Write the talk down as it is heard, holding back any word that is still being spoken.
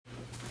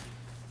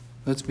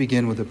Let's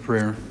begin with a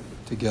prayer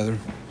together.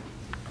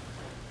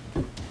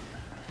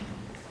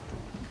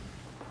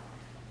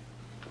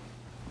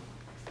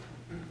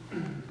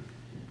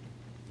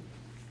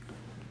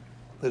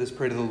 Let us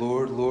pray to the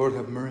Lord. Lord,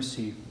 have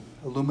mercy.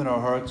 Illumine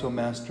our hearts, O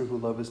Master, who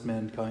lovest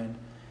mankind,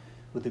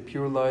 with the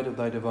pure light of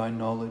thy divine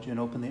knowledge, and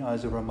open the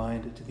eyes of our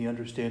mind to the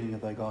understanding of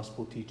thy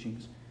gospel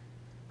teachings.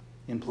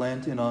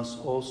 Implant in us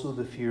also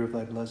the fear of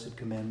thy blessed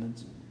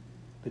commandments,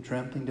 that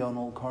trampling down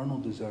all carnal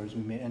desires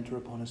we may enter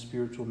upon a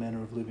spiritual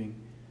manner of living,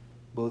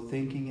 both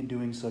thinking and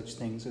doing such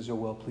things as are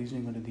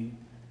well-pleasing unto thee.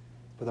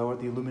 For thou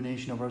art the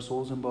illumination of our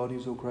souls and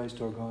bodies, O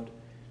Christ our God.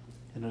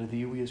 And unto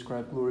thee we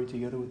ascribe glory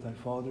together with thy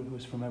Father, who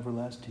is from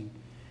everlasting,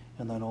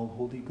 and thine all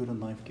holy, good,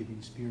 and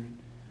life-giving Spirit,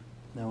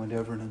 now and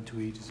ever and unto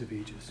ages of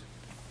ages.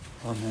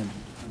 Amen.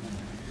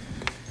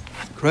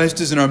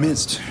 Christ is in our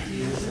midst.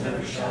 He is and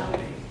ever shall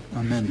be.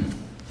 Amen.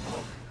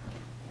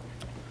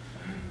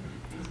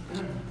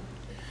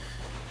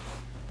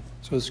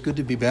 So it's good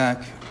to be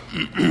back.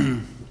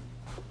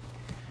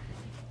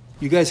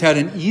 You guys had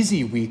an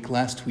easy week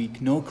last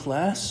week. No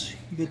class.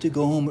 You get to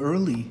go home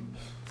early.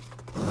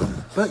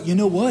 But you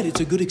know what? It's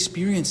a good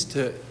experience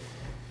to...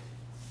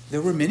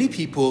 There were many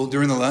people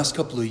during the last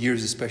couple of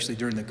years, especially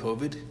during the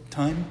COVID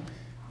time,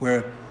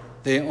 where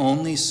they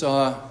only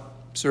saw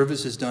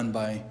services done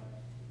by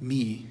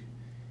me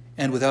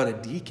and without a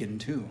deacon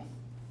too.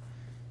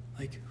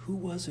 Like, who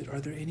was it?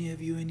 Are there any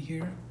of you in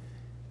here?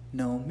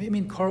 No. I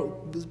mean,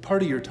 Carl, was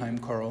part of your time,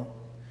 Carl,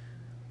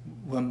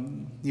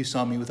 when you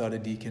saw me without a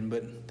deacon,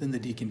 but then the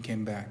deacon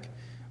came back.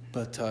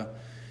 But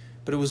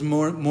it was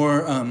more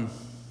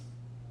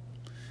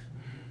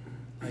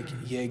like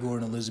Yegor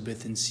and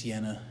Elizabeth and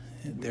Sienna,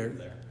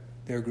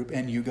 their group,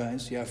 and you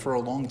guys, for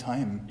a long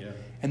time. Yeah.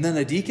 And then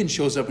a deacon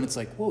shows up and it's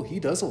like, whoa, he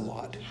does a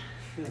lot.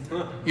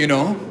 You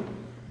know?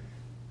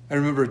 I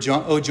remember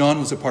John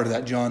was a part of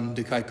that. John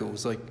DeKaiko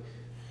was like,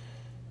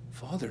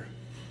 Father,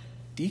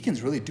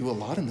 deacons really do a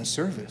lot in the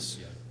service.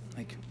 Yeah.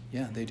 Like,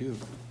 yeah, they do.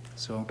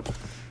 So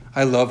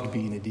I loved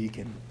being a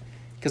deacon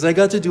because I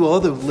got to do all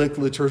the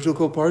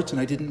liturgical parts and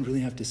I didn't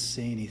really have to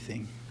say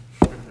anything.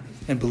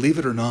 And believe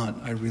it or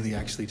not, I really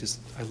actually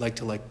I like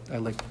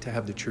to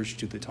have the church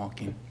do the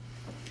talking.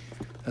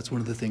 That's one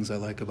of the things I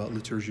like about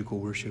liturgical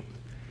worship.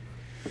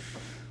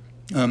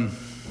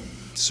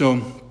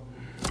 So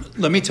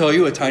let me tell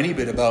you a tiny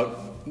bit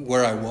about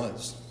where I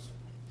was.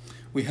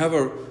 We have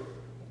a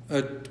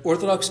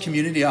Orthodox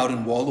community out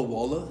in Walla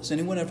Walla. Has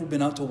anyone ever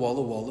been out to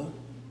Walla Walla?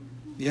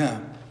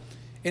 Yeah.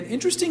 And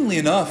interestingly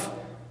enough,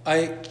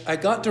 I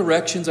got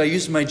directions. I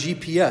used my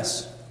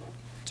GPS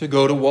to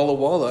go to Walla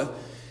Walla.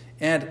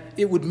 And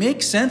it would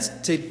make sense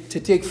to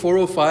take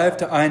 405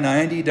 to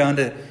I-90 down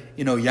to,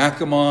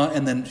 Yakima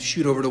and then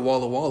shoot over to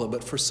Walla Walla.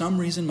 But for some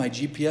reason, my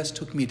GPS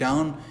took me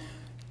down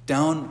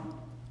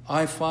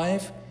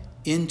I-5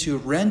 into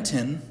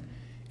Renton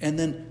and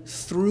then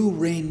through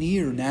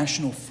Rainier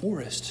National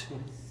Forest.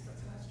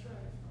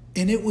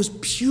 And it was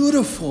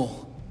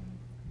beautiful.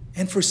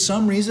 And for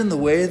some reason, the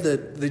way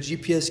that the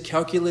GPS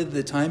calculated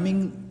the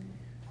timing,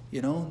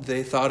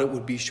 they thought it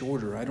would be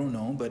shorter. I don't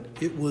know, but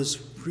it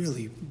was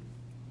really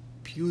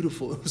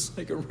beautiful. It was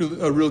like a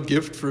real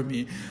gift for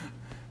me.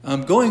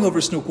 Going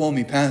over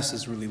Snoqualmie Pass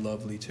is really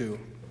lovely too.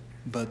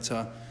 But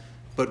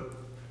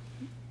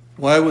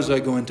why was I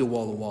going to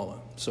Walla Walla?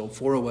 So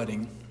for a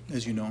wedding,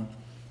 as you know.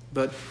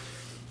 But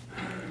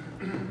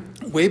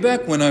way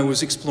back when I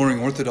was exploring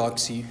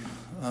Orthodoxy,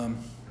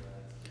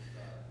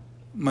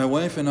 my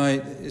wife and I,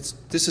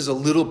 this is a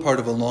little part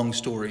of a long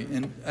story.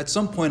 And at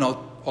some point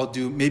I'll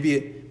do,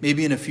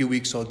 maybe in a few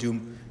weeks I'll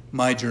do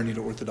my journey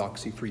to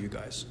Orthodoxy for you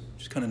guys.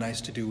 It's kind of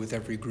nice to do with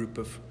every group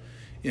of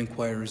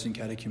inquirers and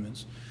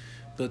catechumens.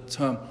 But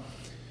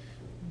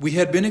we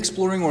had been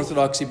exploring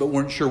Orthodoxy but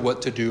weren't sure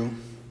what to do.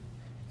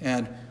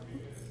 And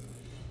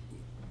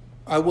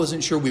I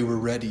wasn't sure we were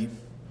ready.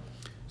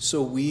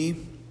 So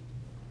we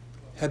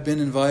had been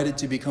invited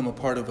to become a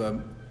part of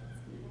an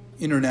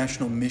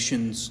international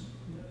missions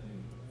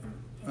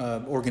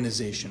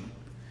organization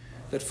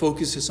that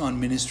focuses on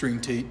ministering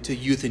to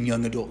youth and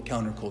young adult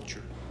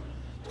counterculture.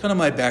 It's kind of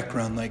my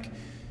background,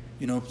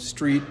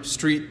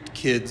 street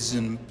kids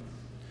and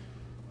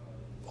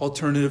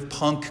alternative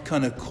punk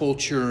kind of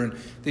culture. And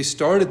they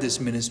started this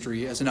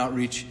ministry as an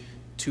outreach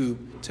to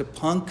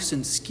punks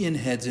and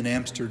skinheads in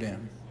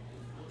Amsterdam.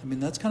 I mean,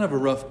 that's kind of a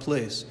rough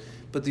place.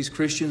 But these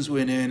Christians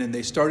went in and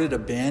they started a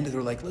band. They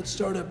were like, let's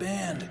start a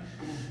band.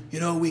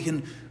 We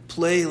can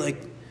play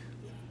like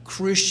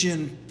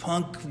Christian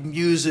punk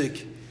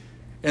music.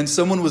 And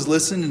someone was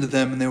listening to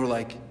them and they were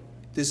like,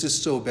 this is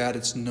so bad,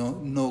 it's no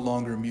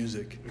longer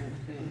music.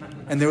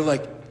 And they were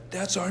like,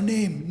 that's our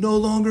name, No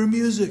Longer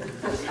Music.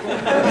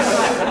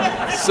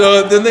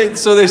 So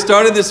they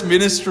started this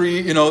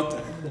ministry,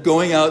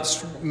 going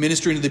out,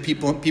 ministering to the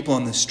people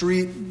on the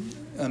street,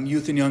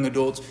 youth and young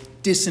adults,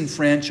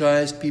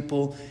 disenfranchised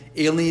people,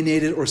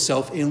 alienated or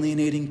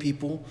self-alienating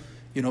people.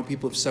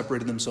 People have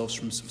separated themselves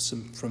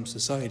from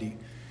society.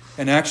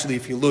 And actually,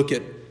 if you look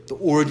at the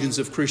origins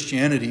of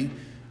Christianity,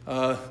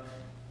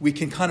 we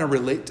can kind of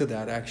relate to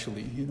that,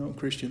 actually,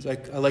 Christians. I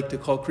like to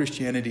call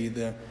Christianity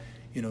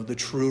the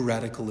true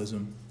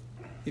radicalism.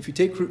 If you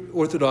take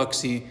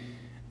Orthodoxy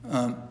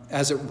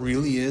as it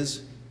really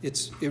is,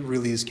 it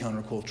really is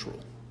countercultural,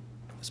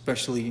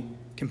 especially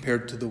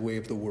compared to the way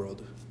of the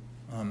world.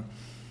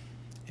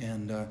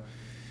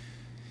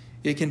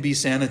 It can be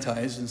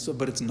sanitized,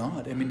 but it's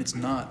not. I mean, it's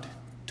not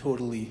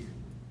totally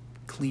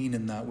clean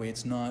in that way.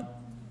 It's not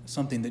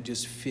something that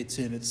just fits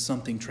in. It's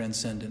something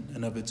transcendent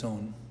and of its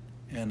own.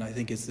 And I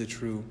think it's the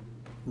true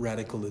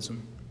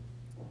radicalism.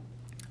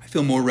 I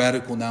feel more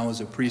radical now as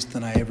a priest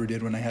than I ever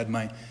did when I had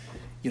my,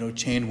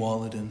 chain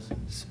wallet and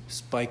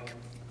spike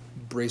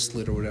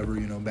bracelet or whatever,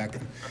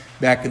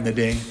 back in the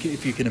day,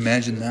 if you can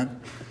imagine that.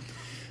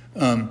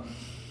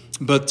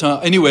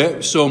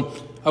 Anyway, so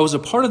I was a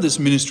part of this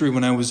ministry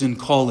when I was in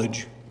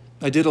college.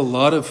 I did a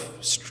lot of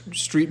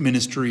street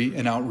ministry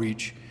and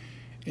outreach.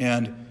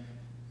 And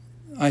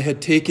I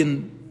had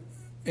taken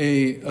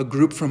a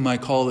group from my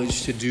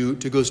college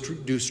to go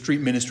do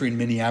street ministry in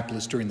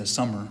Minneapolis during the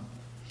summer.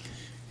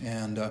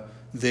 And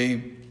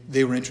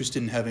they were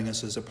interested in having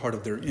us as a part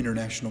of their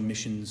international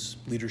missions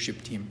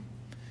leadership team.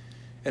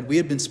 And we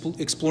had been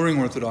exploring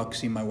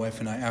Orthodoxy, my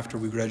wife and I, after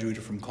we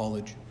graduated from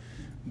college.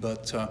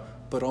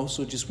 But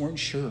also just weren't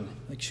sure.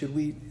 Like, should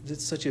we?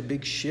 It's such a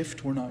big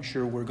shift. We're not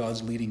sure where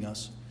God's leading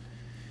us.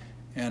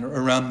 And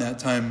around that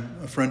time,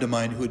 a friend of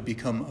mine who had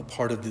become a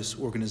part of this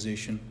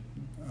organization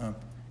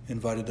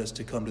invited us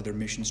to come to their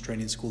missions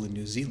training school in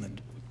New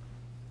Zealand.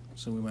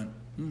 So we went,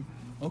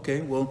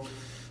 okay, well,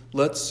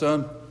 let's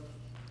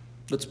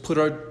put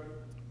our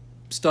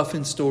stuff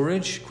in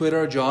storage, quit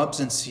our jobs,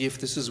 and see if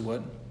this is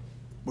what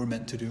we're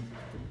meant to do.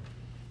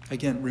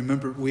 Again,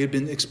 remember, we had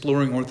been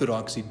exploring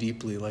Orthodoxy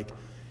deeply. Like,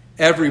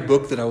 every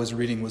book that I was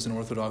reading was an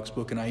Orthodox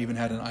book, and I even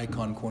had an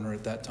icon corner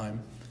at that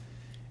time.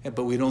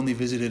 But we'd only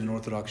visited an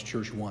Orthodox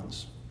church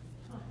once.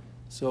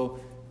 So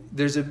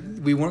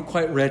we weren't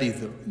quite ready,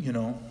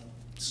 though,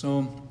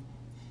 So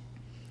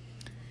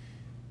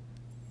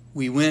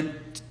we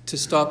went to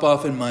stop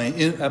off at my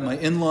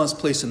in-laws'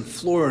 place in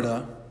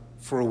Florida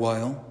for a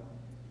while,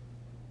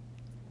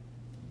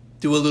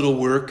 do a little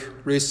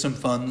work, raise some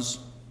funds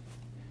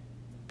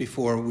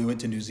before we went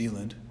to New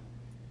Zealand.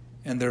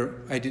 And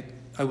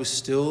I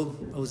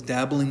was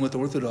dabbling with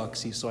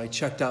Orthodoxy, so I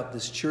checked out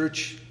this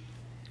church,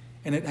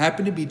 and it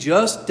happened to be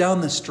just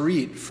down the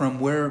street from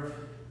where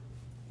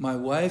my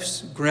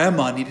wife's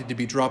grandma needed to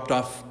be dropped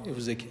off. It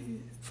was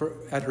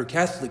at her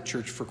Catholic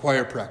church for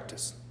choir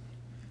practice.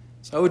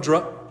 So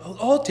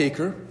I'll take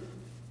her.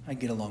 I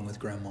get along with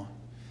grandma.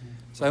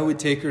 So I would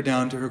take her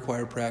down to her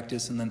choir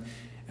practice, and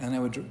I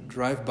would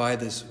drive by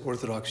this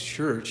Orthodox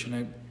church,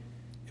 and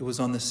it was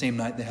on the same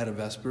night they had a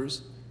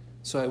Vespers.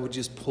 So I would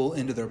just pull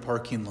into their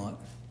parking lot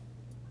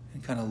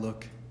and kind of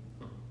look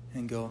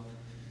and go,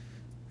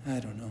 I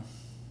don't know.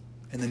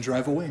 And then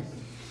drive away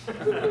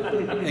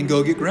and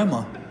go get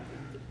grandma.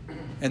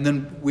 And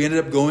then we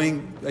ended up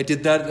going, I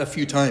did that a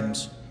few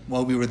times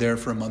while we were there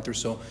for a month or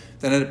so.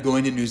 Then I ended up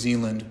going to New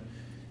Zealand.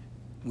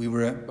 We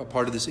were a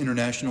part of this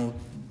international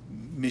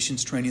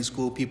missions training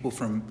school, people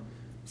from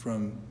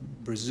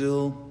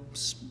Brazil,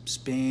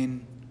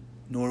 Spain,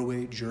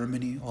 Norway,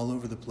 Germany, all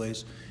over the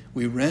place.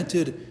 We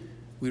rented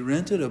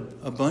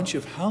a bunch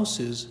of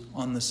houses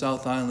on the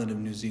South Island of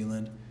New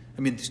Zealand.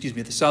 At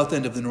the south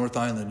end of the North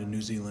Island in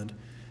New Zealand.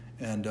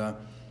 And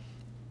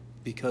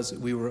because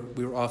we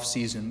were off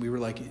season, we were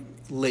like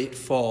late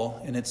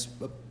fall, and it's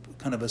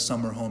kind of a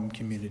summer home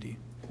community.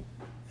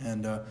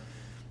 And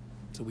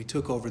so we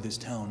took over this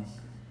town,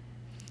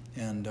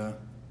 and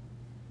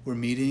we're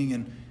meeting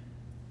and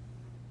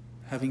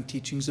having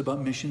teachings about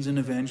missions and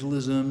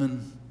evangelism.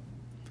 And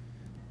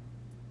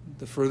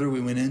the further we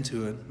went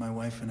into it, my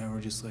wife and I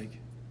were just like,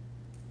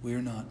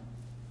 we're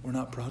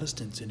not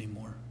Protestants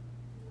anymore.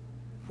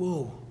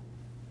 Whoa,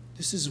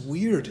 this is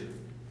weird.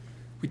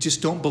 We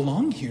just don't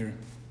belong here.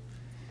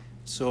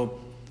 So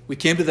we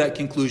came to that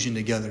conclusion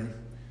together,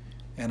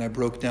 and I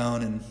broke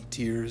down in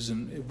tears,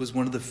 and it was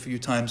one of the few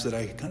times that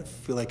I kind of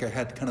feel like I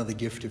had kind of the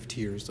gift of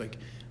tears. Like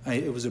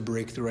it was a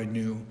breakthrough, I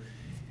knew.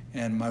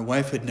 And my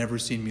wife had never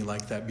seen me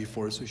like that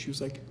before, so she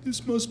was like,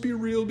 this must be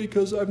real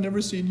because I've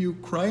never seen you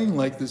crying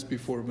like this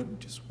before, but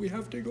we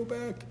have to go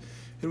back,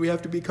 and we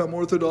have to become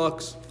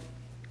Orthodox.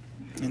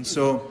 And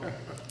so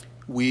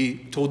we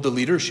told the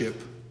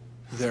leadership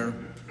there,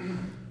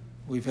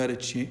 we've had a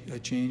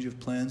change of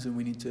plans and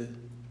we need to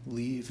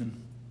leave.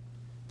 And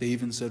they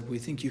even said, we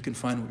think you can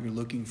find what you're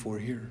looking for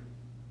here.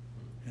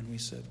 And we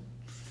said,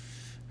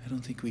 I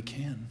don't think we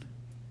can.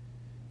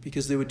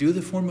 Because they would do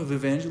the form of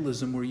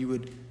evangelism where you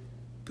would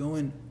go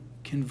and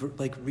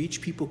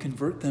reach people,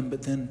 convert them,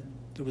 but then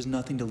there was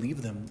nothing to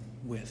leave them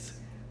with,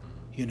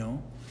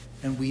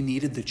 And we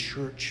needed the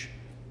church.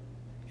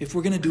 If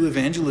we're going to do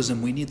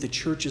evangelism, we need the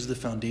church as the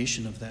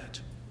foundation of that.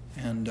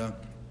 And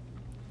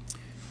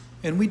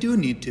we do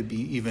need to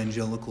be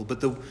evangelical, but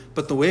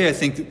the way I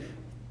think that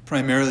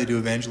primarily to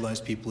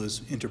evangelize people is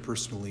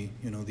interpersonally,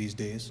 these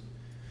days.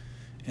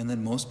 And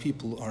then most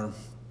people are.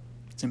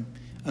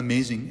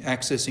 amazing,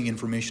 accessing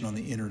information on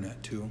the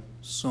internet too.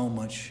 So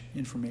much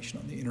information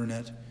on the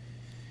internet.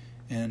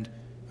 And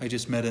I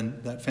just met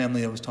in that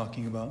family I was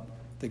talking about.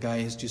 The guy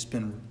has just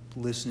been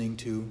listening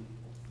to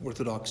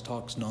Orthodox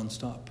talks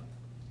nonstop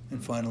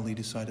and finally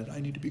decided, I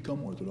need to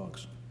become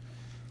Orthodox.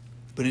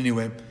 But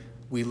anyway,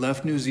 we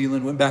left New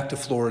Zealand, went back to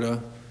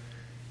Florida,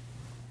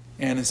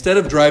 and instead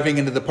of driving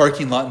into the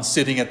parking lot and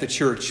sitting at the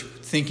church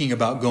thinking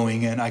about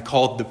going in, I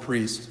called the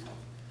priest.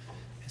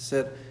 I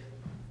said,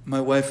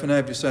 my wife and I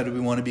have decided we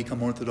want to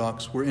become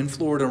Orthodox. We're in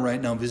Florida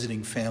right now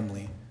visiting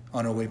family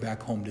on our way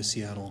back home to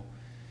Seattle.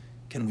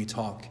 Can we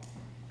talk?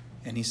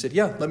 And he said,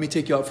 yeah, let me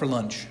take you out for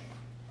lunch.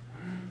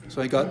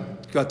 So I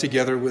got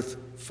together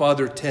with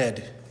Father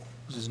Ted,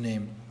 was his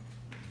name,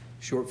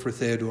 short for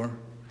Theodore.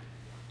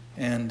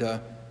 And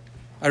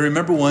I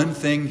remember one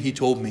thing he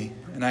told me,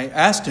 and I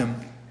asked him,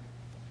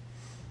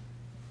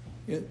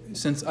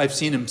 since I've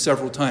seen him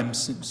several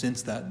times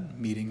since that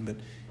meeting, but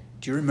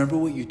do you remember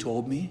what you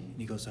told me? And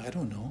he goes, I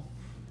don't know.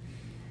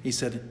 He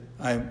said,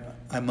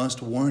 I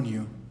must warn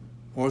you,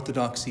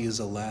 Orthodoxy is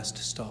a last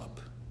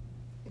stop.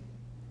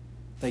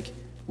 Like,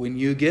 when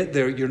you get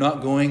there, you're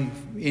not going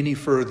any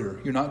further.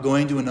 You're not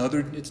going to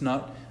another, it's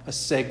not a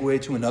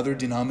segue to another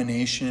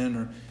denomination,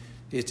 or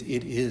it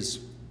is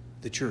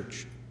the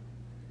church.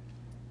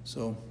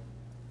 So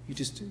you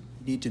just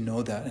need to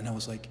know that. And I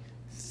was like,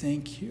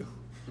 thank you.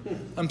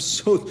 I'm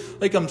so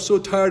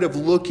tired of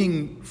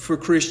looking for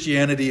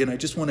Christianity, and I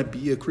just want to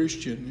be a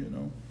Christian, you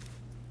know.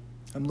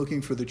 I'm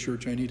looking for the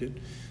church. I need it.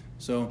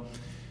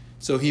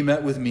 So he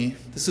met with me.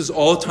 This is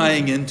all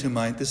tying into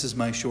this is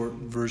my short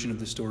version of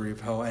the story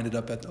of how I ended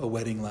up at a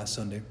wedding last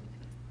Sunday.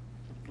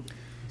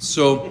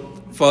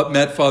 So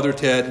met Father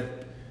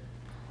Ted.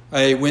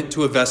 I went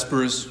to a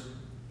Vespers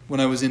when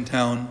I was in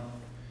town,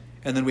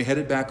 and then we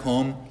headed back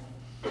home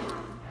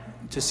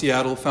to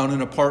Seattle, found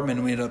an apartment,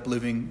 and we ended up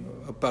living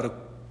about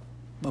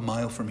a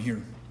mile from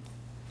here.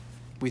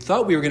 We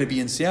thought we were going to be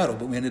in Seattle,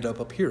 but we ended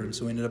up here, and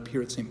so we ended up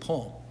here at St.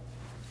 Paul.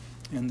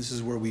 And this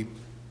is where we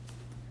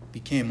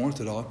became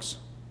Orthodox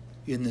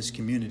in this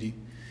community.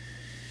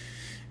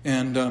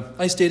 And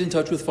I stayed in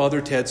touch with Father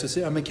Ted. So I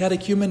said, I'm a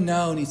catechumen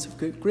now. And he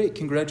said, great,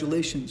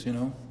 congratulations, you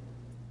know.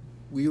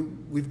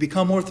 We've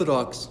become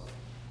Orthodox.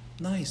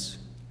 Nice.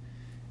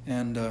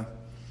 And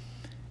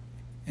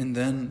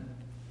then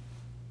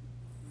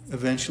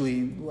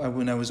eventually,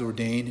 when I was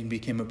ordained and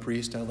became a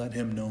priest, I let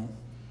him know.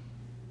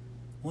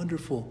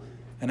 Wonderful.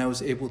 And I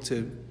was able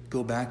to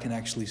go back and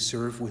actually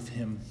serve with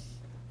him,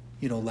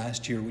 you know,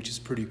 last year, which is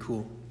pretty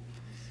cool.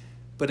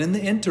 But in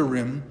the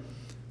interim,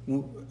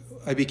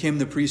 I became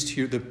the priest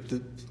here,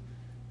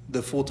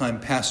 the full-time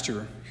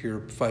pastor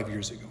here 5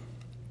 years ago.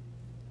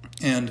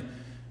 And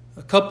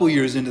a couple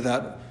years into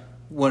that,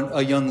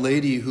 a young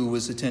lady who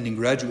was attending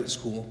graduate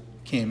school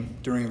came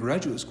during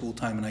graduate school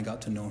time, and I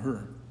got to know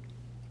her.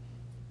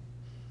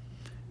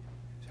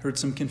 Heard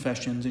some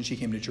confessions, and she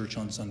came to church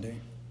on Sunday.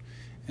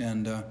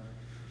 And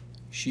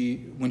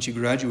when she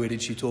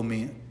graduated, she told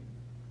me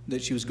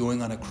that she was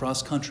going on a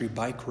cross-country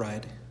bike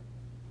ride.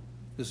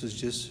 This was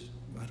just,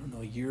 I don't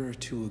know, a year or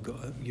two ago,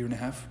 a year and a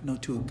half, a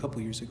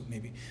couple years ago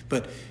maybe.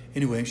 But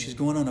anyway, she's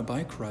going on a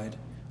bike ride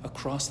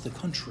across the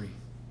country.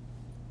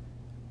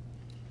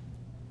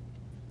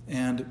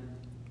 And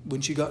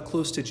when she got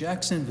close to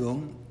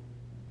Jacksonville,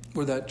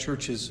 where that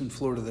church is in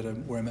Florida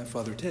where I met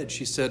Father Ted,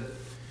 she said,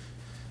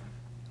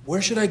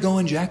 where should I go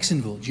in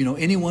Jacksonville? Do you know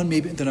anyone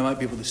maybe that I might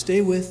be able to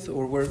stay with,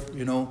 or where,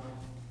 you know,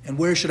 and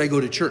where should I go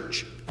to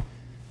church?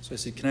 So I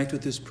said, connect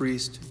with this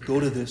priest, go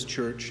to this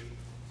church.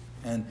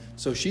 And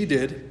so she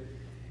did.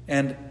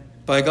 And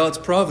by God's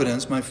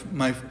providence, my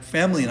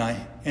family and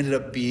I ended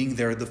up being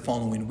there the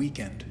following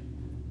weekend.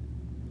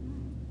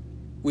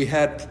 We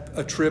had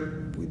a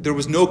trip. There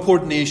was no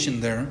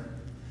coordination there,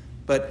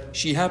 but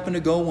she happened to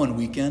go one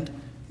weekend.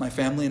 My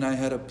family and I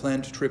had a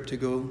planned trip to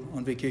go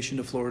on vacation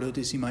to Florida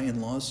to see my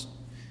in-laws.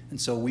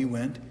 And so we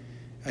went.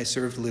 I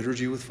served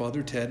liturgy with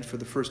Father Ted for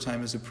the first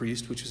time as a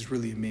priest, which was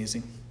really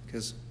amazing,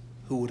 because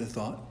who would have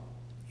thought,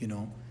 you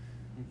know,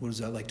 what was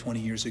that, like 20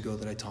 years ago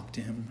that I talked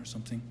to him or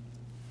something?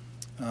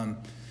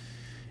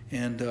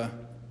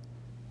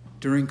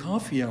 During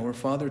coffee hour,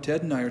 Father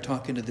Ted and I are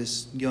talking to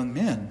this young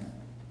man.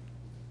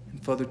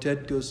 And Father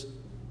Ted goes,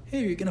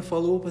 hey, are you going to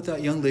follow up with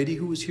that young lady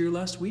who was here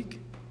last week?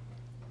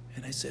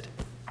 And I said,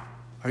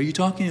 are you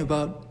talking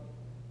about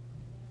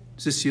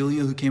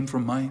Cecilia, who came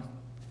from my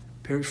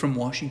parish from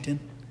Washington?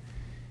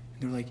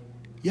 And they're like,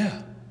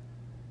 yeah.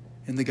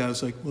 And the guy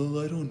was like, well,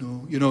 I don't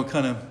know. You know,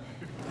 kind of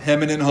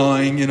hemming and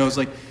hawing. You know, it's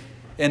like,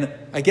 and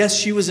I guess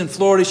she was in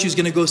Florida. She was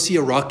going to go see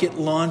a rocket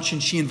launch,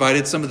 and she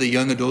invited some of the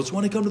young adults.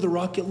 Want to come to the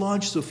rocket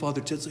launch? So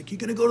Father Ted's like, you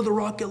going to go to the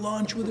rocket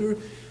launch with her?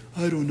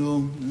 I don't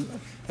know.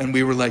 And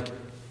we were like,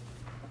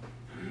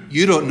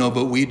 you don't know,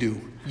 but we do.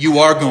 You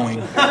are going.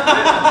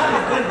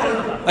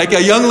 Like,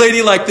 a young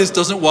lady like this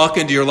doesn't walk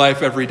into your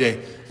life every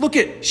day. Look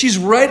at, she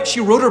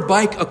rode her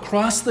bike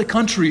across the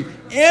country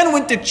and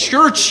went to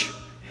church.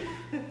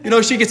 You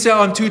know, she could say, oh,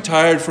 I'm too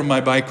tired from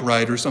my bike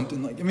ride or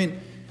something like. I mean,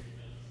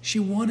 she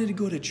wanted to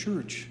go to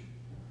church.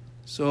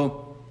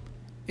 So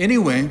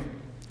Anyway,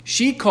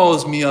 she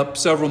calls me up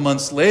several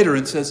months later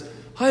and says,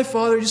 "Hi,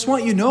 Father, I just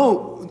want you to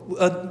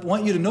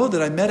know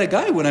that I met a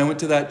guy when I went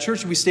to that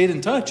church. We stayed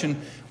in touch,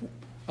 and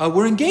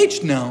we're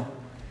engaged now."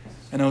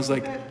 And I was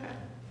like,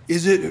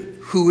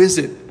 who is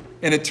it?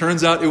 And it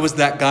turns out it was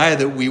that guy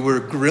that we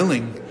were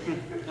grilling.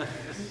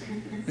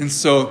 And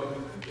so,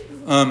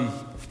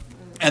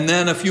 and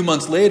then a few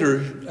months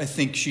later, I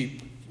think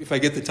if I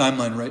get the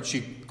timeline right,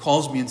 she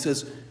calls me and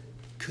says,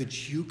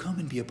 "Could you come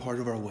and be a part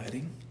of our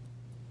wedding?"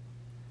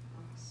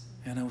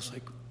 And I was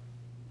like,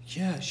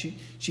 yeah.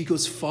 She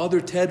goes, "Father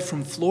Ted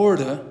from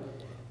Florida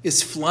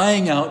is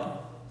flying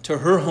out to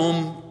her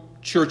home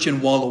church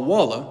in Walla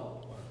Walla.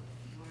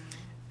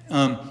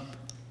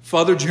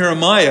 Father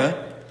Jeremiah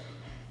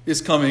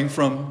is coming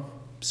from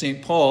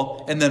St.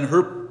 Paul, and then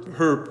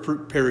her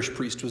parish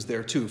priest was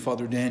there too,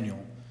 Father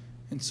Daniel."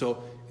 And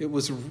so it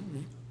was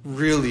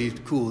really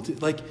cool.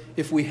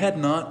 If we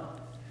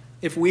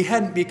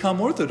hadn't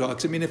become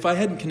Orthodox, if I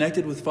hadn't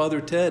connected with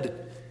Father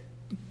Ted,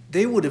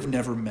 they would have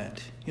never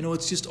met.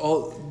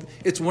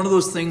 It's one of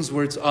those things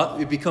where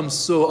it becomes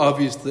so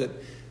obvious that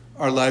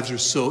our lives are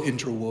so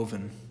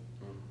interwoven.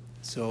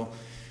 So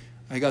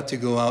I got to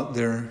go out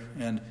there,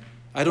 and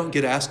I don't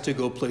get asked to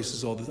go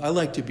places all the time.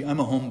 I'm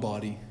a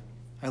homebody.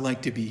 I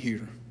like to be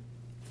here,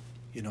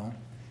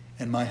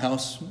 and my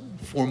house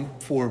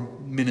 4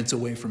 minutes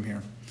away from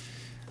here.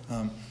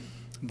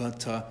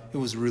 But it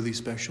was really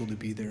special to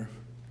be there,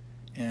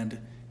 and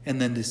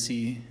then to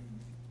see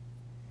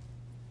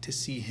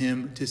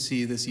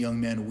this young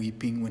man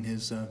weeping when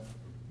his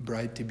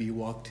bride-to-be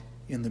walked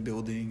in the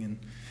building.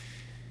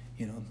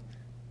 And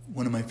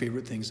one of my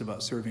favorite things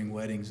about serving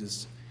weddings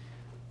is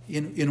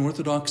in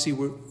Orthodoxy,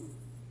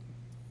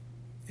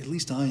 at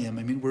least I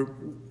am.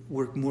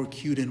 We're more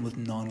cued in with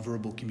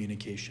nonverbal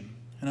communication,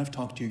 and I've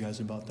talked to you guys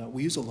about that.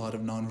 We use a lot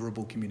of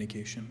nonverbal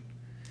communication,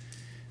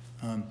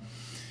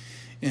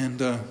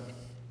 and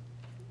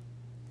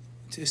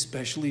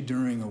especially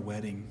during a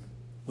wedding,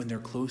 when they're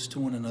close to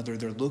one another,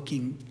 they're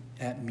looking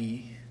at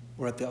me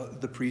or at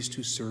the priest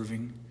who's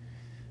serving,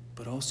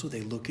 but also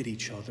they look at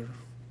each other,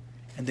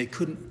 and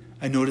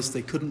I noticed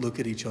they couldn't look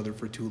at each other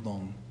for too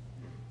long,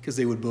 because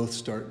they would both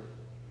start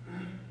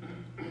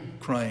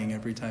crying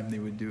every time they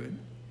would do it.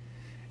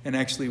 And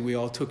actually, we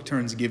all took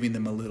turns giving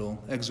them a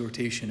little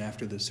exhortation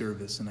after the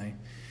service, and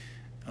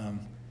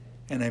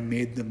I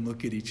made them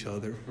look at each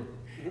other.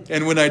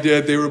 And when I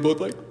did, they were both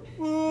like,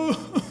 "Whoa!"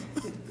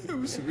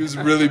 It was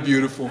really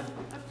beautiful.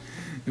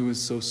 It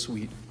was so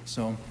sweet.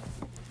 So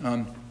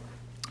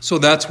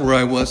that's where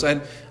I was.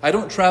 I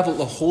don't travel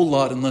a whole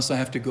lot unless I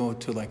have to go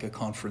to like a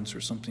conference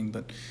or something,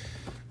 but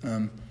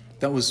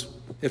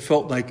it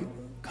felt like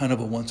kind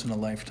of a once in a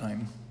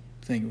lifetime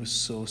thing. It was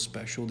so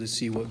special to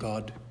see what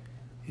God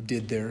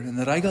did there, and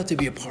that I got to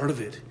be a part of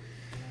it.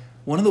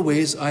 One of the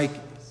ways I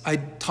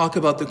talk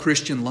about the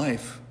Christian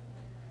life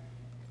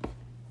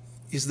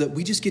is that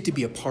we just get to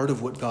be a part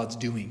of what God's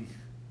doing.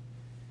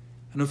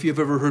 I don't know if you've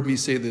ever heard me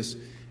say this.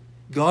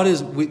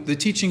 The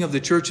teaching of the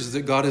church is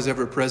that God is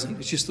ever present.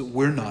 It's just that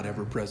we're not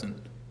ever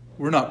present.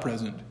 We're not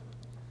present.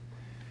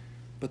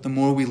 But the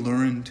more we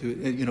learn to,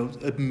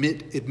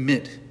 admit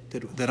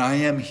that I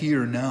am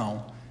here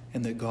now,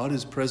 and that God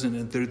is present,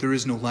 and there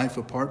is no life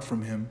apart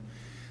from Him,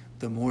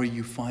 the more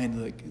you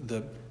find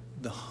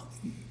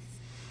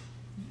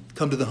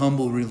come to the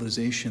humble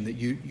realization that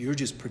you're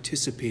just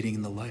participating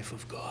in the life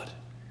of God.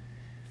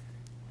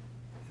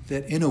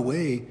 That in a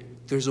way,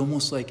 it's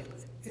almost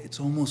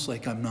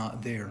like I'm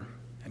not there.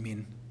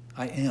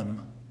 I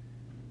am,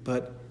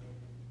 but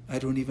I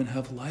don't even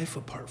have life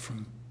apart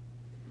from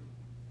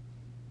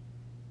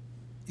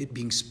it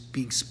being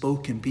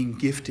spoken, being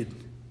gifted,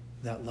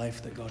 that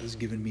life that God has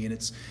given me.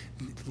 And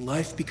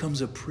life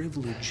becomes a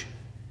privilege.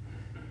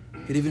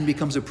 It even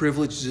becomes a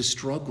privilege to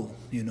struggle,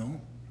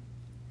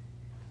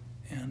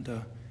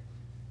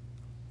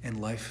 And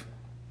life,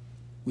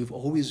 we've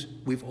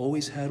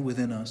always had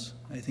within us,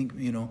 I think,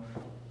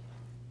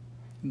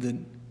 the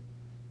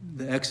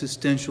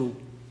existential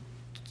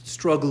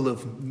struggle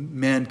of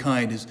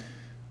mankind is,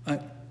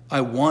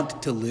 I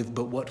want to live,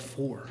 but what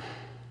for?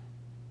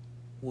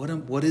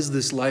 What is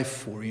this life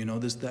for?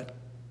 That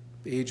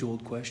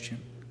age-old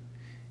question.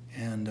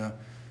 And,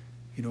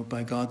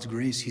 by God's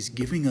grace, He's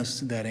giving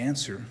us that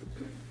answer.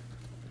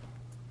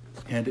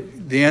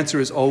 And the answer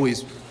is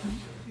always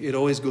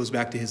goes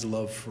back to His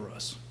love for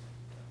us.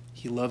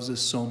 He loves us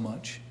so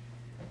much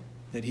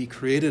that He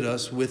created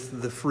us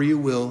with the free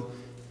will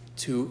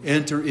to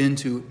enter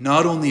into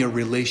not only a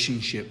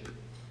relationship.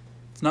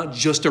 It's not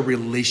just a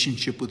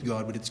relationship with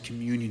God, but it's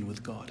communion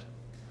with God.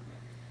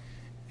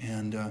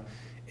 And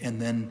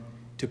then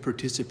to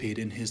participate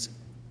in His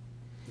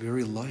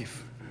very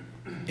life.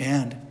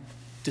 And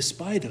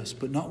despite us,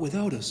 but not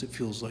without us, it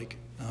feels like,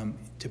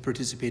 to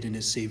participate in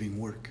His saving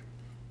work.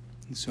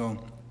 And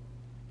so,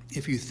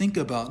 if you think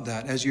about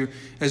that, as you're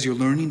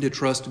learning to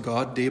trust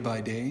God day by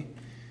day,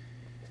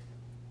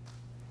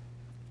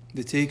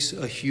 it takes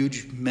a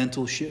huge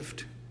mental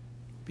shift.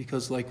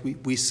 Because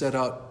we set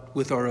out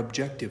with our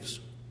objectives.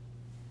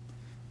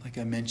 like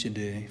I mentioned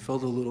today, I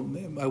felt a little.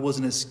 I was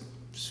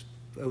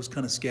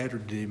kind of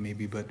scattered today,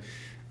 maybe, but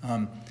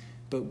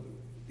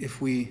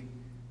if we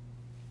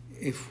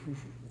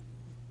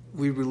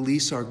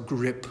release our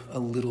grip a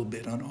little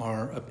bit on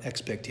our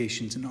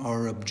expectations and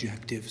our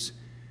objectives,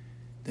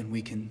 then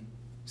we can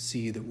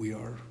see that we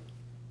are,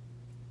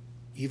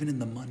 even in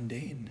the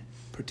mundane,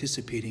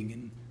 participating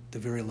in the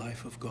very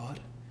life of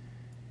God.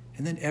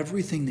 And then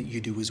everything that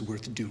you do is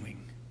worth doing.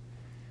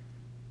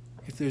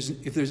 If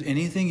there's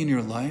anything in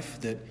your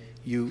life that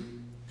you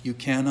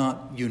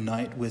cannot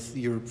unite with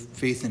your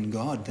faith in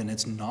God, then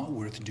it's not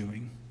worth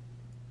doing.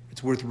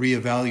 It's worth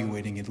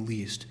reevaluating at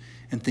least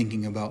and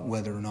thinking about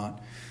whether or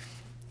not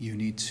you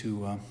need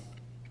to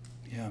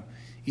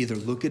either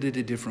look at it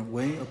a different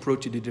way,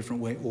 approach it a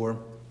different way, or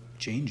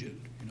change it,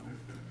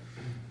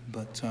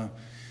 But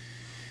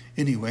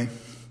anyway,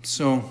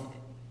 so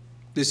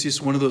this is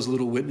just one of those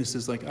little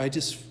witnesses. Like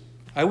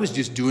I was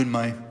just doing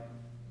my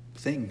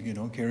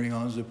thing, carrying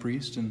on as a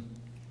priest, and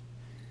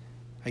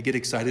I get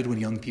excited when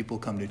young people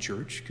come to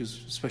church,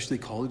 because especially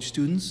college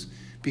students,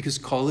 because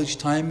college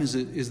time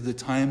is the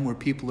time where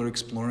people are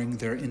exploring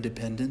their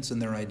independence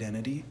and their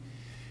identity.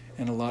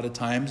 And a lot of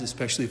times,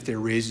 especially if they're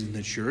raised in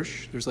the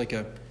church, there's like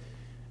a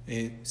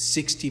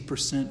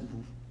 60%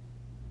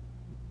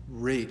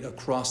 rate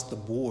across the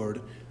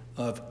board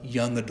of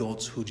young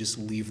adults who just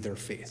leave their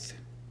faith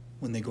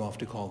when they go off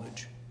to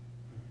college.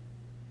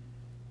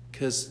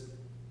 Because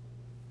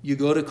you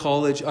go to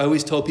college, I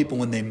always tell people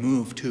when they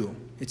move too,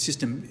 it's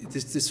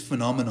just this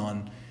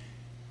phenomenon.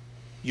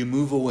 You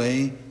move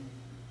away,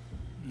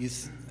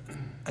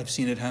 I've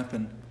seen it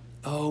happen.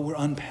 Oh, we're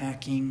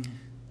unpacking.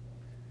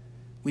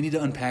 We need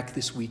to unpack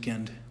this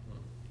weekend.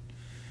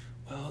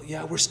 Well,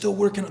 yeah, we're still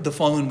working. The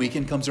following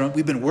weekend comes around.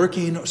 We've been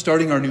working,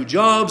 starting our new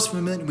jobs.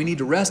 We need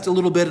to rest a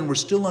little bit, and we're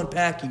still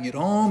unpacking at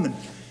home. And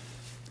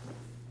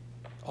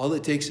all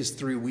it takes is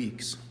 3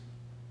 weeks,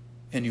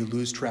 and you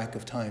lose track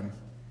of time.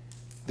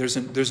 There's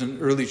an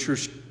early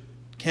church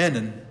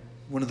canon,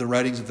 one of the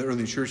writings of the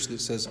early church, that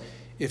says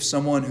if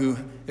someone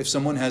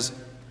has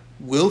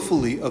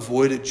willfully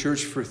avoided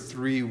church for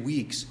 3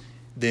 weeks,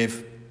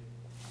 they've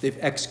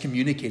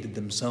excommunicated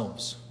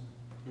themselves.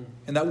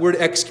 And that word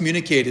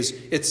excommunicate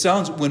it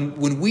sounds,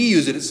 when we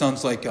use it, it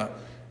sounds like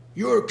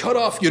you're cut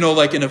off,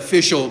 like an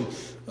official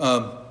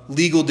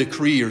legal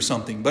decree or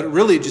something. But it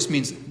really just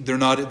means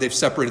they've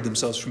separated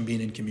themselves from being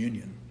in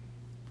communion.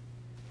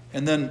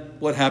 And then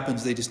what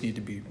happens, they just need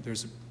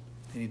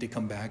to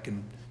come back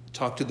and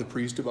talk to the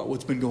priest about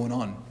what's been going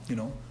on,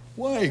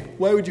 Why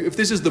would you, if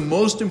this is the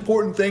most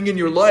important thing in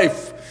your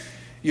life,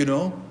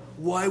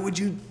 why would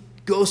you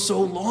go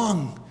so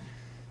long?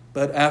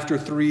 But after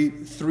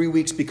 3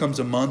 weeks becomes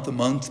a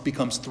month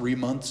becomes 3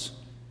 months,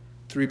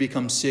 3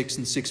 becomes 6,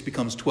 and 6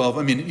 becomes 12.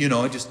 I mean,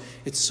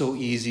 it's so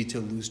easy to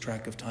lose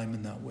track of time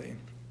in that way.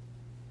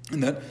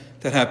 And that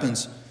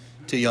happens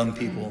to young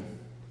people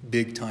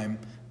big time,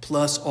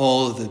 plus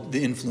all of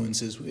the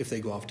influences if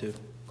they go off to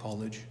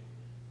college.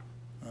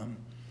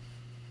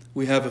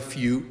 We have a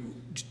few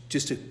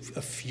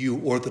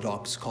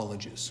Orthodox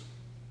colleges.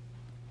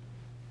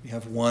 We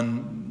have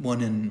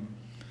one in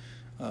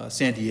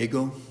San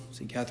Diego,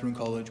 St. Catherine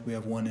College. We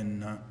have one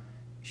in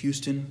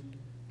Houston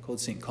called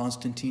St.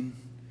 Constantine.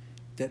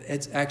 That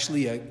it's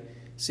actually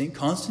St.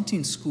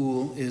 St.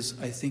 School is,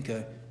 I think,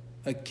 a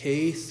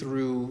K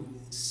through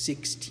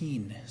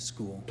 16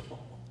 school.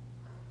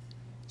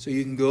 So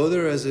you can go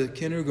there as a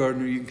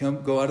kindergartner. You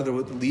can go out of there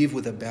leave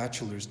with a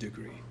bachelor's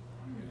degree.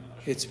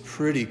 It's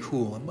pretty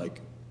cool. I'm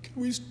like,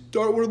 can we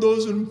start one of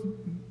those in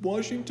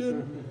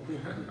Washington?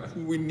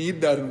 We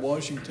need that in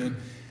Washington.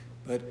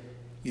 But,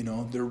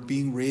 they're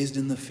being raised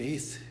in the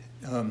faith.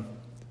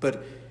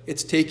 But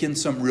it's taken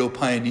some real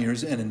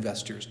pioneers and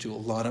investors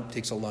too.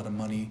 Takes a lot of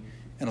money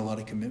and a lot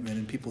of commitment,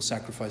 and people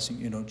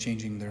sacrificing,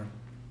 changing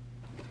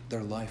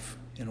their life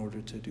in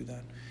order to do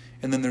that.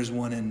 And then there's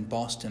one in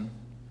Boston,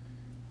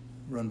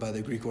 run by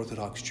the Greek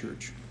Orthodox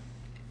Church.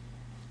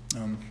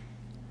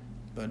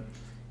 But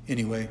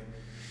anyway,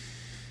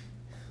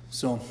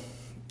 so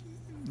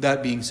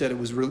that being said,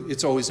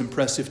 it's always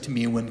impressive to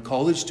me when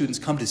college students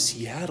come to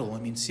Seattle. I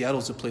mean,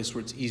 Seattle's a place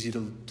where it's easy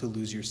to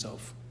lose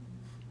yourself.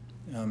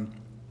 And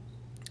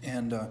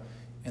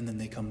then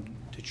they come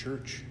to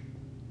church,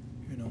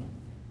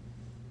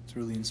 It's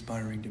really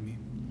inspiring to me.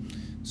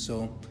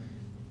 So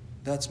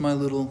that's my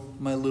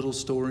little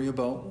story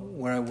about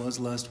where I was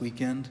last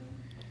weekend.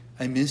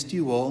 I missed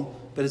you all,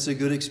 but it's a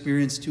good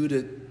experience too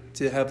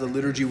to have the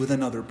liturgy with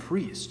another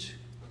priest,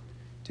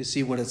 to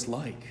see what it's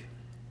like,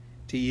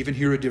 to even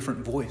hear a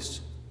different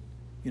voice.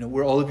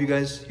 Were all of you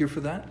guys here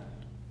for that?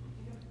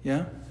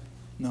 Yeah?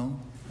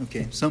 No?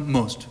 Okay,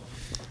 most.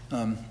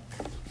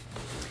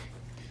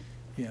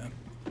 Yeah.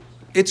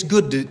 It's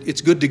good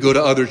to go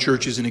to other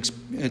churches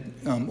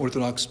and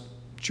Orthodox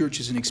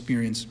churches and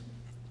experience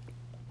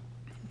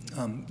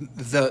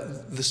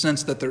the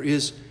sense that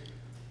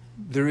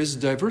there is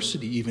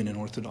diversity even in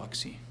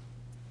Orthodoxy.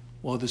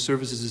 While the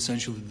service is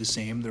essentially the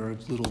same, there are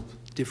little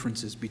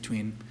differences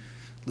between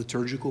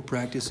liturgical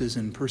practices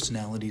and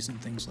personalities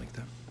and things like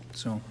that.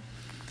 So,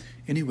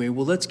 Anyway,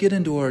 well, let's get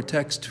into our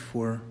text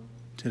for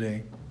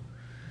today.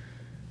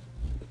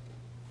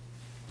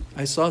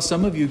 I saw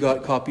some of you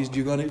got copies. Do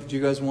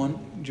you guys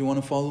want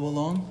to follow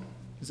along?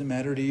 Does it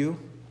matter to you?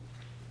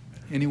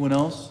 Anyone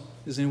else?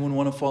 Does anyone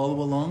want to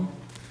follow along?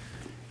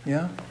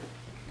 Yeah?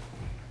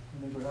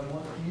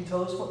 Can you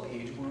tell us what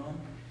page we're on?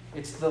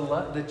 It's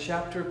the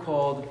chapter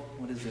called,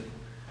 what is it?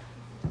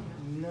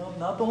 No,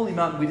 not the Holy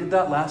Mountain. We did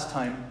that last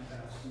time.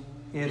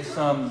 It's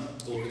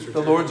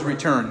the Lord's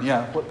Return.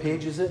 Yeah. What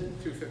page is it?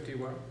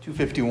 251.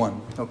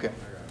 251. Okay.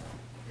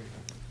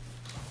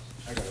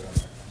 I got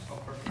it on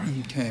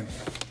there. Okay.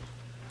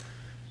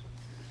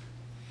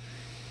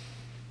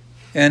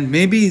 And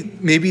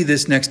maybe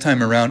this next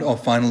time around I'll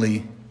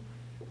finally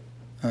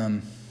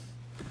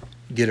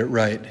get it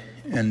right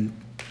and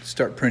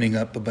start printing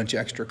up a bunch of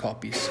extra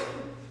copies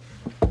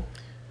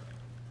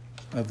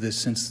of this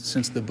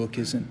since the book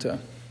isn't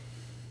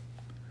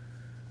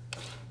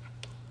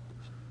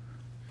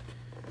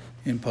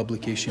in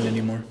publication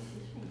anymore.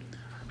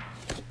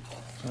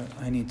 But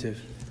I need to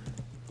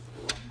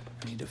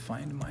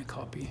find my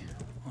copy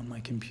on my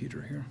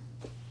computer here.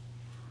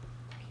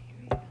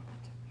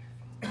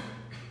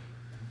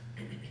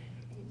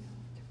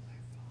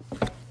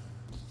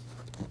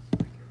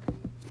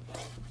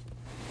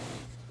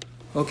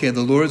 Okay,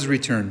 the Lord's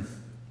return.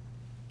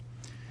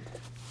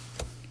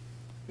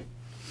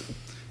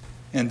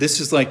 And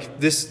this is like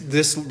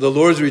the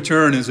Lord's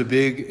return is a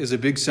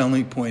big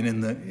selling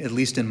point at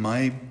least in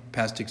my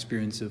past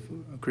experience of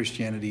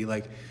Christianity.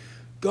 Like,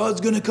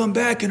 God's going to come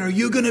back, and are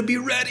you going to be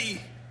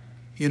ready?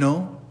 You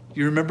know,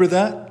 you remember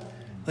that?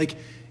 Like,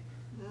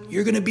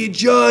 you're going to be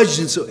judged,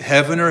 and so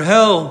heaven or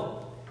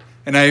hell.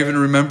 And I even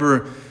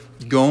remember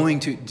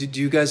did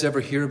you guys ever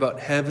hear about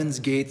Heaven's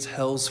Gates,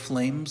 Hell's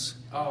Flames?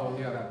 Oh,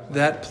 yeah.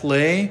 That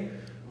play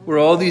where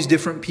all these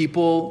different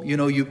people,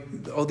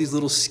 all these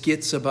little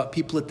skits about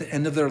people at the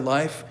end of their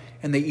life,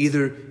 and they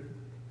either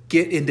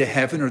get into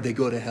heaven or they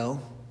go to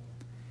hell.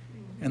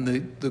 And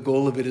the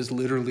goal of it is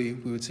literally,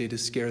 we would say, to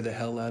scare the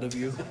hell out of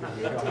you.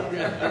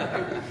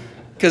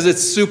 Because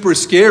it's super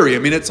scary. I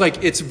mean,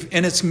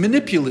 it's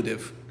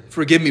manipulative.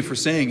 Forgive me for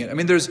saying it. I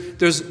mean, there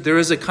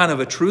is a kind of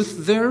a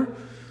truth there,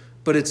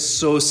 but it's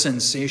so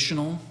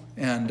sensational.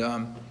 And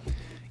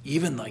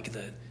even like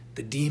the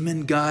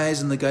demon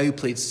guys and the guy who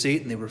played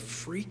Satan, they were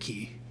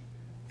freaky.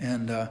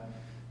 And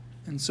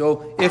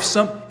so if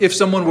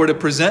someone were to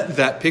present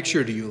that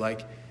picture to you,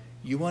 like,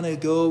 you want to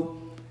go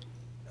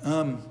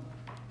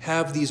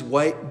have these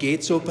white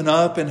gates open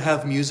up and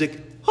have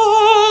music,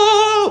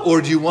 or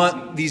do you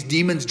want these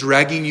demons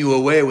dragging you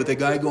away with a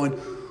guy going,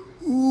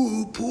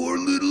 ooh, poor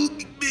little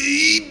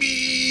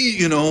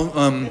baby,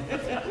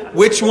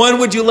 which one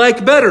would you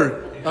like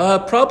better?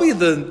 Probably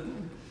the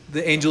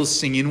angels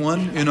singing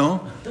one,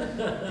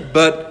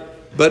 but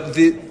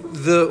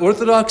the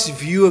Orthodox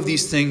view of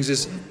these things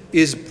is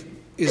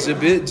a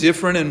bit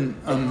different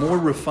and more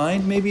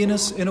refined, maybe in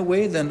a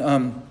way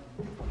than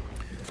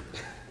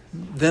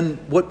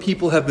what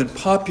people have been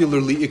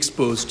popularly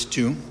exposed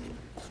to.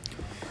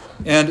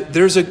 And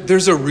there's a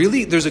good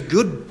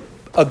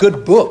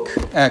book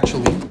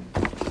actually.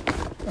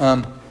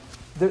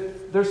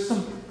 There's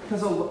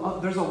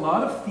a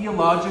lot of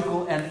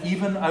theological and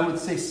even, I would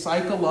say,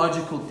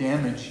 psychological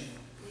damage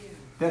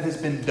that has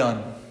been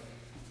done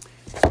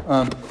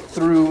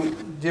through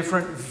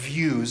different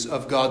views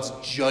of God's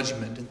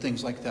judgment and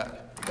things like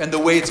that, and the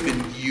way it's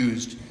been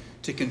used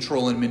to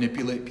control and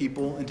manipulate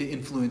people and to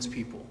influence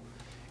people.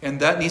 And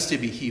that needs to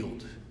be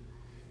healed.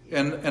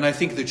 And I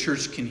think the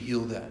church can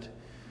heal that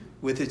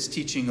with its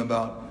teaching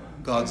about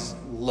God's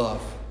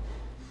love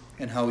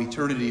and how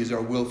eternity is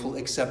our willful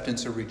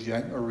acceptance or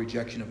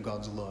rejection of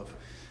God's love.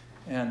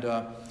 And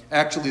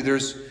actually,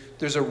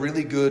 there's a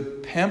really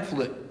good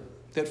pamphlet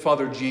that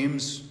Father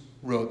James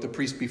wrote, the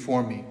priest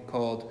before me,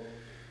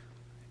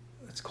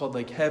 it's called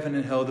like Heaven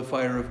and Hell, the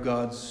Fire of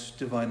God's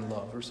Divine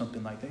Love, or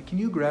something like that. Can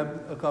you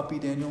grab a copy,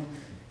 Daniel?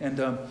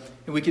 And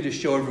we could just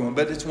show everyone.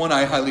 But it's one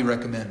I highly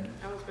recommend.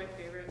 That was my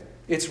favorite.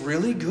 It's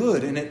really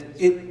good, and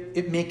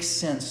it makes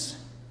sense.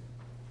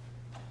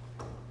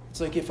 It's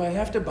like, if I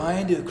have to buy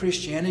into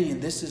Christianity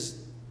and this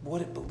is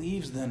what it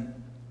believes, then,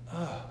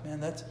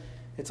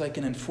 it's like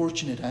an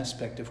unfortunate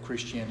aspect of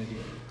Christianity,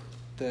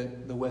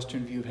 the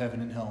Western view of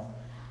heaven and hell.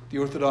 The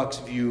Orthodox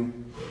view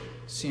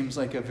seems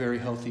like a very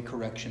healthy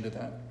correction to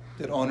that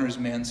honors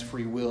man's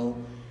free will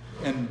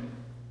and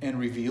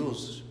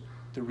reveals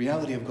the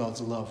reality of God's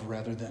love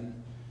rather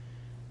than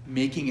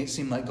making it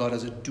seem like God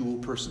has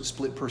a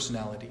split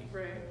personality.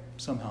 Right.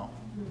 Somehow.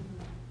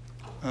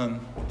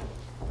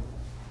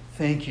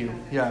 Thank you.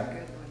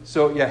 Yeah.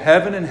 So,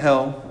 heaven and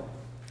hell,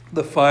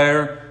 the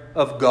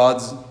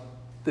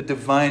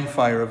divine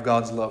fire of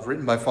God's love,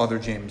 written by Father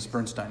James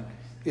Bernstein.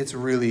 It's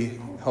really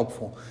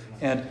helpful.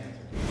 And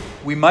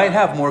we might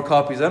have more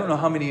copies. I don't know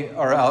how many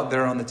are out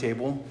there on the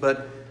table,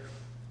 but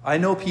I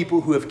know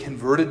people who have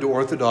converted to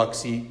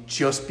Orthodoxy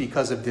just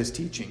because of this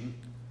teaching.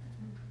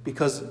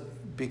 Because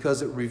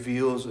it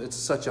reveals, it's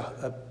such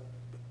a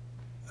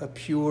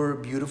pure,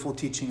 beautiful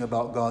teaching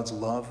about God's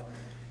love.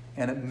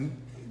 And it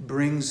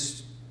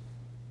brings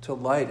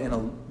light in a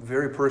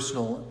very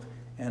personal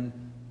and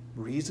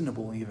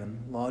reasonable, even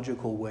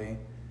logical way,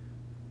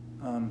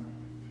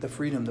 the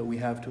freedom that we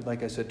have to,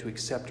 like I said, to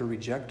accept or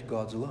reject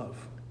God's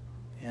love.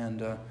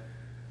 And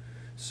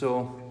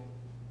so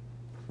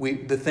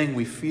the thing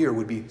we fear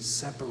would be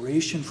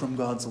separation from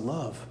God's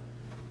love,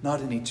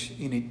 not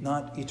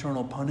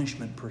eternal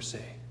punishment per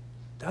se.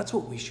 That's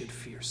what we should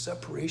fear,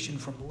 separation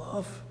from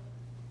love,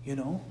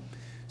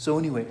 So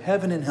anyway,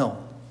 heaven and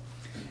hell.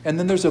 And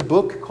then there's a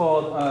book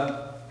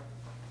called,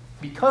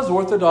 because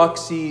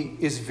Orthodoxy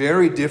is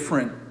very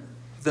different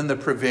than the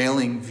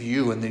prevailing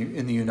view in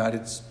the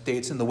United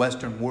States, in the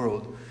Western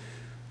world.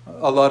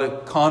 A lot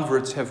of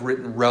converts have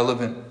written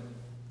relevant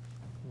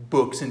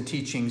books and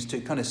teachings to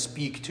kind of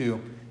speak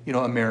to,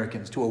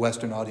 Americans, to a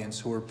Western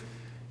audience who are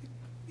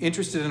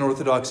interested in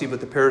Orthodoxy, but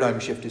the paradigm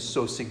shift is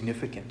so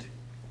significant.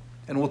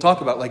 And we'll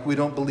talk about, we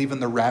don't believe in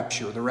the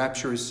rapture. The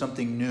rapture is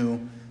something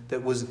new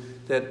that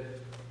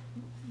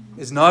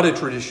is not a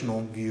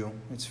traditional view.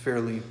 It's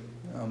fairly,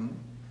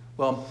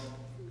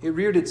 it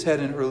reared its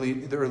head in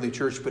the early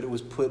church, but it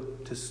was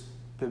put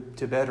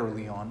to bed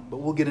early on. But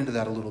we'll get into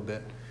that a little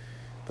bit.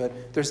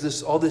 But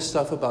there's all this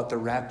stuff about the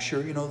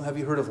rapture. Have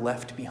you heard of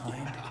Left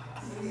Behind?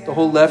 Yeah. The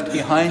whole Left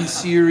Behind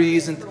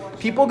series, and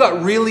people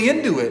got really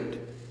into it.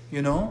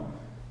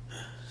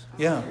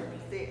 Yeah.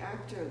 The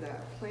actor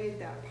that played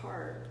that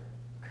part,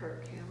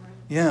 Kirk Cameron.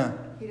 Yeah.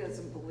 He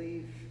doesn't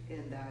believe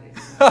in that anymore.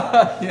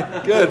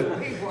 Yeah,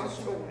 good. He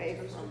walked away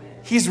from it.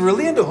 He's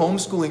really into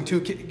homeschooling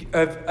too.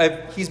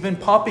 He's been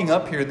popping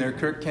up here and there,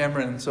 Kirk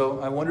Cameron. So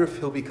I wonder if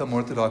he'll become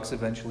Orthodox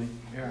eventually.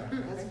 Yeah.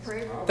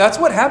 That's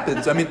what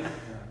happens. I mean,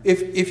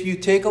 if you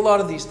take a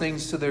lot of these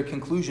things to their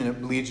conclusion,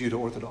 it leads you to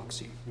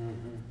Orthodoxy.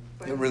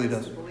 But it really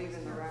does. Believe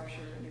in the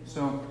rapture anymore.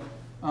 So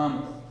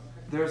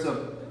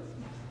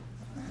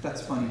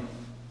that's funny.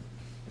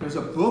 There's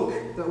a book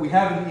that we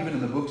have even in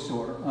the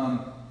bookstore,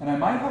 and I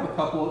might have a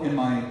couple in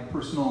my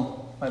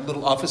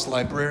little office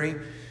library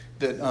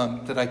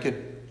that I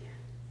could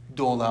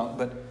dole out.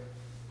 But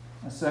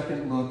a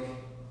second look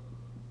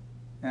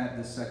at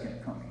the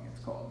second coming, it's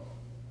called.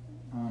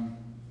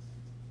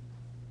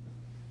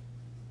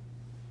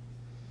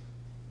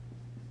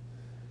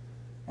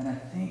 And I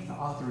think the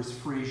author is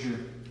Fraser,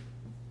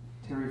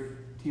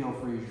 T.L.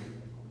 Fraser.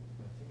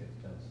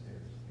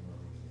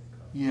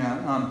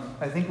 Yeah,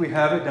 I think we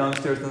have it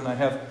downstairs, and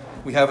then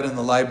we have it in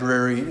the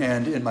library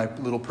and in my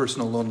little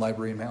personal loan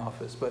library in my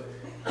office. But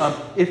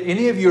if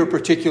any of you are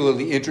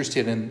particularly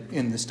interested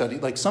in the study,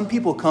 some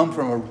people come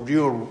from a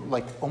real,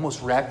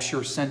 almost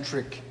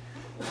rapture-centric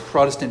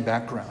Protestant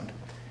background.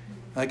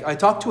 I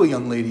talked to a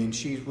young lady, and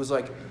she was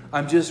like,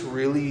 I'm just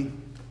really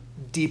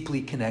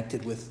deeply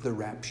connected with the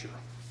rapture.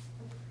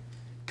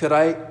 Could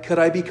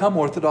I become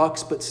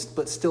Orthodox but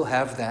still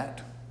have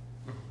that?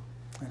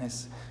 And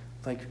it's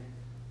like,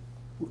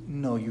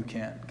 no, you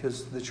can't,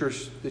 because the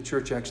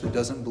church actually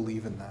doesn't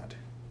believe in that.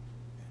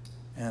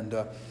 And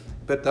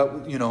but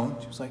that,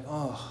 she was like,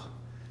 oh.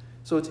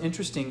 So it's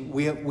interesting.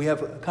 We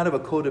have kind of a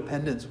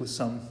codependence with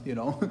some,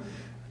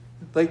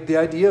 the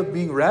idea of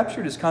being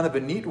raptured is kind of a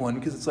neat one,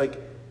 because it's like,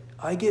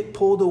 I get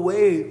pulled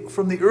away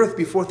from the earth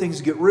before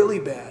things get really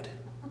bad.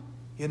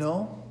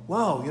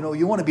 Wow,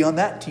 you want to be on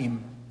that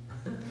team.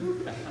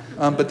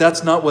 But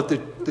that's not what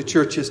the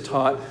church has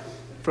taught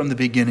from the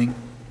beginning.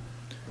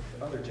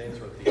 Father James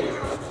wrote the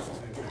intro.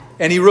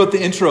 And he wrote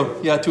the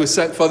intro. Yeah,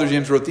 Father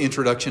James wrote the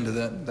introduction to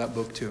that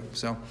book too.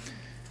 So,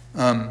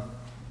 Father,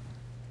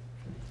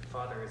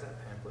 is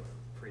that pamphlet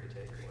free to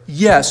take?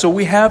 Yeah, so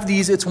we have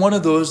these. It's one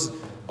of those.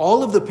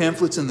 All of the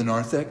pamphlets in the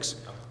narthex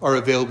are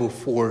available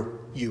for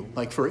you.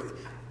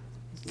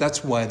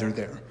 That's why they're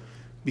there.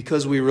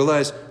 Because we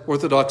realize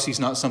Orthodoxy is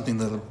not something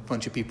that a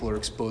bunch of people are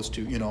exposed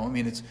to.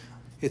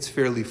 It's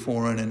fairly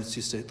foreign, and it's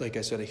just, like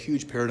I said, a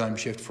huge paradigm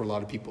shift for a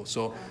lot of people.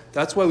 So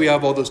that's why we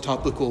have all those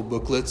topical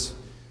booklets.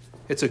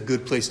 It's a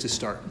good place to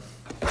start.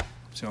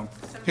 So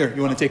here,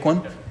 you want to take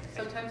one?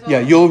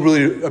 Sometimes You'll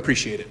really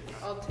appreciate it.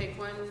 I'll take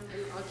one, and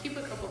I'll keep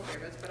a couple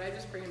favorites, but I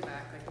just bring them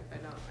back if I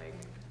don't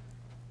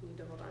need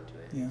to hold on to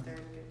it. Yeah. If they're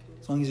in good condition.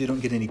 As long as you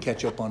don't get any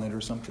ketchup on it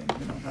or something.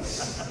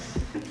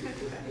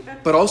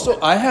 But also,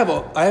 I have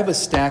a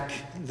stack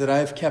that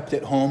I've kept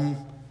at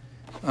home.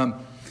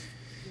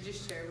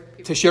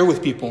 To share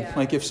with people,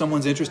 Yeah. if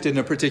someone's interested in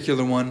a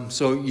particular one.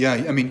 So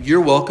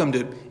you're welcome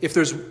to. If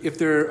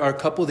there are a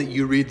couple that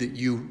you read that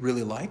you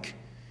really like,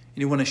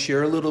 and you want to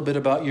share a little bit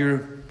about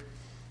your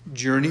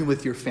journey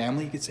with your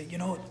family, you could say,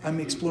 I'm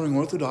exploring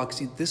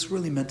Orthodoxy. This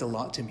really meant a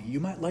lot to me.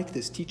 You might like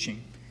this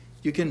teaching.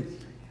 You can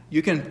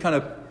kind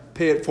of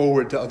pay it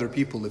forward to other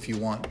people if you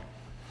want.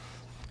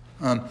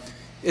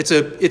 It's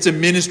a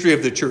ministry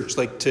of the church,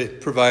 to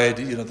provide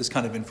this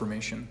kind of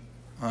information.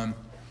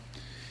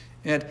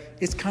 And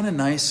it's kind of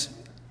nice.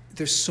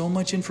 There's so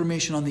much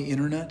information on the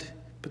internet,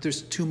 but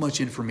there's too much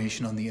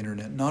information on the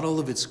internet. Not all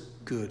of it's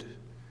good.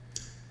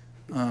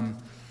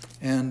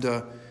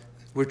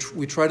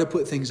 We try to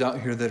put things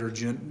out here that are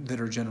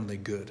generally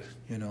good,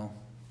 and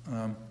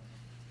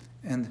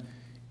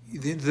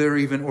there are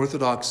even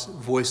Orthodox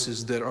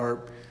voices that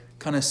are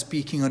kind of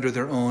speaking under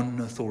their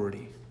own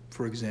authority,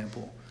 for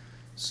example.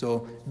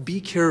 So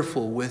be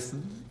careful with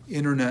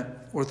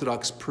internet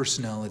Orthodox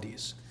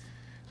personalities.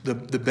 The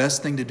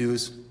best thing to do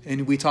is,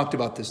 and we talked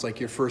about this like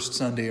your first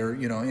Sunday or,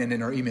 and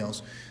in our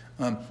emails,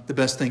 the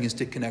best thing is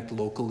to connect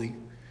locally.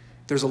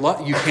 There's a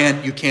lot you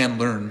can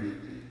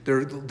learn.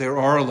 There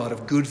are a lot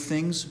of good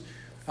things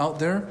out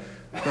there,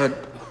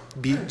 but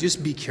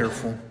just be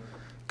careful.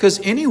 Because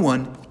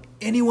anyone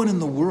in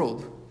the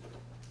world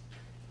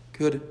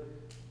could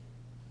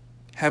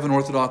have an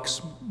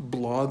Orthodox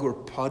blog or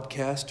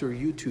podcast or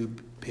YouTube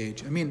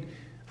page. I mean,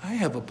 I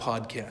have a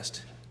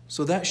podcast,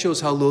 so that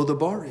shows how low the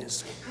bar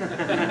is.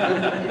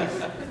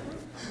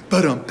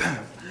 But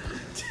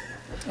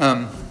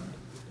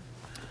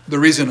the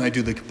reason I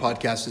do the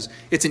podcast is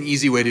it's an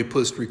easy way to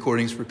post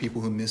recordings for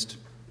people who missed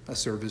a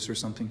service or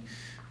something.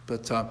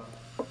 But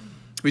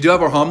we do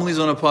have our homilies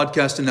on a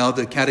podcast, and now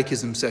the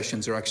Catechism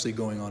sessions are actually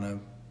going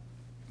on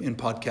in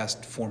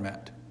podcast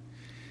format.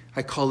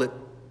 I call it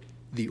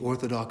the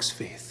Orthodox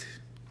faith.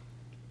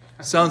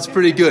 Sounds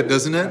pretty good,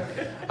 doesn't it?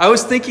 I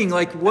was thinking,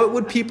 what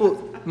would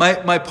people...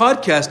 My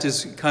podcast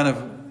is kind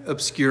of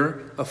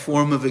obscure, a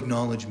form of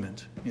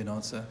acknowledgement.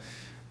 It's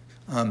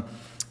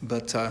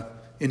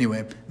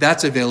anyway,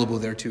 that's available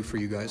there too for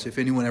you guys. If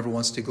anyone ever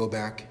wants to go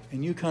back,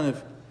 and you kind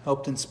of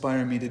helped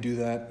inspire me to do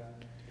that.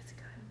 It's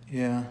good.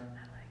 Yeah, I like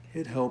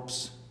it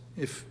helps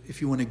if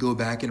you want to go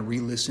back and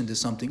re-listen to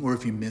something, or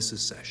if you miss a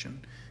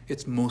session.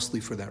 It's mostly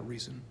for that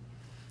reason.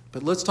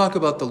 But let's talk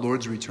about the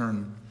Lord's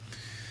return.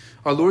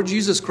 Our Lord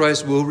Jesus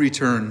Christ will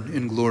return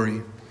in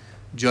glory,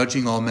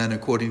 judging all men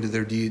according to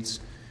their deeds,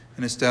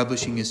 and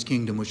establishing his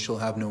kingdom which shall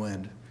have no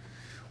end.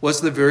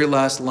 What's the very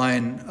last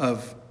line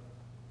of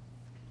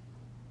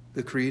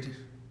the creed?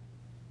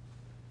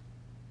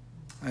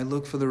 I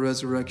look for the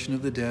resurrection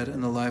of the dead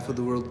and the life of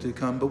the world to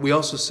come. But we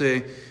also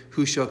say,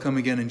 who shall come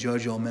again and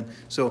judge all men?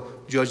 So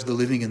judge the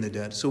living and the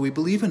dead. So we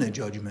believe in a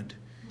judgment,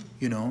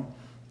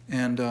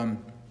 and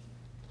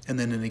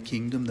then in a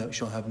kingdom that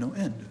shall have no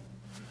end.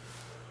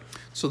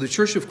 So the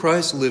Church of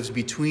Christ lives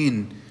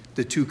between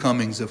the two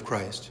comings of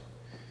Christ.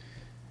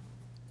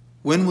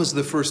 When was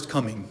the first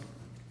coming?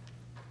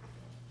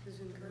 His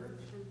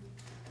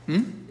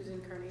incarnation. His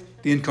incarnation.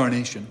 The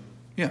incarnation.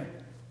 Yeah.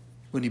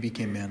 When he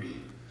became man.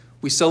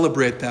 We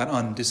celebrate that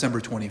on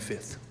December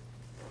 25th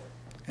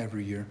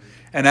every year.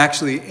 And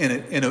actually,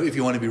 if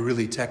you want to be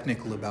really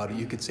technical about it,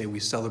 you could say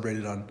we celebrate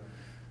it on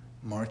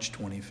March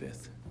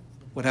 25th.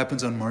 What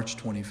happens on March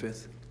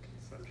 25th?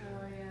 Oh,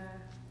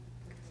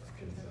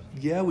 yeah.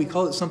 Yeah, we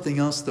call it something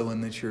else, though, in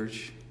the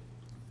church.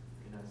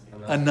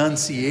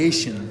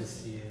 Annunciation.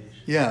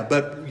 Yeah,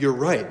 but you're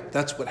right.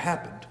 That's what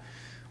happened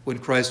when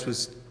Christ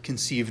was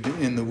conceived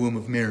in the womb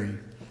of Mary.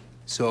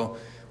 So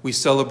we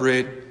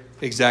celebrate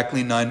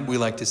exactly we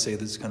like to say,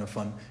 this is kind of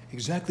fun,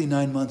 exactly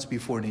 9 months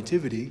before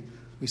Nativity,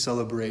 we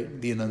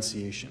celebrate the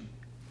Annunciation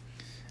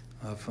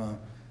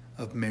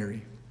of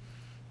Mary.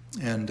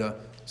 And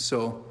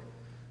so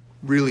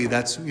really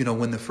that's,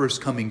 when the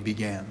first coming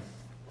began.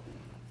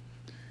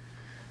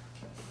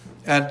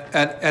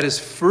 At his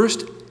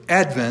first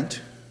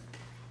advent,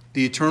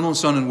 the eternal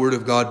Son and Word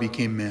of God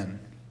became man,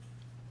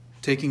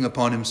 taking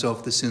upon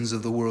himself the sins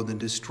of the world and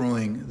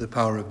destroying the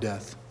power of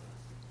death.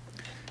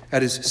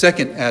 At his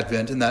second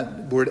advent, and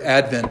that word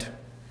advent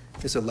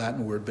is a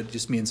Latin word, but it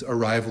just means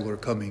arrival or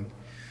coming,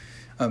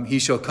 he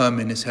shall come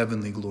in his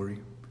heavenly glory,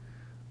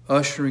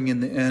 ushering in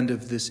the end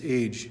of this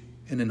age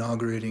and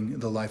inaugurating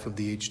the life of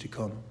the age to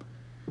come.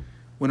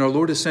 When our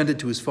Lord ascended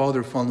to his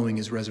Father following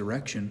his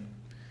resurrection,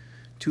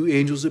 2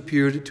 angels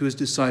appeared to his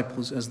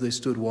disciples as they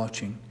stood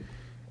watching.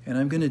 And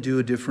I'm going to do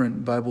a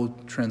different Bible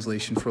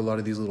translation for a lot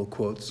of these little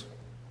quotes,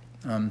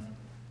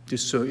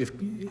 just so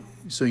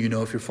you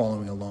know if you're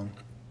following along.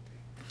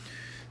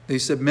 They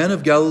said, "Men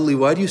of Galilee,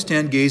 why do you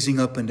stand gazing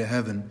up into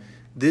heaven?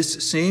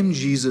 This same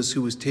Jesus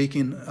who was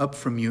taken up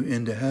from you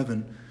into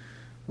heaven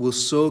will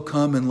so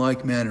come in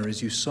like manner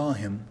as you saw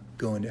him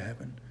go into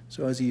heaven.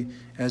 So as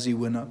he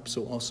went up,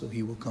 so also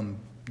he will come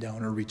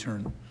down or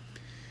return."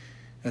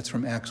 That's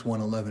from Acts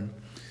 1:11.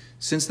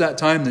 Since that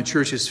time, the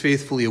church has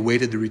faithfully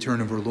awaited the return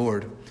of our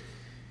Lord.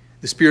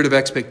 The spirit of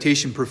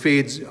expectation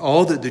pervades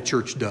all that the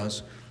church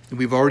does. And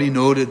we've already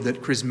noted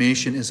that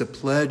chrismation is a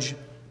pledge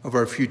of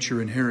our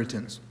future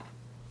inheritance.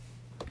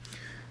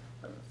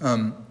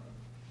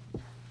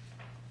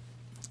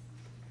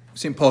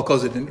 St. Paul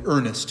calls it an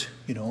earnest,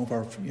 of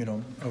our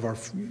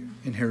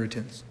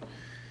inheritance,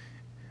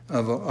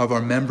 of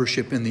our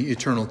membership in the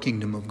eternal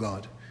kingdom of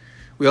God.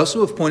 We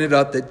also have pointed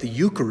out that the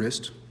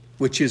Eucharist,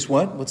 which is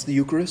what? What's the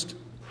Eucharist?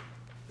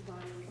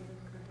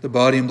 The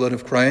body and blood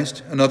of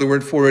Christ. Another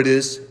word for it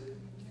is?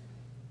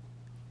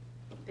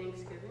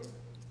 Thanksgiving.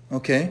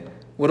 Okay.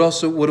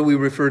 What do we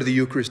refer to the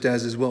Eucharist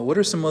as well? What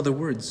are some other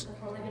words?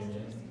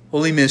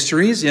 Holy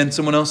mysteries. And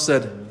someone else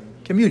said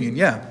communion.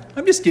 Yeah.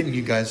 I'm just getting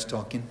you guys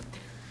talking.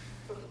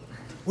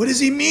 What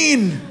does he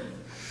mean?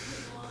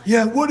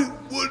 Yeah, what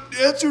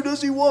answer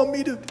does he want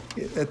me to?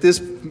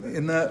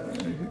 In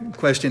that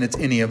question, it's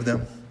any of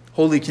them.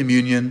 Holy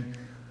Communion.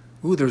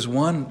 Ooh, there's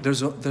one.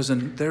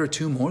 There are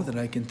 2 more that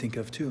I can think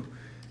of too.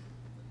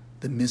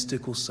 the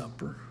mystical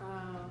supper. Oh.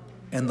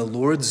 And the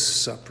Lord's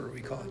Supper,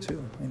 we call it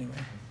too, anyway.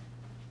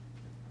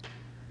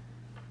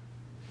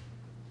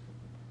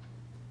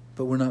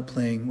 But we're not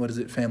playing, what is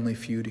it, Family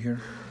Feud here?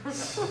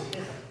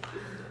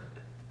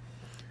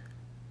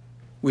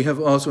 We have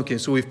also,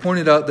 so we've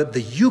pointed out that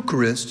the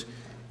Eucharist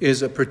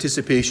is a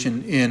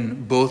participation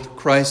in both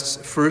Christ's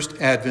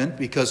first advent,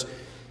 because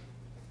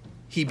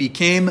he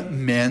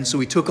became man, so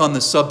he took on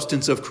the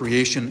substance of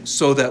creation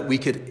so that we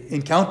could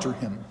encounter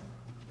him.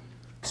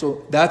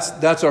 So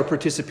that's our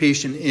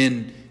participation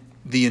in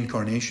the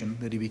incarnation,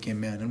 that he became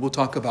man. And we'll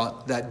talk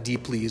about that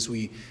deeply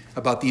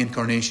about the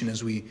incarnation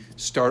as we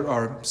start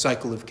our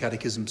cycle of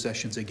catechism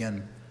sessions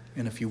again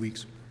in a few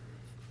weeks.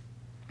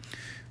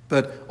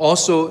 But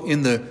also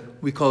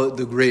we call it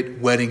the great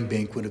wedding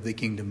banquet of the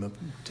kingdom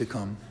to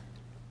come.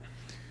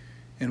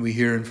 And we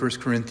hear in 1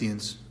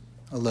 Corinthians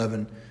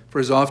 11, "For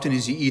as often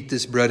as you eat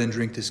this bread and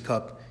drink this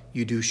cup,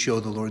 you do show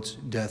the Lord's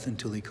death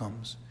until he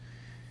comes."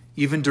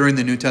 Even during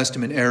the New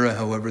Testament era,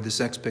 however, this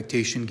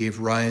expectation gave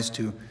rise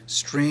to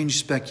strange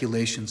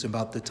speculations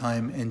about the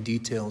time and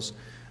details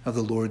of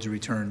the Lord's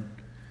return.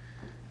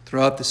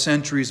 Throughout the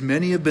centuries,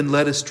 many have been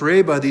led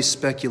astray by these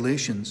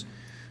speculations,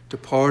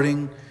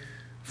 departing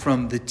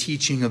from the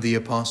teaching of the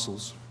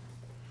apostles.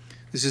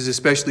 This is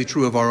especially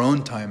true of our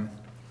own time,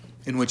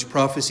 in which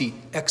prophecy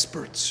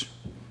experts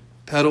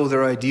peddle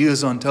their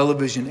ideas on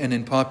television and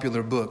in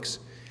popular books.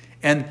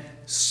 And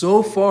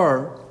so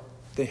far,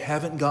 they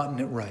haven't gotten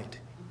it right.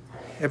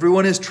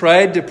 Everyone has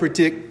tried to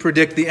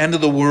predict the end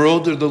of the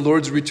world or the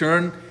Lord's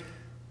return.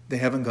 They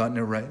haven't gotten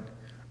it right.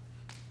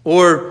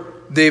 Or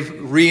they've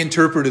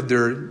reinterpreted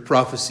their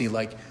prophecy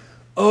like,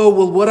 oh,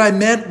 well, what I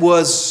meant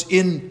was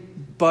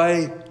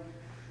by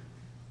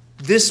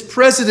this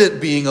president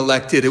being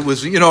elected. It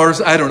was,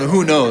 or I don't know,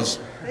 who knows?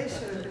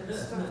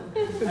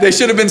 They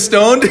should have been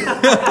stoned.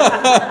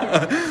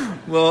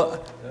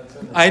 Well,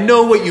 I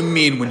know what you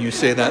mean when you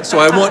say that, so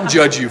I won't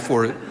judge you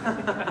for it.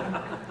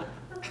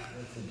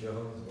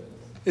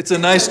 It's a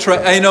nice try.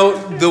 I know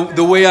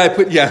the way I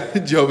put,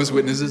 Jehovah's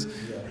Witnesses.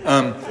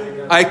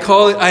 I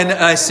call it,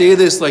 I say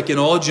this like in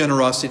all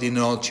generosity and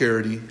in all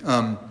charity,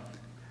 and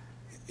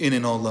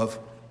in all love.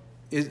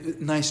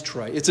 Nice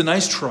try. It's a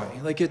nice try.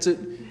 Like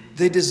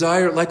they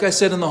desire, like I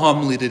said in the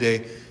homily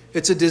today,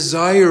 it's a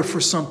desire for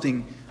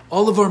something.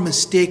 All of our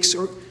mistakes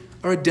are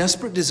a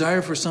desperate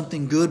desire for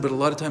something good, but a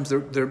lot of times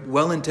they're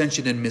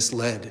well-intentioned and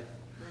misled.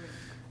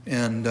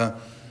 And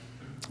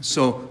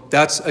so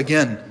that's,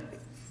 again,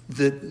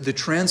 the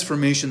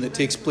transformation that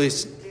takes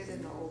place.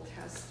 In the Old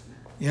Testament.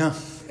 Yeah,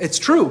 it's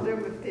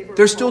true.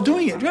 They're still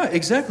doing it. Yeah,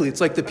 exactly.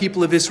 It's like the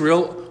people of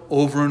Israel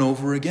over and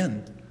over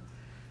again,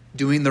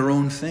 doing their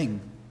own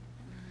thing.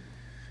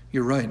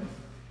 You're right.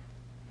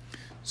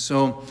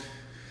 So,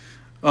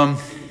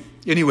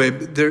 anyway,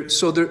 the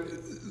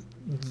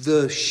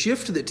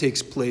shift that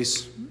takes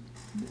place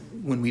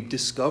when we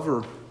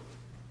discover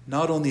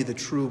not only the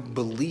true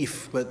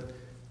belief, but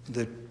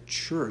the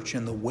church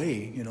and the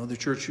way. The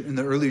church in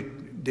the early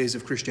days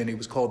of Christianity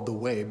was called the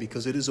way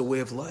because it is a way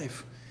of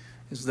life.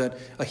 Is that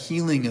a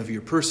healing of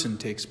your person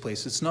takes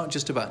place. It's not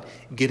just about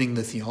getting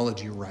the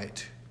theology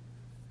right.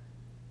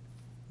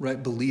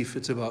 Right belief,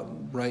 it's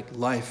about right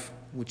life,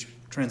 which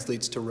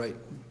translates to right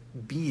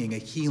being, a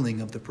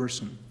healing of the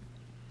person.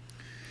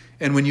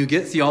 And when you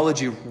get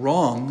theology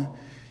wrong,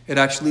 it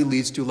actually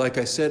leads to, like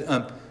I said,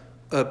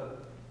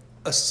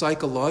 a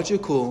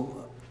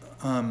psychological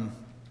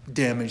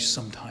damage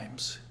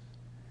sometimes.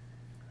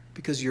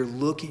 Because you're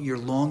looking, you're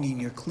longing,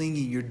 you're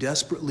clinging, you're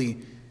desperately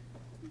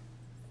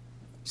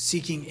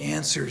seeking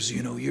answers,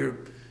 and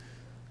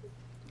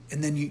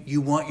then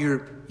you want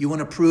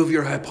to prove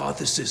your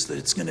hypothesis that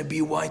it's going to be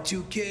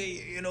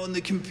Y2K, and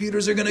the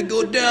computers are going to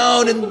go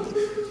down and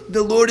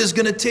the Lord is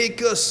going to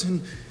take us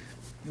and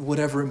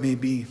whatever it may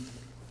be.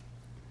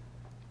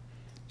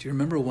 Do you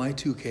remember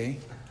Y2K?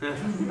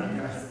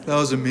 That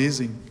was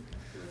amazing.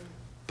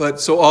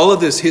 But so all of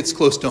this hits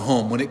close to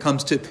home when it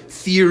comes to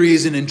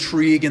theories and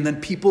intrigue, and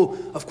then people,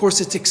 of course,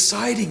 it's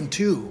exciting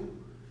too.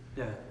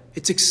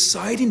 It's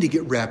exciting to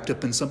get wrapped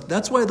up in something.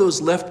 That's why those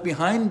Left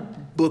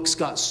Behind books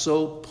got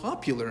so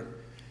popular.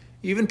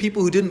 Even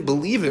people who didn't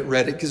believe it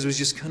read it because it was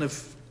just kind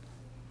of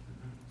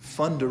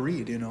fun to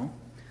read, And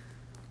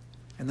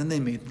then they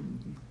made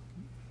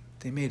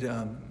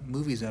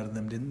movies out of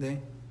them, didn't they?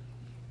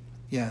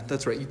 Yeah,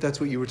 that's right. That's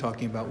what you were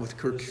talking about with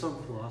Kirk. There's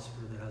some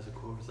philosopher that has a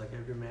quote. It's like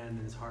every man in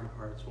his heart of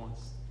hearts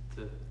wants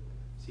to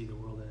see the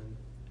world end,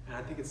 and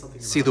I think it's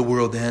something. See the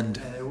world end.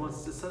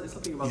 It's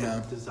something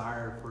about the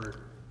desire for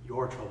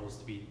your troubles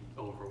to be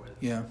over with.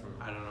 Yeah.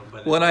 I don't know.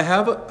 But when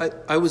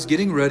I was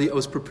getting ready, I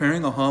was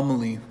preparing a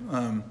homily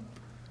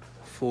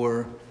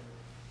for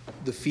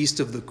the Feast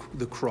of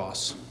the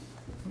Cross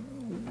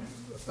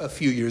a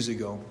few years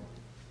ago.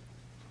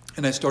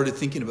 And I started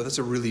thinking about, that's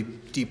a really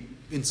deep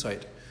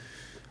insight.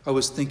 I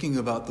was thinking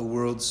about the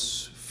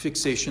world's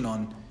fixation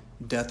on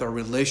death, our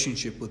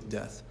relationship with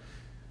death.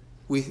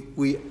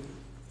 We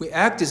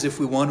act as if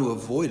we want to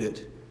avoid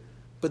it,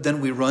 but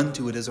then we run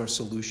to it as our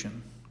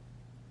solution.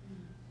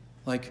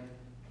 Like,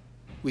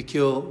 We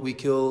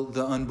kill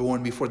the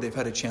unborn before they've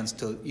had a chance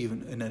to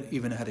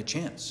even had a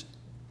chance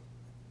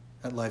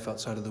at life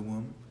outside of the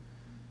womb.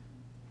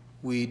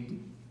 We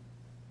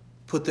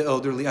put the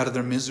elderly out of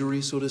their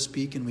misery, so to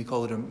speak, and we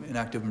call it an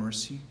act of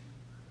mercy.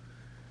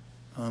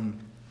 And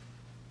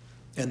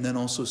then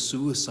also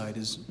suicide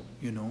is,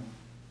 an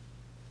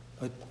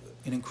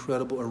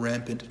incredible, a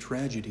rampant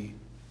tragedy.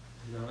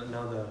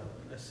 Now the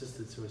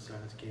assisted suicide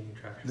is gaining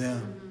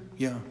traction.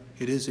 Yeah,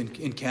 it is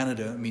in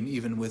Canada. I mean,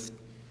 even with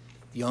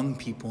young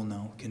people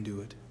now can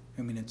do it.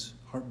 I mean, it's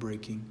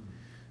heartbreaking.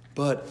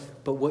 But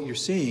what you're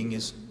saying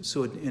is,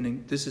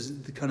 and this is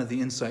kind of the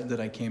insight that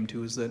I came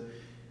to, is that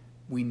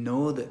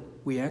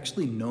we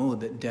actually know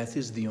that death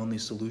is the only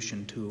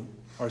solution to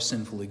our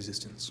sinful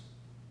existence.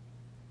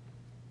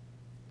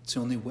 It's the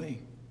only way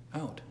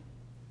out.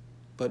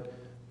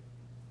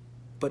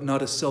 But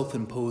not a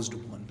self-imposed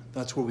one.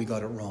 That's where we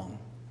got it wrong.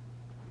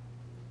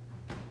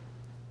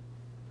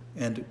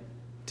 And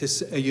to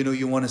say,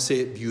 you want to say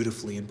it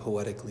beautifully and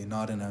poetically,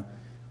 not in a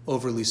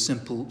overly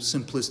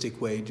simplistic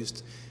way.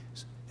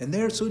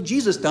 So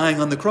Jesus dying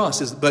on the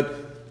cross is, but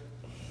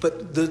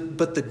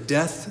the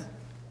death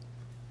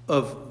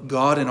of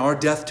God and our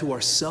death to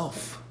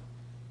ourself,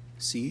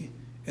 see,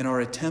 and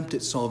our attempt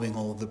at solving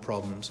all of the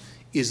problems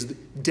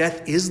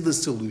death is the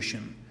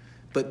solution,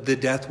 but the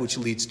death which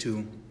leads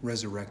to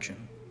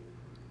resurrection,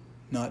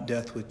 not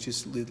death which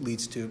just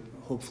leads to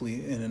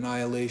hopefully an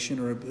annihilation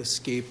or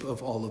escape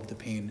of all of the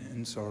pain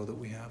and sorrow that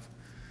we have.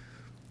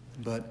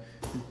 But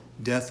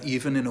death,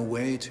 even in a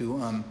way,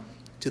 to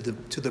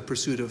the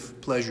pursuit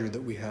of pleasure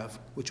that we have,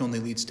 which only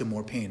leads to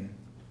more pain.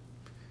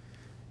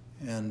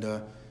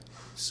 And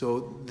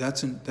so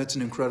that's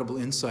an incredible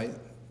insight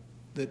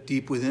that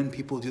deep within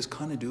people just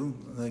kind of do,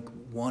 like,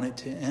 want it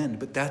to end.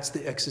 But that's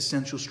the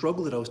existential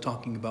struggle that I was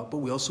talking about. But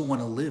we also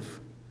want to live,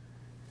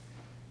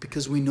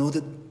 because we know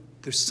that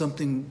there's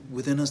something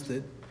within us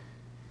that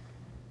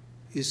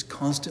is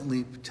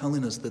constantly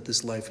telling us that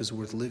this life is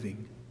worth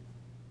living.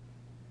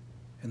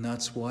 And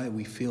that's why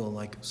we feel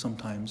like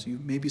sometimes,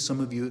 maybe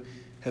some of you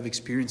have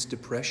experienced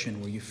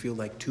depression where you feel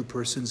like two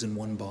persons in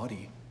one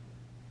body.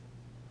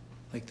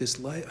 Like,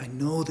 this life, I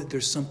know that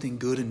there's something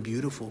good and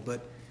beautiful,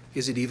 but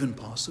is it even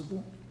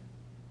possible?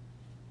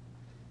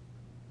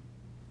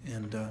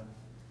 And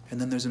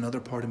then there's another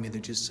part of me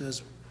that just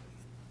says,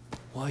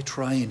 why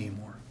try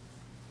anymore?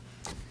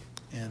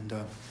 And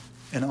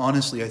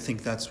honestly, I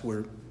think that's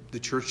where the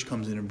church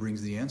comes in and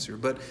brings the answer.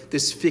 But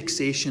this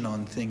fixation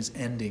on things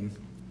ending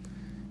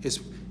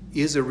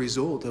is a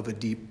result of a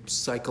deep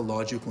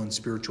psychological and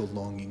spiritual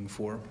longing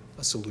for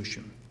a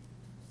solution.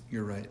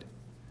 You're right.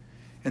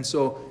 And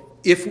so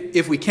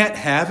if we can't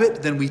have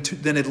it,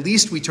 then at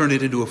least we turn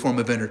it into a form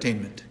of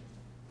entertainment.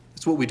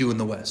 That's what we do in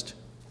the West.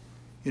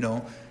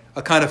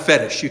 A kind of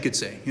fetish, you could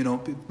say.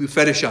 We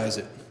fetishize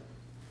it.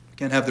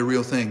 Can't have the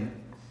real thing.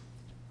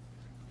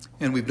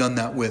 And we've done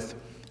that with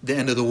the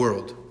end of the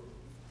world.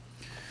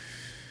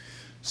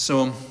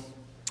 So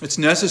it's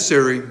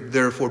necessary,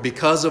 therefore,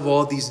 because of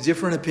all these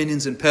different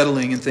opinions and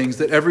peddling and things,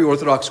 that every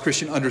Orthodox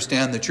Christian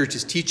understand the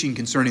Church's teaching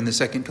concerning the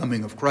second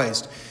coming of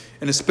Christ,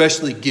 and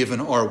especially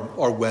given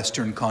our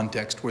Western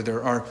context, where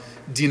there are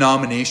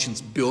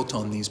denominations built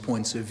on these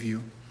points of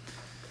view.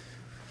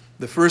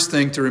 The first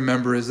thing to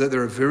remember is that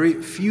there are very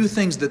few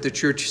things that the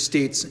Church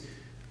states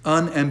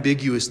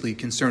unambiguously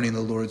concerning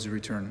the Lord's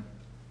return.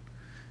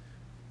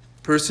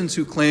 Persons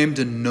who claim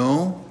to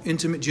know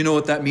intimate, do you know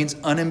what that means,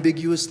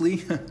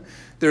 unambiguously?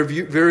 There are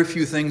very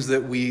few things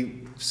that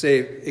we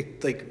say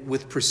like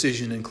with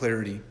precision and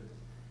clarity,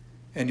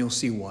 and you'll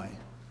see why.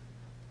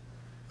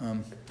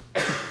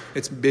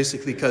 It's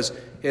basically because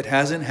it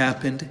hasn't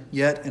happened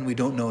yet, and we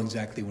don't know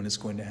exactly when it's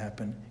going to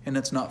happen. And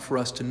it's not for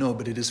us to know,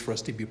 but it is for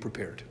us to be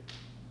prepared.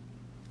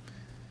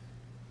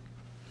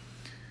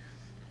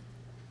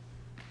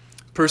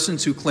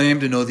 Persons who claim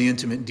to know the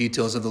intimate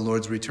details of the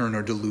Lord's return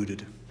are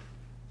deluded.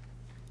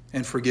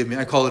 And forgive me,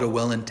 I call it a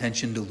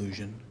well-intentioned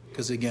delusion.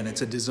 Because again,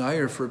 it's a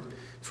desire for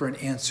an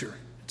answer.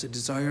 It's a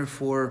desire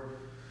for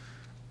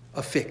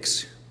a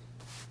fix.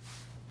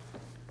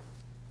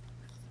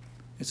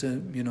 It's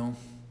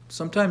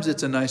sometimes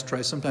it's a nice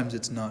try, sometimes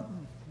it's not.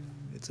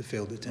 It's a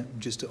failed attempt,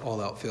 just an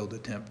all-out failed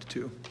attempt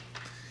too.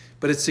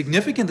 But it's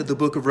significant that the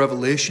book of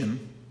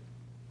Revelation,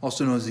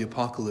 also known as the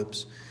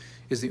Apocalypse,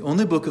 is the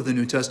only book of the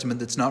New Testament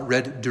that's not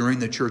read during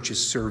the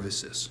church's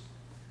services.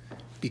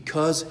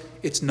 Because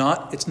it's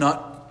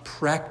not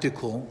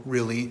practical,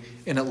 really,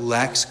 and it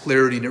lacks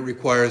clarity, and it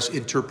requires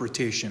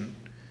interpretation.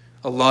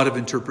 A lot of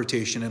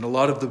interpretation, and a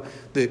lot of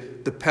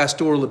the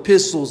pastoral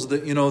epistles,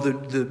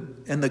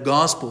 and the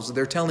Gospels.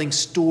 They're telling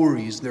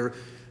stories.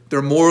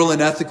 They're moral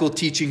and ethical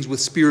teachings with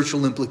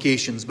spiritual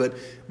implications. But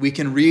we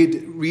can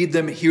read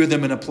them, hear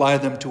them, and apply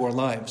them to our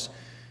lives.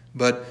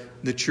 But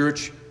the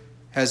church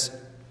has,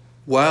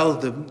 while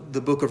the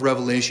book of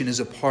Revelation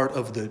is a part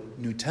of the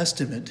New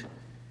Testament,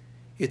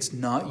 it's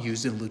not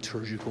used in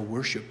liturgical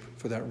worship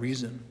for that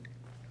reason.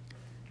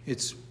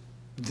 It's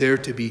there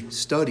to be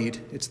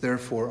studied. It's there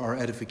for our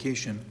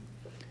edification.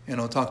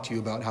 And I'll talk to you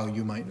about how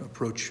you might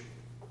approach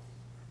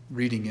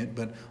reading it,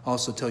 but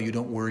also tell you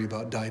don't worry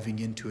about diving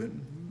into it,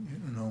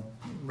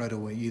 right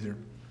away either.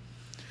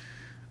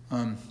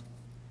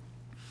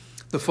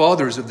 The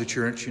fathers of the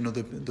church,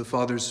 the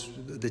fathers,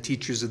 the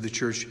teachers of the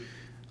church,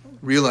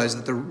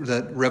 realize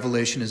that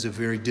Revelation is a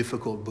very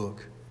difficult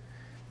book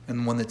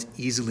and one that's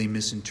easily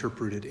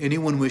misinterpreted.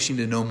 Anyone wishing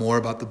to know more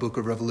about the book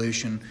of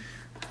Revelation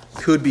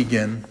could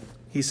begin,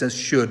 he says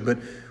should, but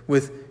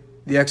with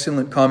the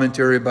excellent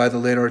commentary by the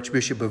late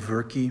Archbishop of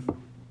Verki,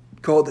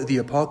 called The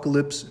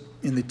Apocalypse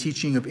in the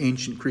Teaching of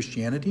Ancient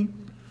Christianity.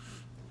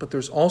 But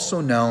there's also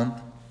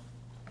now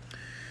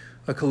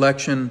a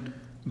collection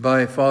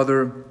by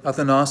Father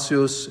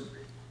Athanasios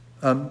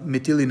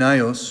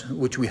Mytilinaios,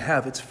 which we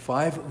have. It's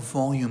 5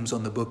 volumes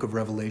on the book of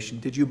Revelation.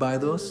 Did you buy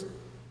those?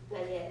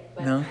 Not yet,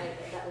 but No?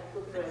 that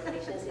book of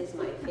Revelations is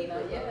my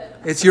favorite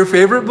book. It's your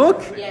favorite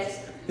book?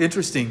 Yes,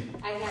 Interesting.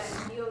 I have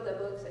a few of the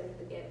books. I need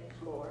to get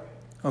more.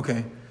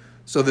 Okay.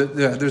 So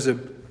there's a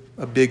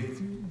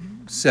big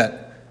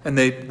set. And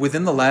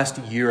within the last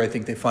year, I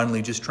think they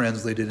finally just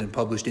translated and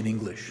published in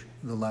English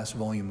the last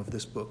volume of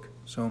this book.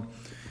 So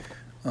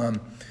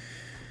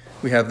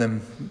we have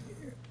them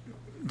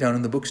down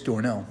in the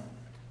bookstore now.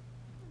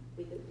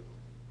 We do.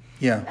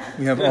 Yeah,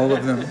 we have all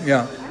of them.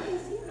 Yeah.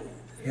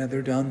 Yeah,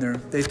 they're down there.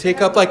 They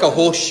take up like a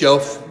whole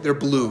shelf. They're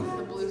blue.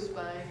 The blue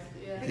spines,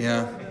 yeah.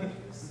 Yeah.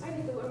 I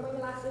need to wear my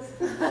glasses.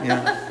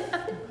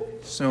 Yeah.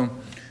 So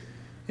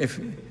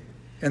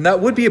and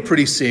that would be a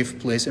pretty safe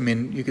place. I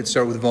mean, you could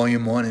start with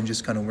volume 1 and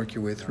just kind of work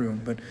your way through.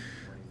 But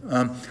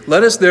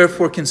let us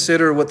therefore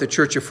consider what the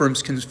church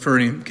affirms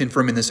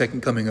confirming the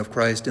second coming of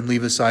Christ, and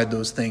leave aside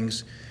those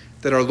things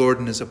that our Lord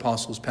and his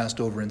apostles passed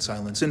over in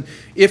silence. And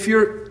if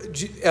you're,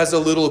 as a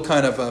little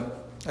kind of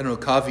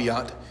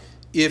caveat,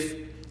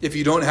 if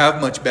you don't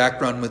have much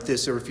background with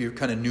this, or if you're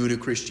kind of new to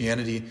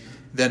Christianity,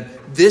 then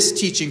this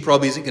teaching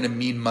probably isn't going to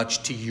mean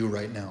much to you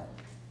right now,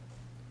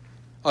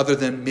 other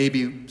than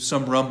maybe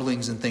some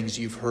rumblings and things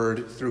you've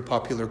heard through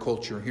popular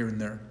culture here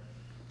and there.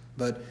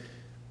 But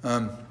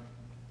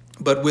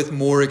with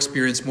more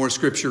experience, more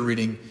scripture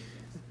reading,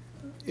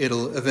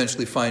 it'll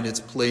eventually find its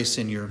place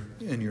in your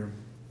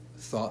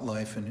thought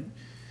life and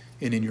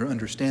in your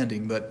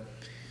understanding. But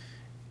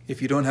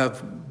if you don't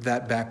have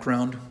that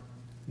background,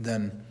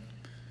 then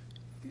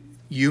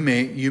you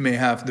may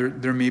have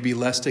there may be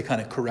less to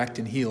kind of correct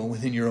and heal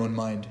within your own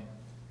mind.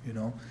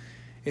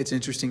 It's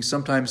interesting.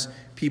 Sometimes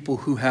people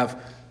who have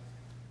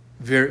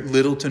very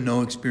little to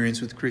no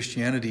experience with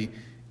Christianity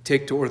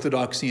take to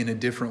orthodoxy in a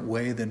different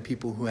way than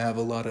people who have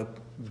a lot of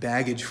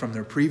baggage from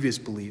their previous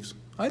beliefs.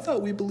 I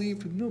thought we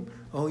believed, no.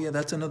 Oh yeah,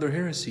 that's another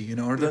heresy,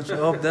 or that's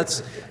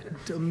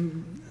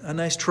a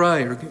nice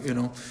try,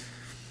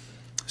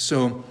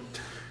 So,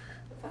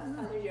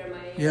 Father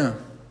Jeremiah, yeah.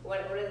 One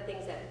of the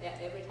things that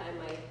every time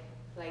I,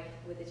 like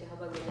with the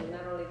Jehovah's Witnesses,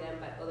 not only them,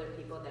 but other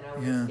people that I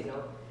was, Yeah.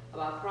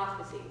 about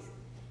prophecies,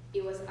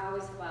 it was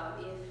always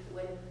about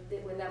when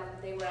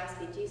they were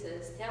asking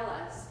Jesus, tell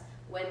us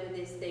when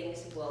these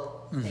things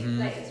will take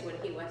place, when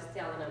he was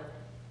telling them.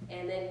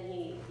 And then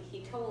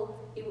he told,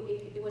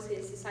 it was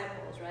his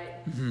disciples,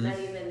 right? Not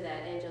even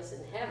the angels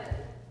in heaven.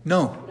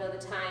 No. The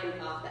time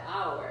of the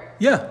hour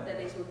that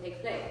this will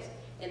take place.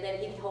 And then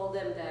he told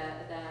them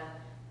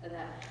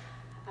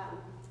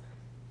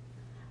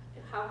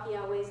how he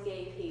always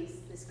gave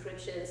his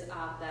descriptions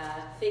of the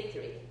fig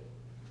tree.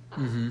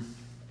 How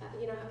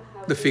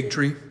The fig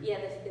tree? Yeah,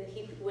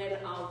 he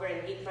went over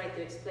and he tried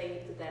to explain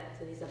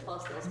to his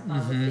apostles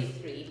about the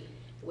fig tree.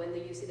 When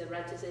you see the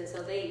branches, and so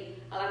a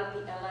lot of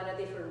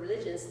different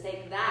religions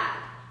take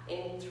that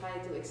and try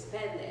to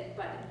expand it,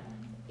 but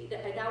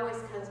it always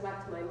comes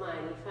back to my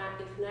mind. If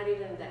not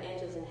even the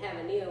angels in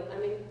heaven knew,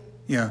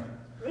 Yeah.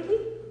 really?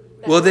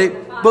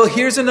 Well,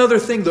 here's another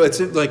thing though. It's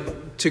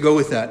like, to go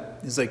with that,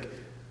 it's like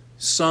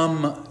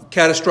some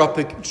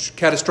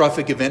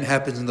catastrophic event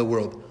happens in the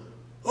world.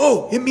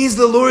 Oh, it means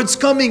the Lord's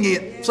coming.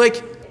 It's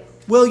like,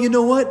 well, you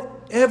know what?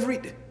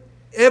 Every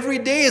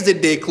day is a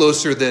day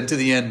closer then to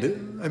the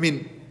end.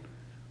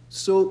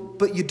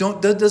 But you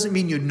don't. That doesn't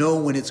mean you know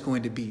when it's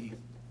going to be.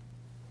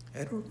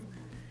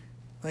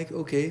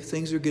 Okay,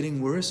 things are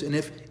getting worse, and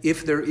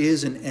if there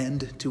is an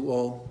end to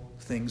all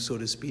things, so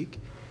to speak,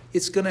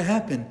 it's going to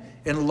happen.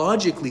 And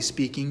logically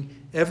speaking,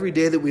 every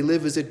day that we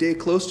live is a day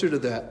closer to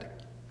that.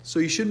 So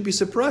you shouldn't be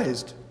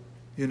surprised,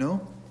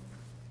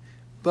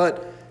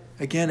 But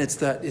again, it's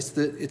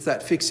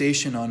that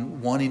fixation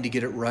on wanting to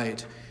get it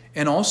right,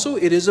 and also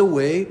it is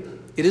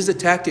a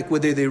tactic,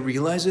 whether they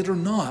realize it or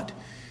not.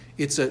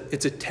 It's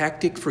a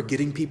tactic for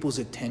getting people's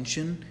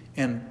attention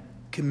and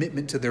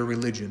commitment to their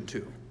religion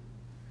too.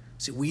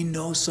 See, we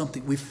know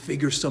something, we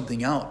figure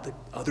something out that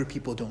other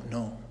people don't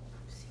know.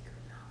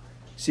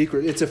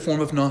 Secret. It's a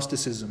form of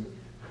Gnosticism.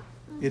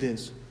 It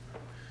is.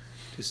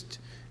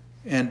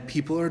 And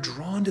people are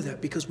drawn to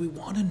that because we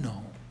want to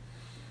know.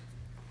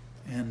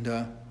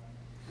 And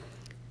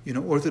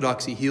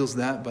Orthodoxy heals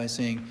that by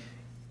saying,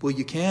 well,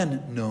 you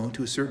can know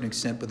to a certain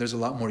extent, but there's a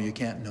lot more you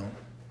can't know.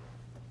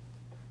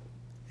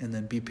 And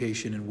then be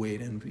patient and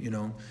wait.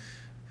 And,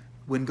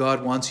 when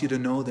God wants you to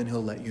know, then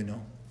he'll let you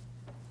know.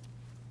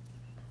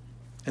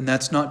 And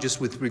that's not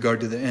just with regard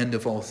to the end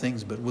of all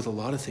things, but with a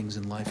lot of things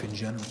in life in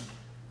general.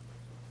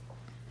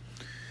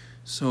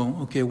 So,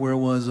 okay, where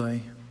was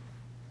I?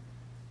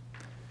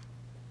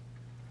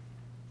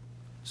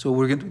 So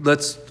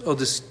I'll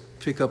just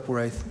pick up where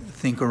I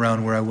think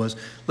around where I was.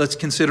 Let's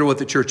consider what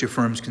the Church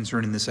affirms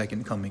concerning the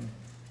second coming.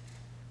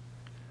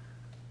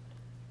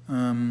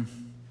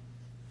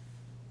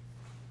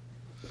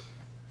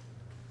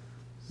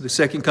 The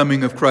second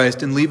coming of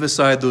Christ, and leave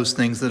aside those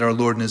things that our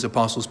Lord and his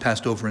apostles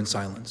passed over in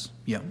silence.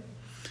 Yeah.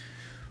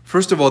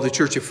 First of all, the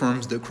Church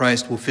affirms that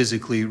Christ will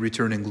physically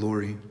return in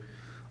glory,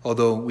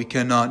 although we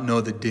cannot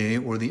know the day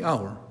or the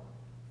hour.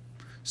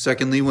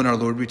 Secondly, when our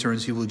Lord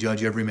returns, he will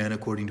judge every man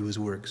according to his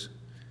works.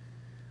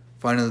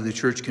 Finally, the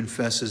Church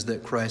confesses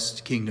that Christ's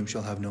kingdom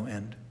shall have no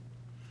end.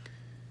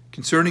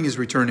 Concerning his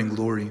return in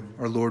glory,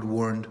 our Lord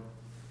warned,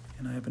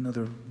 and I have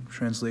another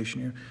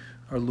translation here,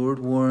 our Lord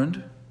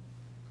warned,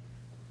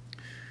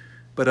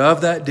 but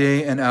of that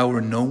day and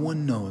hour no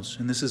one knows,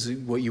 and this is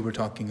what you were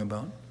talking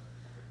about,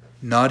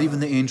 not even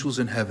the angels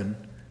in heaven,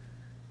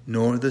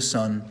 nor the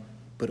Son,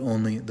 but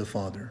only the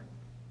Father.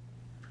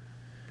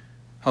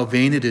 How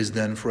vain it is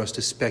then for us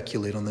to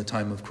speculate on the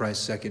time of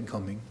Christ's second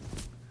coming.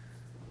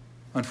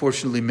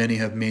 Unfortunately, many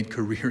have made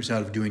careers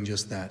out of doing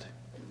just that.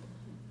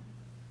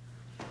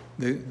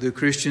 The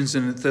Christians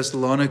in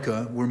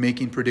Thessalonica were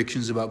making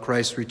predictions about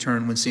Christ's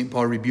return when St.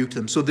 Paul rebuked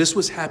them. So this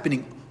was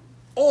happening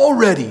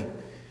already.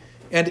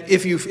 And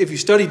if you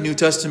studied New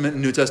Testament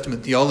and New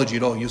Testament theology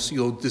at all,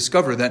 you'll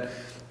discover that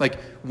like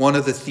one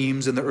of the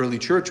themes in the early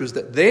church was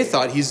that they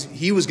thought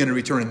he was going to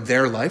return in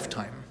their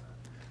lifetime.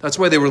 That's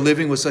why they were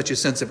living with such a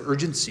sense of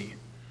urgency.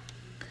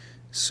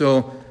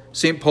 So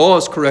St. Paul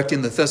is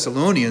correcting the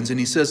Thessalonians, and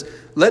he says,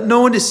 "Let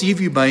no one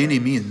deceive you by any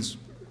means.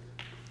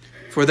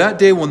 For that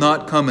day will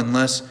not come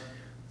unless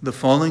the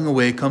falling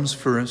away comes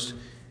first,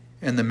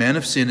 and the man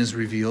of sin is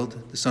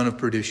revealed, the son of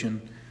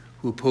perdition,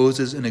 who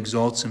opposes and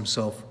exalts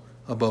himself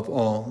above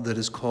all that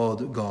is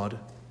called God."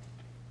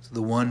 So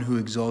the one who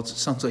exalts, it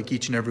sounds like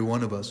each and every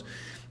one of us,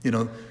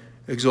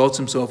 exalts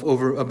himself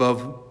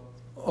above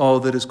all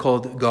that is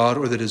called God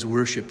or that is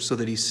worshipped, so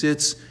that he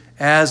sits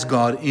as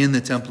God in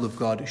the temple of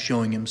God,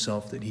 showing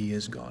himself that he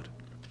is God.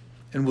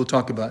 And we'll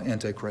talk about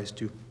Antichrist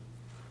too.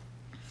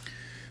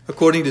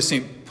 According to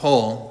St.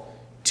 Paul,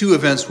 two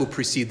events will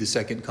precede the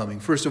second coming.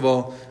 First of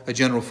all, a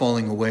general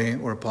falling away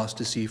or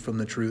apostasy from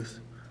the truth.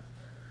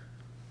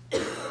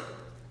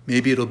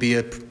 Maybe it'll be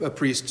a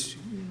priest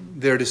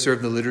there to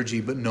serve the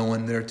liturgy, but no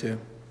one there to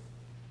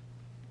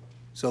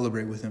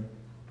celebrate with him.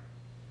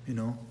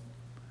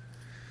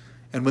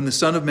 And when the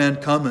Son of Man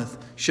cometh,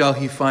 shall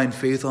he find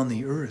faith on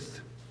the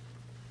earth?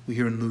 We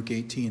hear in Luke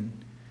 18.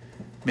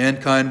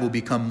 Mankind will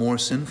become more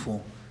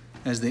sinful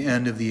as the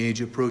end of the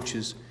age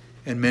approaches,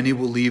 and many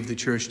will leave the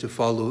church to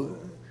follow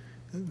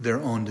their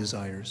own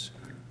desires.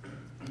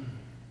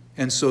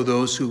 And so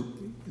those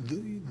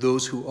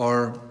who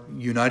are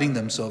uniting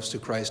themselves to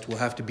Christ will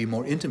have to be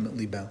more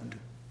intimately bound,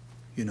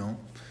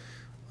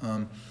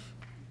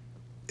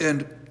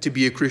 and to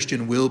be a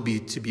Christian will be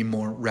to be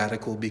more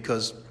radical,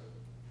 because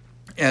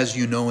as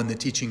you know in the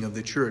teaching of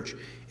the church,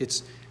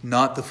 it's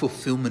not the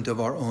fulfillment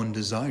of our own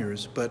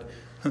desires, but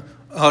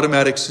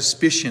automatic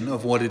suspicion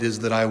of what it is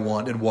that I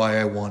want and why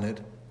I want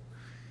it.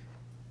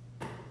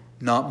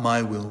 Not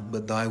my will,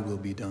 but thy will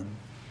be done,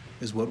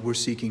 is what we're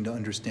seeking to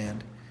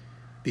understand.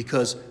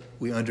 Because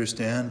we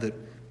understand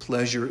that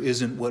pleasure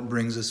isn't what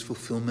brings us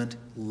fulfillment.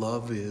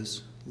 Love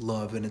is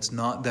love. And it's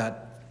not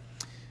that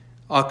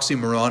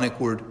oxymoronic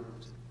word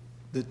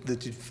that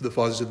the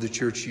fathers of the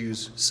church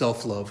use,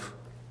 self-love.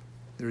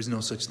 There is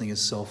no such thing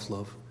as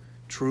self-love.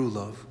 True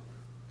love.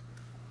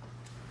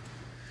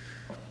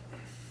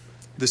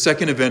 The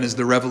second event is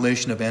the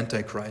revelation of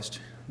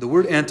Antichrist. The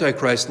word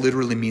Antichrist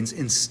literally means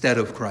instead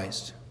of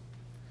Christ.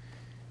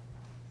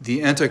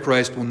 The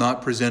Antichrist will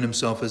not present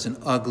himself as an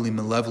ugly,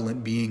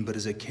 malevolent being, but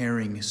as a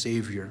caring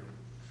Savior.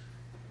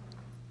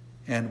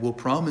 And will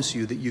promise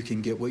you that you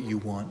can get what you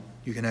want.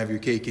 You can have your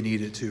cake and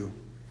eat it too.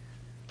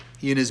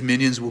 He and his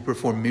minions will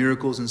perform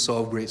miracles and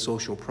solve great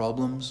social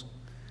problems,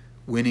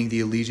 winning the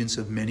allegiance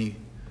of many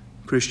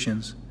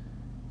Christians.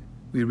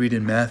 We read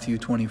in Matthew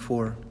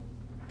 24.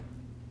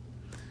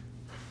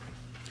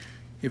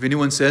 If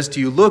anyone says to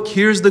you, "Look,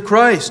 here's the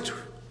Christ,"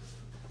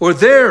 or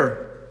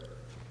 "There,"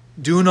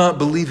 do not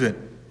believe it.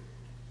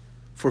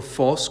 For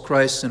false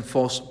Christs and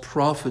false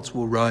prophets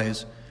will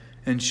rise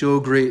and show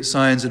great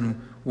signs and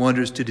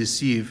wonders to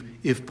deceive,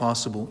 if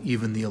possible,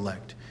 even the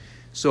elect.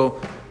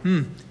 So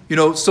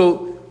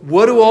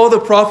what do all the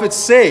prophets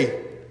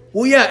say?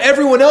 Well, yeah,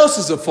 everyone else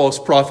is a false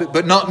prophet,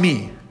 but not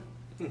me.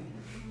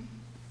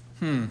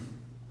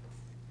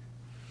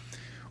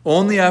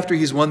 Only after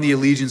he's won the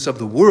allegiance of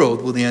the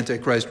world will the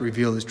Antichrist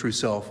reveal his true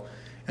self,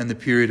 and the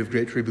period of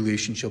great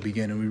tribulation shall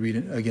begin. And we read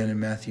it again in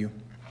Matthew.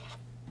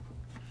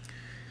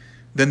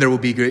 Then there will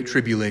be great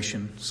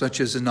tribulation, such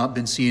as has not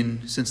been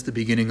seen since the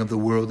beginning of the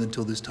world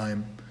until this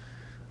time,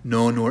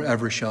 no, nor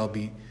ever shall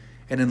be.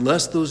 And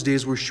unless those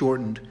days were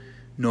shortened,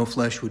 no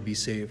flesh would be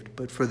saved.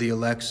 But for the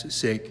elect's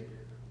sake,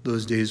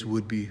 those days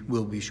will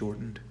be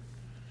shortened.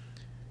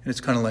 And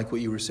it's kind of like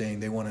what you were saying.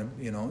 They want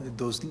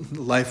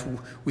to,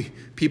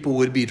 people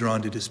would be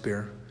drawn to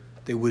despair.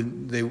 They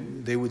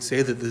would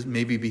say that this,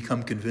 maybe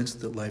become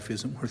convinced that life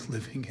isn't worth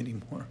living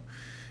anymore.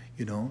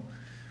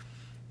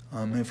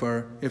 If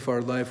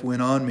our life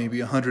went on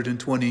maybe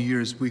 120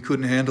 years, we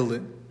couldn't handle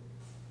it.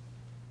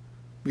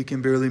 We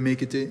can barely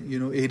make it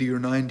to 80 or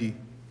 90.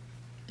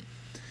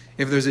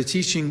 If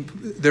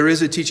there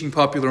is a teaching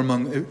popular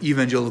among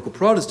evangelical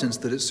Protestants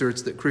that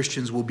asserts that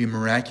Christians will be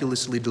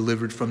miraculously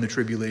delivered from the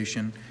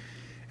tribulation,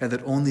 and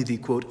that only the,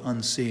 quote,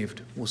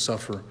 unsaved will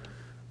suffer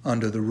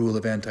under the rule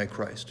of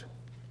Antichrist.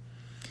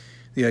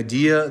 The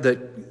idea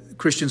that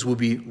Christians will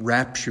be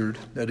raptured,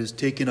 that is,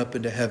 taken up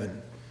into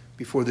heaven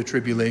before the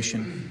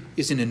tribulation,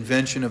 is an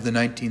invention of the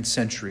 19th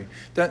century.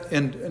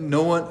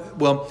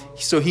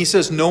 So he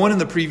says no one in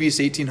the previous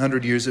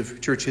 1800 years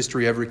of church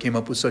history ever came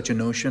up with such a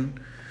notion.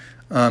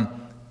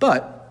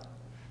 But,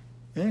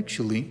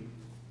 actually,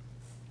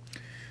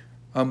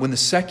 when the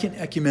Second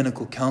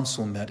Ecumenical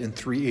Council met in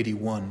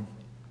 381,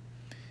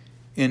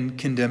 in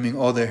condemning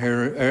all the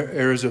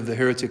errors of the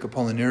heretic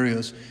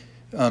Apollinarius,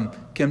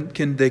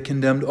 they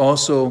condemned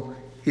also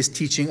his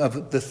teaching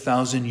of the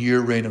 1,000-year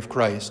reign of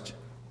Christ,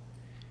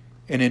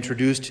 and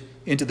introduced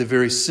into the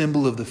very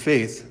symbol of the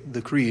faith,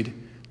 the creed,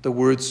 the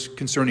words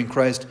concerning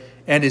Christ,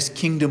 and his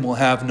kingdom will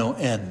have no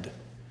end.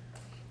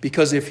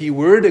 Because if he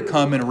were to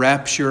come and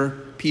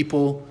rapture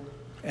people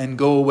and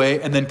go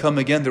away and then come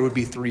again, there would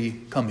be 3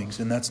 comings,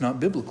 and that's not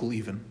biblical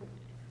even.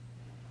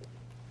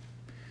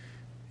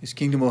 His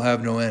kingdom will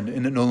have no end,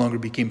 and it no longer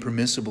became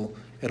permissible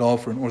at all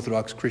for an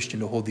Orthodox Christian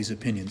to hold these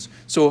opinions.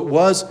 So it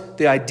was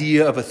the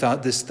idea of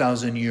this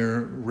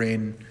 1,000-year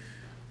reign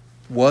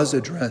was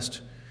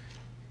addressed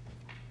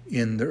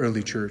in the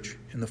early church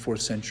in the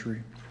 4th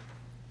century.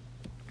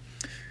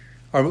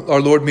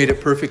 Our Lord made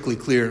it perfectly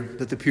clear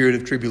that the period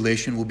of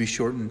tribulation will be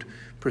shortened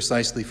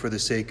precisely for the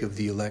sake of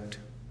the elect.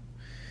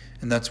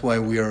 And that's why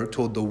we are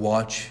told to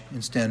watch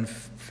and stand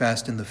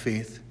fast in the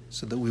faith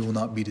so that we will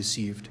not be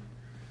deceived.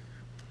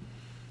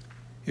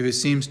 If it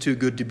seems too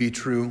good to be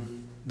true,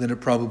 then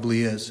it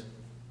probably is.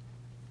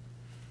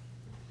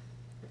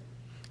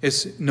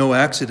 It's no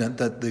accident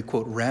that the,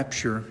 quote,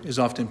 rapture is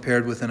often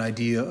paired with an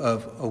idea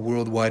of a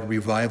worldwide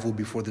revival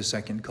before the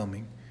second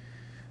coming.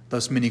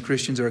 Thus, many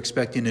Christians are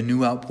expecting a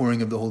new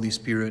outpouring of the Holy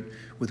Spirit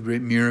with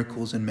great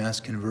miracles and mass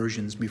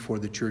conversions before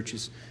the church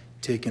is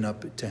taken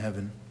up to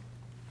heaven.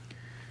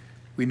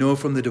 We know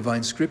from the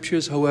divine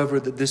scriptures,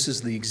 however, that this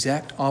is the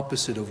exact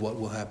opposite of what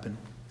will happen.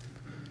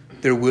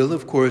 There will,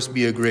 of course,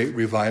 be a great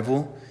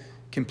revival,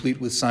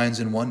 complete with signs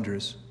and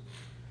wonders.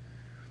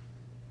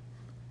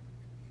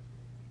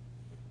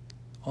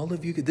 All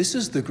of you, this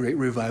is the great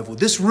revival.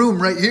 This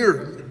room right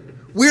here,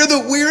 we're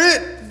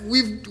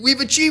it. We've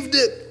achieved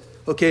it.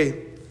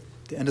 Okay,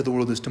 the end of the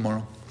world is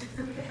tomorrow.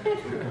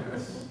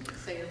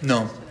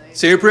 No,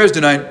 say your prayers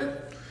tonight.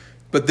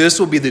 But this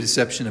will be the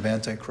deception of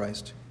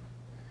Antichrist.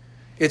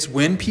 It's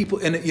when people,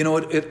 and you know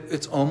what?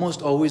 It's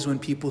almost always when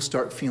people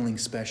start feeling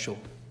special.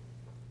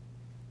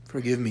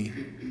 Forgive me,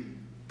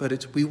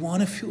 but we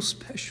want to feel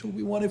special.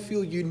 We want to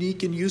feel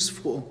unique and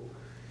useful.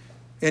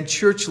 And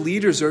church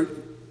leaders are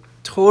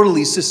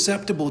totally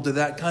susceptible to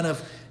that kind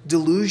of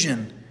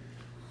delusion.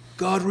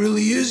 God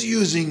really is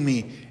using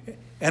me.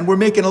 And we're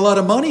making a lot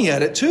of money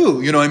at it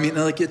too.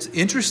 It's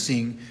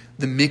interesting,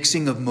 the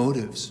mixing of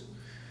motives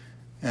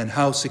and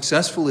how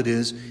successful it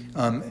is.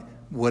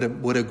 What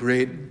a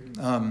great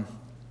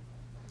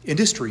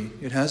industry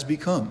it has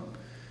become.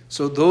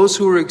 So those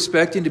who are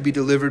expecting to be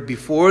delivered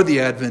before the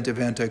advent of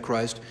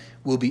Antichrist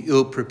will be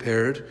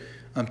ill-prepared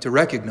to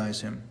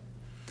recognize him.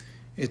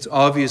 It's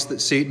obvious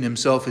that Satan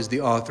himself is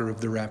the author of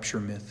the rapture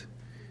myth.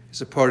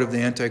 It's a part of the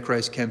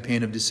Antichrist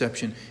campaign of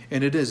deception,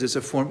 and it is. It's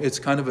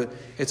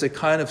a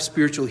kind of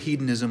spiritual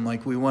hedonism.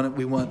 Like we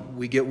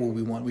get what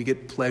we want. We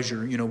get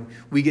pleasure.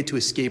 We get to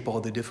escape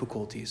all the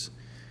difficulties,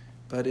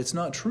 but it's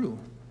not true.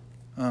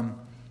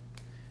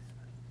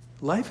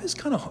 Life is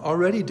kind of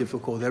already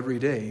difficult every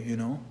day.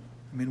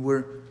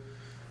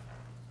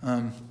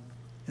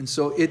 And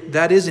so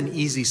that is an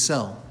easy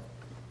sell.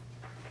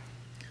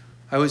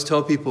 I always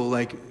tell people,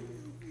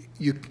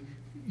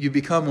 you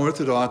become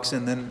Orthodox,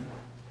 and then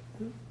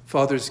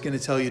Father's going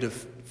to tell you to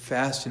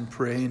fast and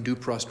pray and do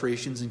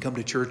prostrations and come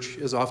to church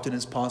as often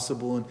as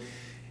possible,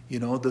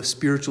 and the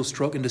spiritual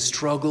struggle,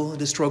 and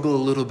to struggle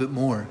a little bit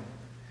more.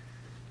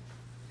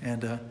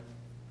 And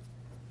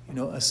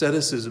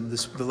asceticism,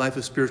 the life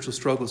of spiritual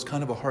struggle, is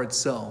kind of a hard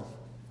sell.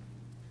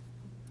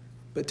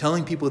 But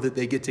telling people that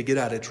they get to get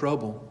out of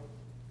trouble,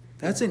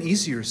 that's an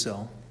easier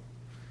sell.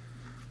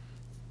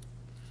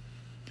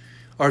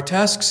 Our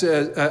task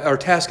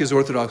as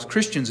Orthodox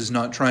Christians is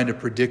not trying to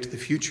predict the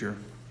future,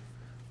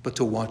 but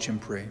to watch and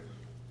pray.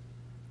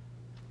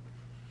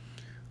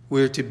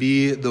 We're to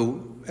be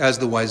as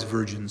the wise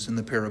virgins in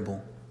the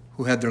parable,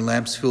 who had their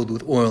lamps filled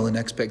with oil in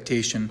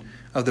expectation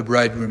of the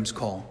bridegroom's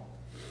call.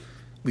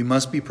 We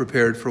must be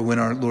prepared for when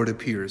our Lord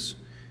appears.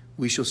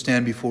 We shall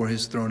stand before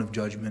his throne of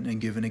judgment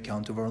and give an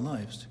account of our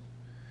lives.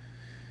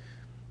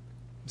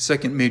 The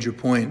second major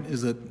point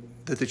is that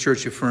that the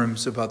Church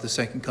affirms about the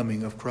second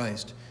coming of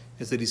Christ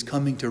is that he's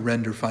coming to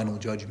render final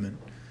judgment.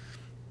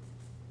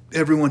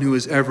 Everyone who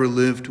has ever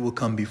lived will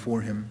come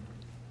before him.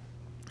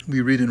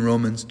 We read in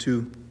Romans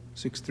 2,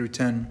 6 through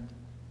 10.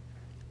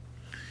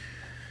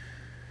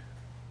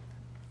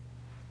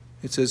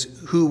 It says,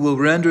 who will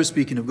render,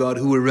 speaking of God,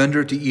 who will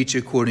render to each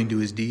according to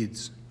his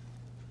deeds.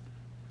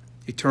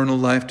 Eternal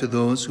life to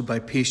those who by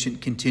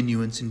patient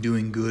continuance in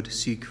doing good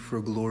seek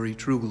for glory,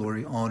 true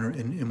glory, honor,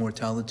 and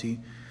immortality.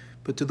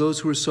 But to those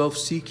who are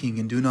self-seeking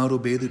and do not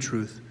obey the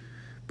truth,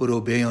 but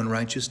obey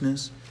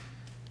unrighteousness,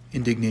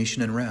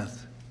 indignation and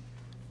wrath,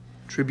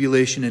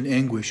 tribulation and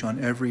anguish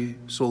on every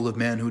soul of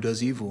man who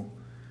does evil,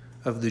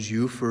 of the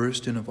Jew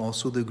first and of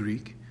also the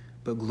Greek,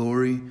 but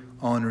glory,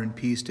 honor, and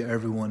peace to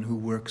everyone who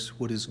works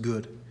what is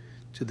good,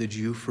 to the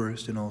Jew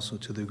first and also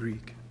to the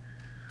Greek.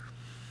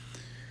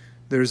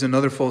 There is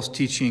another false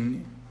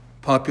teaching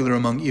popular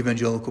among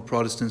evangelical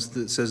Protestants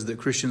that says that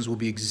Christians will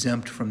be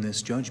exempt from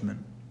this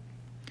judgment.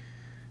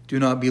 Do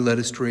not be led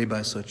astray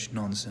by such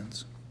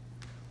nonsense.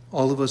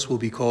 All of us will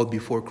be called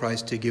before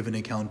Christ to give an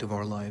account of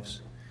our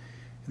lives.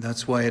 And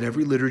that's why at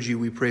every liturgy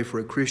we pray for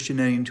a Christian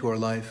ending to our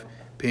life,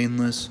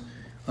 painless,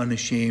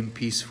 unashamed,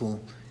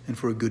 peaceful, and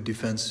for a good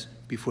defense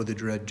before the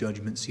dread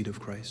judgment seat of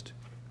Christ.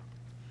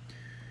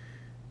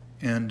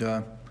 And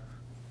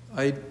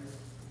I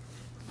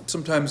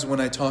sometimes when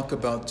I talk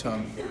about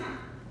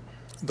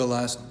the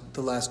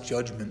last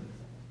judgment,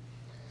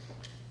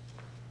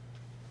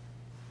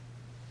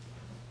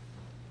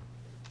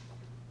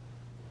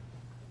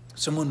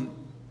 someone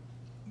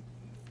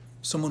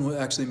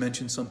actually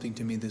mentioned something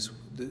to me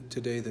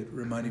today that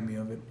reminded me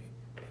of it.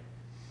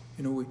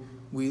 You know,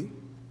 we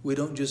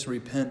don't just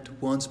repent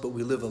once, but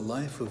we live a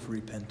life of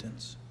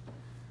repentance.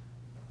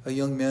 A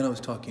young man I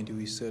was talking to,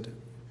 he said,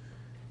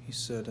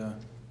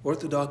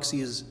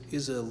 Orthodoxy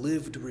is a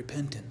lived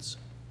repentance.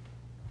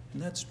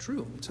 And that's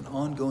true. It's an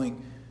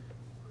ongoing,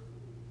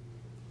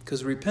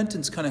 because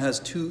repentance kind of has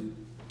two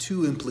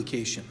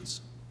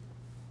implications.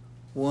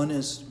 One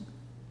is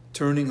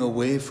turning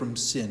away from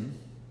sin,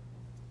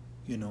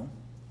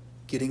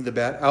 getting the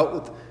bad, out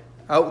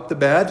with the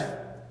bad,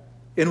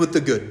 in with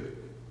the good.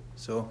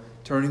 So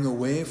turning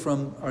away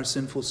from our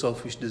sinful,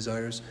 selfish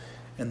desires,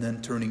 and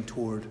then turning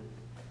toward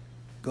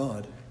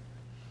God.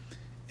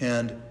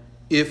 And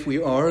if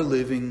we are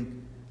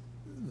living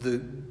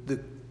the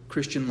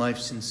Christian life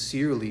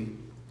sincerely,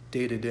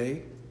 day to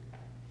day,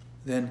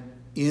 then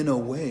in a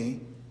way,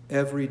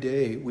 every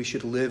day, we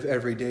should live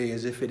every day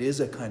as if it is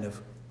a kind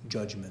of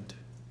judgment.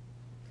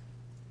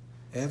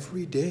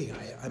 Every day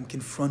I'm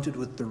confronted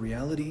with the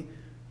reality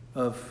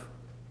of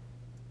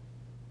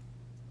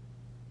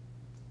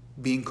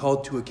being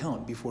called to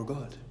account before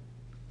God.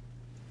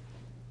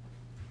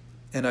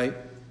 And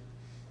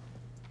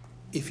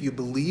if you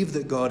believe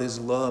that God is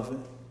love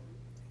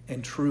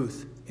and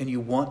truth, and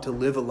you want to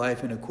live a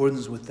life in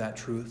accordance with that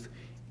truth,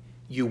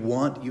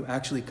 you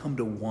actually come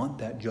to want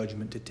that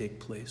judgment to take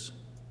place.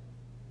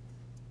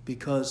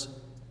 Because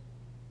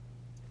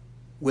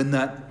when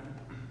that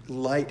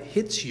light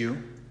hits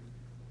you,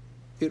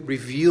 it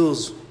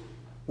reveals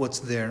what's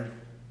there.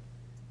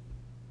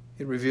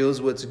 It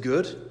reveals what's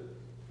good,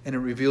 and it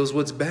reveals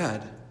what's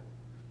bad.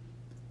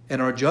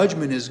 And our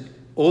judgment is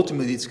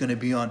ultimately, it's going to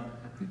be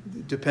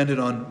dependent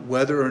on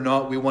whether or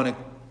not we want to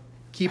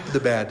keep the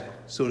bad,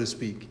 so to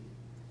speak.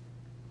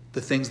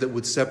 The things that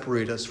would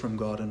separate us from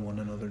God and one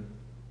another.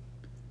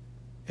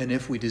 And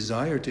if we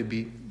desire to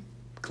be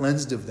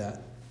cleansed of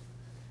that,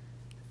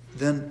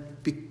 then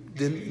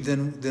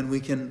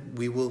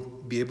we will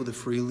be able to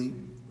freely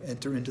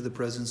enter into the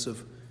presence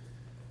of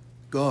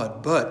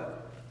God.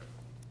 But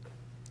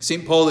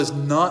St. Paul is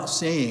not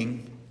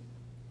saying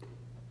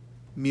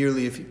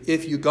merely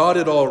if you got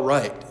it all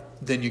right,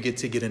 then you get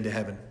to get into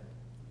heaven.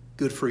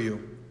 Good for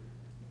you.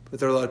 But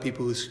there are a lot of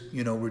people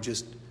who, were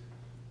just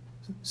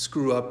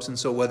screw-ups, and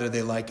so whether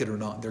they like it or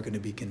not, they're going to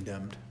be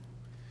condemned.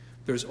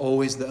 There's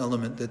always the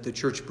element that the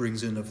church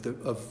brings in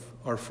of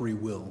our free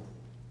will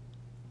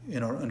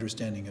in our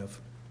understanding of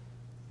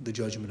the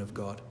judgment of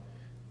God.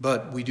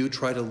 But we do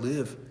try to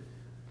live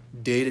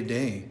day to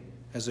day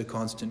as a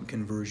constant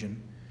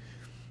conversion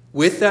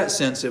with that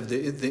sense of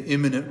the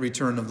imminent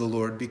return of the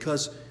Lord,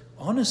 because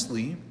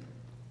honestly,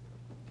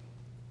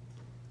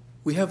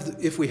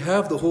 if we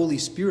have the Holy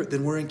Spirit,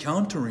 then we're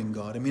encountering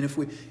God. I mean,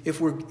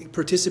 if we're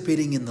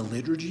participating in the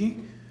liturgy,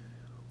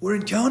 we're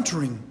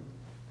encountering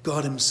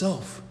God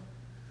Himself.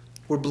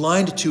 We're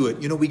blind to it.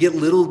 We get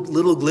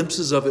little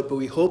glimpses of it, but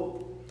we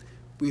hope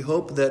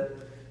that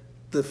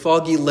the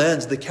foggy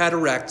lens, the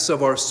cataracts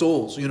of our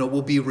souls,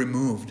 will be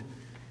removed.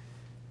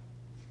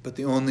 But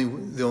the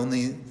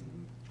only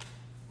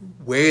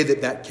way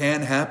that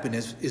can happen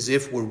is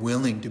if we're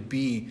willing to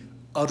be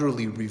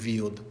utterly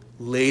revealed,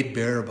 laid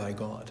bare by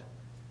God.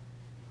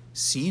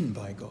 Seen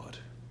by God,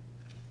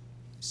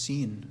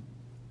 seen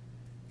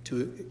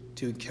to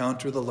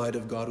encounter the light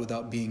of God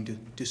without being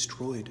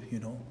destroyed,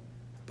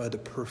 by the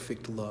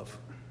perfect love.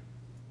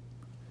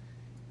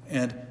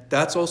 And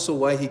that's also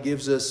why He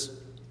gives us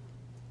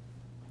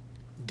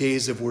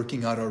days of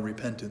working out our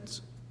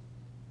repentance.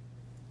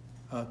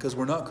 because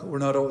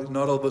not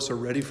all of us are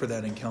ready for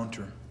that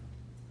encounter.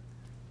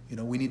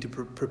 We need to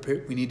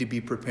prepare. We need to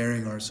be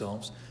preparing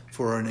ourselves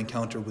for an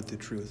encounter with the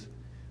truth.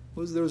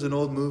 There was an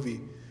old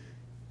movie,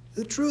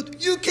 The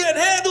Truth. You can't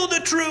handle the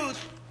truth.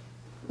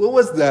 What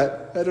was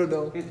that? I don't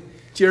know.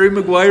 Jerry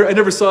Maguire. I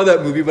never saw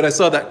that movie, but I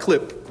saw that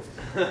clip.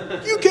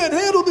 You can't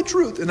handle the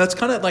truth, and that's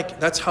kind of like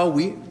that's how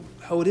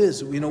it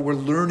is. We're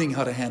learning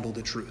how to handle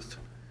the truth.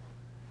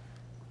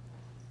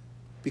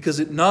 Because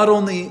it not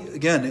only,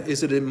 again,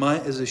 is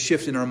a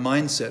shift in our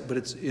mindset, but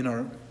it's in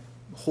our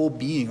whole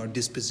being, our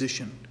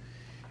disposition,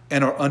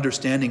 and our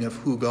understanding of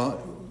who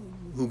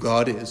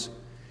God is,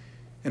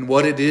 and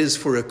what it is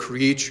for a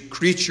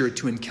creature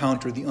to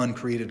encounter the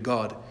uncreated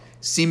God,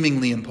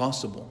 seemingly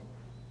impossible.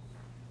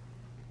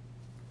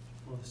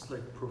 Well, it's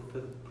like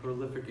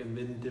prolific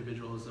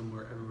individualism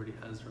where everybody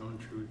has their own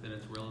truth and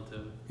it's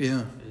relative.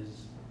 Yeah.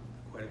 Is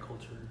quite a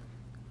culture.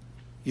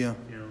 Yeah.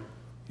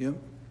 Yep.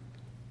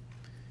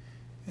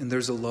 And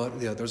there's a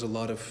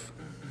lot of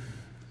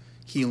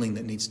healing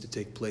that needs to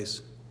take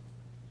place,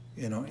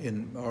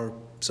 in our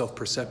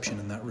self-perception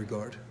in that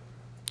regard.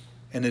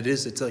 And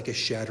it's like a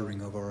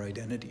shattering of our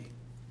identity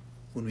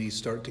when we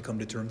start to come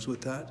to terms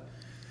with that.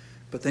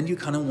 But then you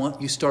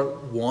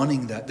start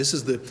wanting that. This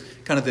is the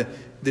kind of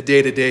the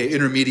day-to-day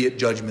intermediate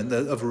judgment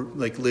of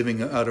like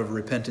living out of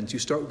repentance. You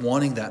start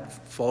wanting that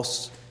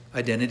false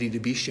identity to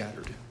be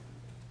shattered.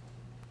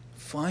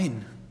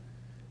 Fine.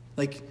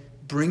 Like,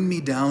 bring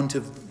it down to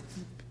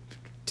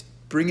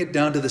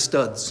the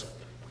studs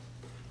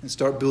and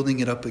start building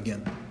it up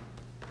again.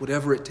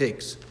 Whatever it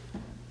takes.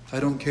 I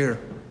don't care.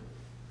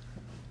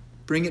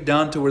 Bring it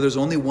down to where there's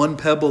only one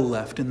pebble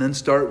left, and then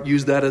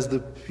use that as the,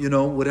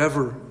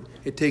 whatever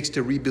it takes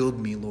to rebuild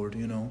me, Lord,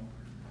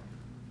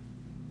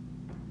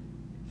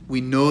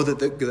 We know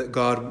that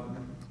God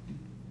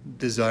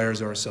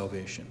desires our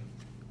salvation.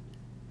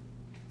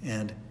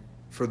 And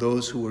for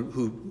those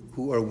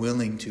who are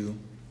willing to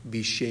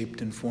be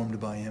shaped and formed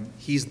by Him,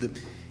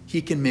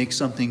 He can make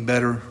something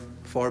better,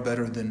 far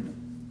better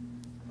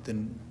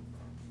than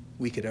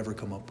we could ever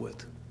come up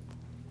with.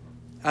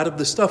 Out of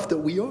the stuff that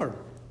we are.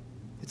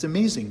 It's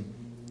amazing.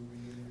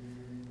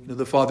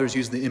 The fathers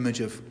use the image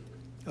of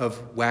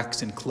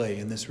wax and clay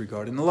in this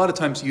regard. And a lot of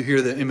times you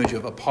hear the image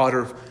of a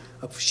potter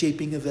of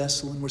shaping a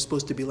vessel, and we're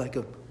supposed to be like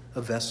a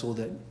vessel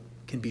that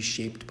can be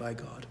shaped by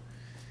God.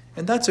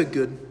 And that's a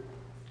good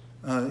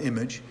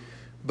image.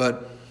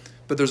 But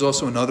there's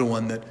also another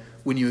one that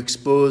when you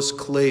expose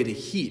clay to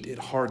heat, it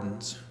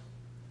hardens.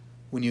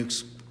 When you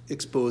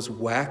expose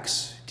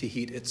wax to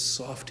heat, it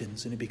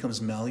softens and it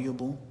becomes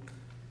malleable.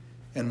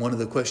 And one of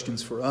the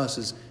questions for us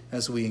is,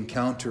 as we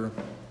encounter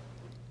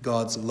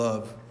God's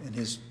love and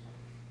His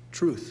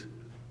truth,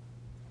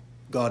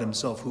 God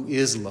Himself, who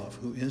is love,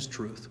 who is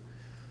truth,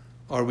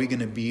 are we going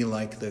to be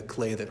like the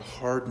clay that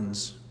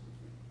hardens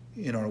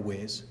in our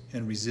ways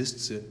and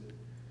resists it?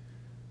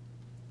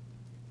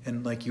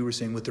 And like you were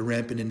saying, with the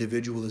rampant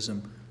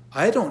individualism,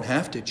 I don't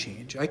have to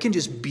change. I can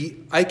just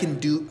be, I can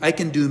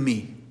do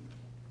me.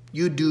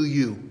 You do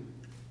you.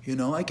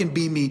 I can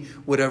be me,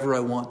 whatever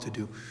I want to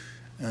do.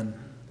 And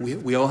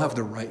we all have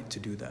the right to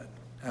do that,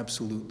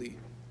 absolutely.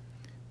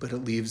 But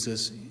it leaves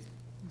us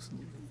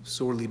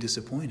sorely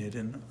disappointed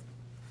and,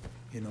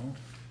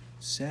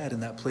 sad in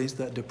that place,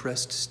 that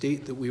depressed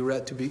state that we were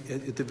at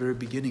at the very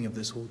beginning of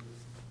this whole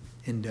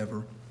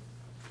endeavor.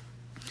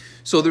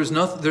 So there's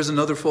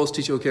another false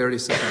teaching. Okay, I already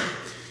said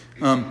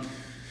that.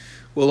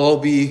 We'll all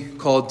be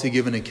called to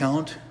give an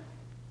account.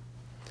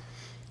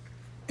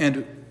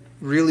 And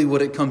really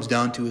what it comes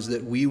down to is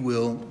that we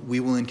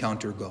will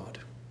encounter God.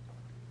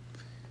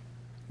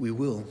 We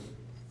will.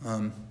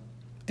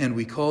 And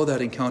we call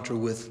that encounter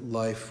with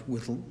life,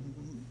 with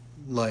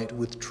light,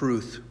 with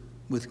truth,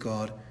 with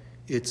God.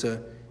 It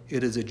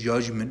is a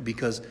judgment,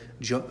 because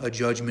a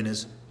judgment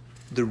is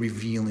the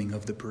revealing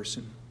of the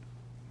person.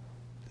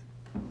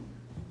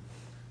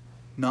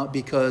 Not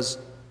because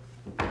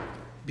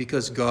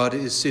God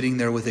is sitting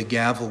there with a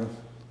gavel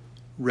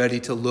ready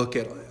to look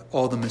at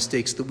all the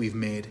mistakes that we've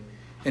made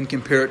and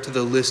compare it to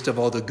the list of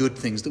all the good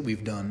things that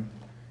we've done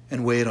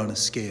and weigh it on a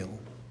scale.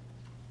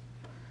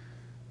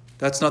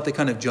 That's not the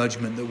kind of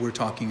judgment that we're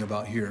talking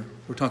about here.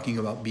 We're talking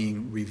about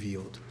being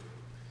revealed.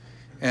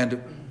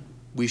 And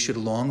we should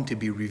long to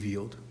be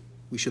revealed.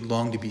 We should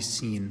long to be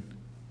seen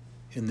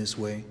in this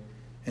way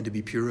and to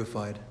be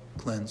purified,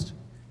 cleansed,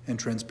 and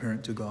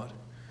transparent to God.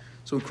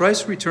 So when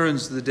Christ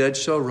returns, the dead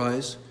shall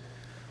rise,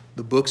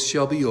 the books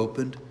shall be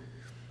opened,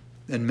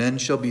 and men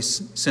shall be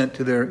sent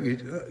to their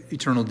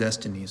eternal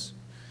destinies.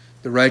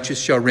 The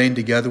righteous shall reign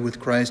together with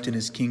Christ in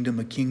His kingdom,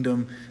 a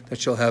kingdom that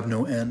shall have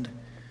no end.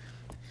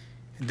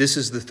 This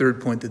is the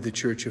third point that the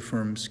church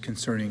affirms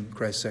concerning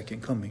Christ's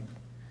second coming.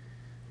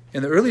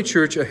 In the early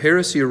church, a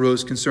heresy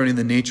arose concerning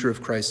the nature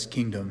of Christ's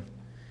kingdom,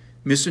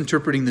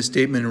 misinterpreting the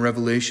statement in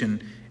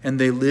Revelation, and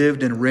they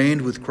lived and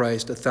reigned with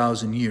Christ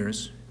 1,000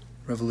 years,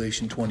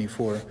 Revelation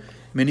 24.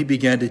 Many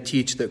began to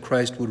teach that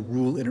Christ would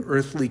rule an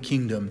earthly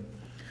kingdom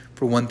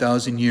for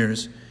 1,000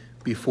 years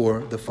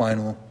before the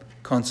final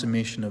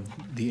consummation of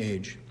the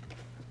age.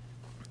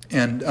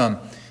 And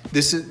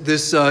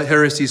this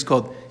heresy is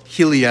called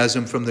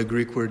Heliasm, from the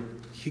Greek word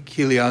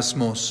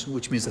heliasmos,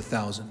 which means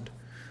 1,000.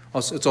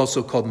 Also, it's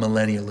also called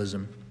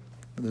millennialism,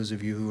 for those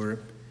of you who are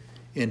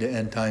into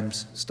end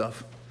times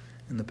stuff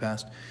in the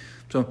past.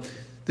 So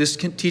this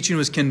teaching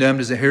was condemned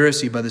as a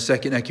heresy by the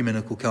Second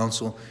Ecumenical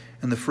Council,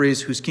 and the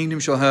phrase, "whose kingdom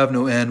shall have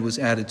no end," was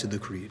added to the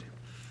creed.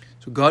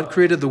 So God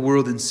created the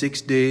world in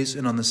 6 days,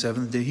 and on the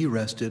seventh day he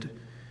rested.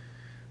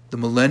 The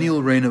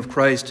millennial reign of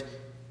Christ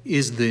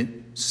is the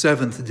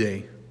seventh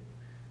day.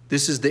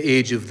 This is the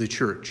age of the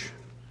church.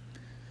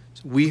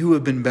 So we who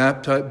have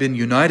been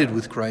united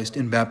with Christ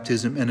in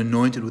baptism and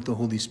anointed with the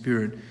Holy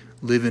Spirit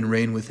live and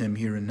reign with him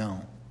here and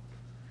now.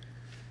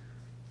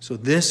 So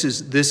this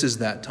is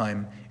that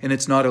time, and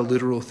it's not a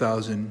literal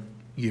 1,000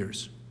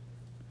 years.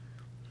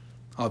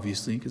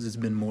 Obviously, because it's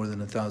been more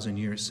than 1,000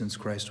 years since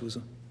Christ was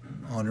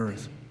on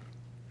earth.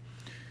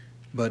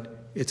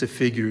 But it's a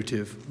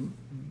figurative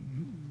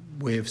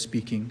way of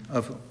speaking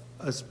of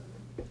a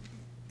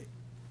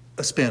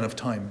span of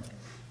time.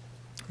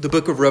 The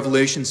book of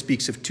Revelation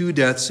speaks of 2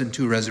 deaths and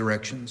 2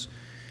 resurrections.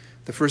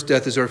 The first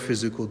death is our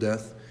physical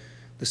death.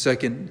 The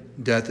second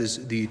death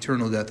is the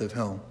eternal death of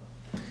hell.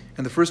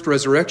 And the first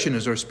resurrection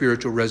is our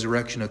spiritual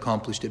resurrection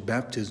accomplished at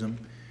baptism.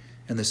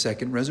 And the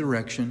second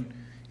resurrection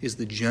is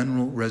the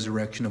general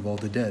resurrection of all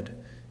the dead.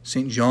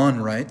 St.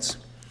 John writes,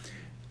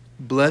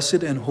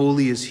 "Blessed and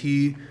holy is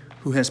he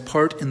who has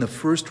part in the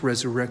first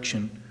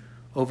resurrection.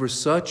 Over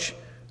such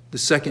the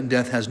second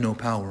death has no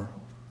power.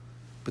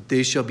 But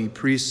they shall be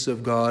priests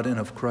of God and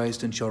of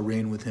Christ and shall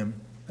reign with him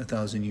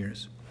 1,000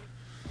 years."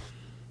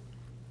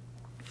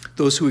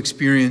 Those who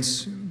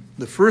experience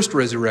the first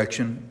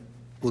resurrection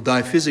will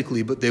die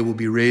physically, but they will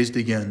be raised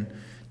again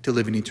to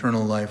live an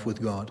eternal life with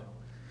God.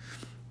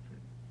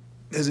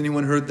 Has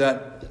anyone heard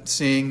that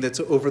saying that's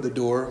over the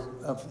door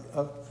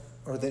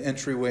or the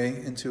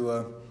entryway into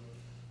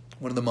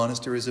one of the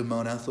monasteries of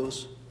Mount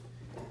Athos?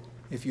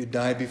 If you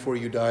die before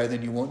you die,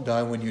 then you won't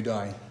die when you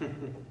die.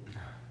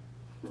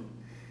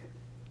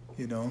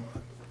 You know?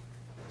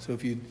 So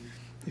if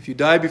you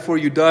die before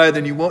you die,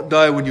 then you won't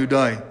die when you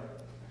die.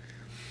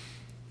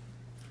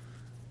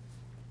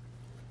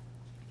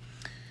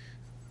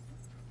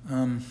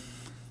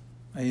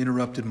 I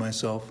interrupted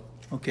myself.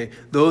 Okay.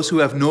 Those who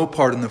have no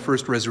part in the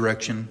first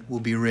resurrection will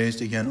be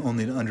raised again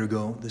only to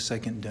undergo the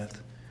second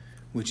death,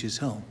 which is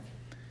hell.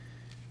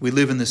 We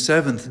live in the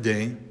seventh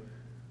day,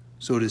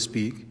 so to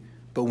speak,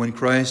 but when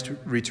Christ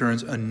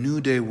returns, a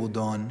new day will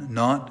dawn,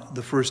 not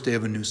the first day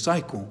of a new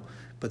cycle,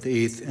 but the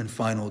 8th and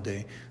final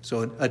day.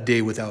 So a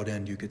day without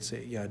end, you could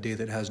say. Yeah, a day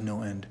that has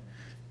no end.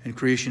 And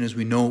creation, as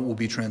we know, will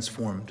be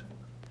transformed.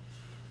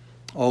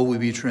 All will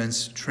be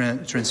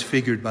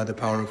transfigured by the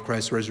power of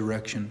Christ's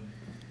resurrection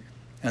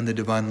and the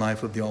divine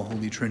life of the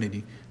all-holy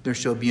Trinity. There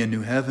shall be a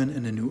new heaven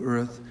and a new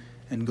earth,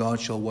 and God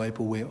shall wipe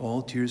away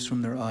all tears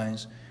from their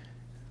eyes,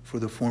 for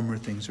the former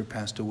things are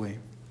passed away.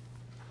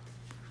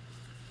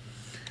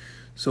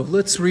 So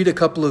let's read a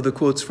couple of the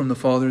quotes from the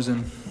Fathers,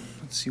 and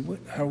let's see,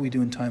 how are we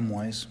doing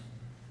time-wise?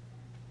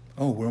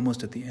 Oh, we're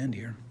almost at the end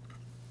here.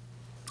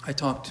 I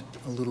talked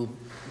a little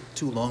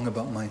too long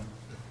about my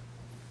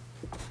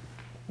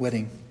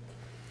wedding.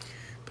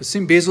 But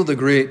St. Basil the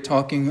Great,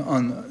 talking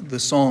on the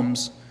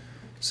Psalms,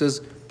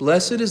 says,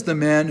 "Blessed is the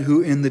man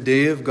who in the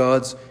day of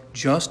God's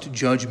just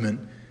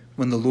judgment,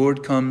 when the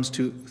Lord comes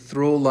to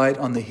throw light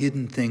on the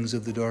hidden things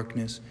of the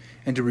darkness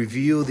and to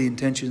reveal the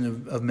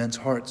intention of men's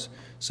hearts,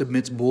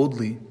 submits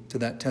boldly to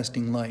that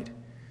testing light."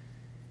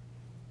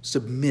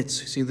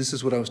 Submits. See, this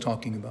is what I was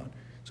talking about.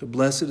 So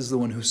blessed is the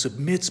one who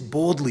submits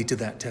boldly to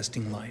that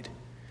testing light.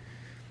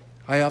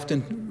 I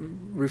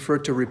often refer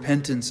to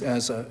repentance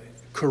as a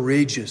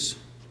courageous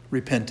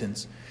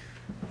repentance.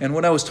 And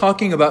when I was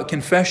talking about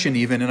confession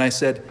even, and I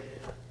said,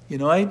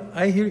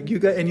 I hear you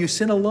guys, and you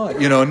sin a lot,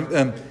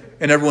 and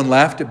everyone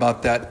laughed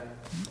about that.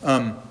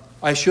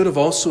 I should have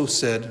also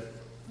said,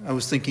 I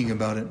was thinking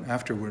about it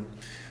afterward,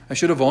 I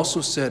should have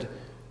also said,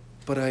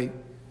 but I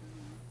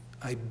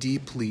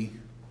deeply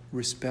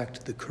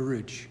respect the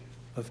courage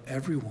of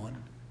everyone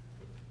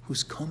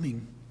who's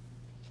coming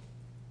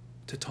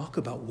to talk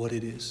about what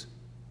it is,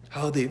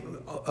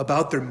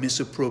 about their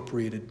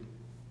misappropriated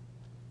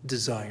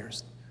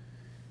desires,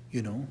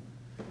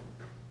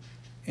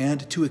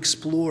 and to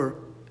explore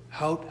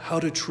how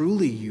to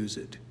truly use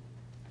it.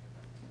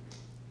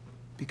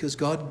 Because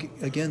God,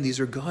 again, these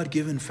are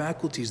God-given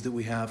faculties that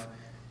we have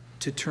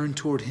to turn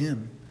toward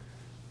Him,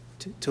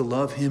 to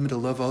love Him and to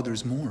love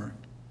others more.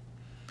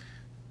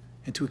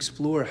 And to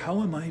explore,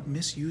 how am I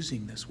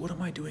misusing this? What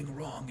am I doing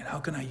wrong? And how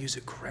can I use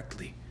it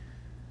correctly?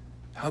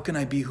 How can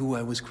I be who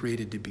I was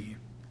created to be?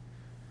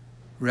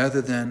 Rather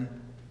than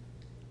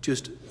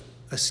just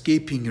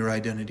escaping your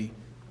identity,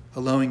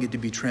 allowing it to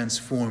be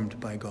transformed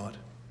by God,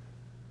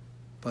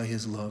 by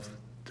His love,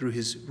 through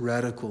His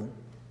radical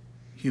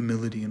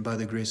humility and by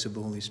the grace of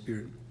the Holy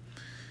Spirit.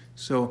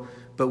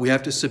 But we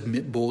have to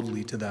submit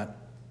boldly to that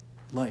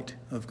light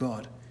of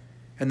God.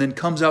 And then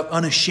comes out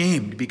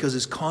unashamed because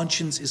his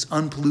conscience is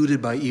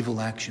unpolluted by evil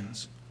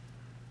actions.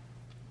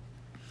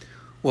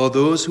 while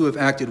those who have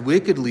acted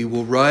wickedly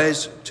will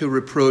rise to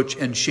reproach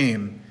and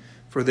shame,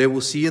 for they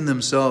will see in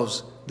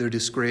themselves their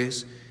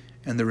disgrace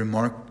and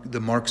the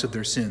marks of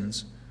their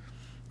sins.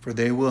 For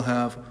they will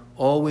have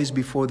always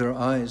before their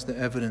eyes the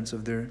evidence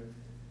of their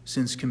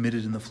sins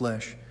committed in the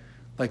flesh,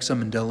 like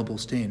some indelible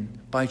stain,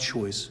 by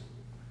choice,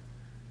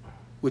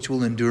 which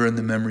will endure in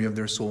the memory of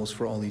their souls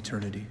for all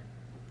eternity.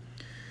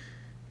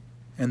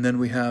 And then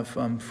we have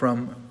from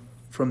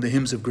the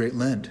hymns of Great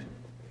Lent,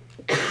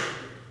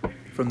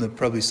 from the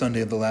probably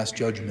Sunday of the Last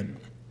Judgment.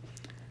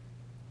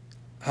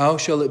 How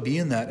shall it be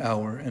in that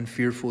hour and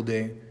fearful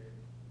day,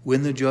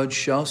 when the judge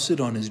shall sit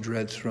on his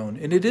dread throne?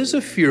 And it is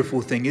a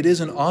fearful thing. It is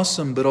an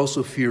awesome but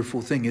also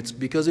fearful thing. It's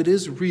because it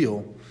is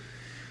real.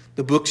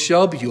 The books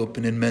shall be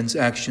opened, and men's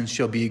actions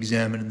shall be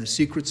examined, and the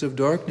secrets of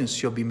darkness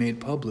shall be made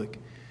public.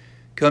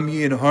 Come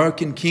ye and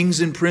hearken,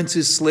 kings and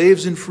princes,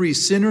 slaves and free,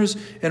 sinners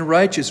and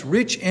righteous,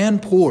 rich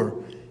and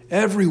poor,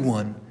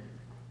 everyone.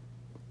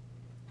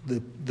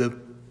 The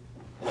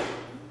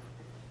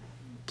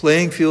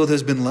playing field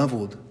has been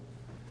leveled,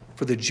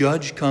 for the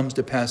judge comes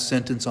to pass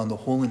sentence on the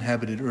whole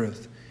inhabited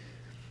earth.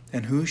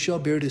 And who shall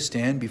bear to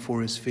stand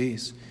before his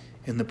face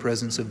in the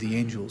presence of the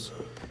angels,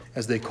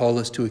 as they call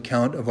us to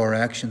account of our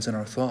actions and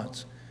our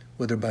thoughts,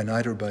 whether by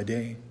night or by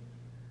day?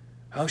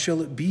 How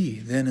shall it be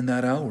then in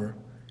that hour?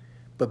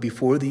 But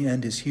before the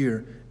end is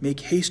here, make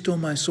haste, O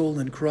my soul,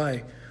 and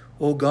cry,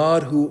 O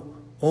God, who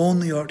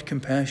only art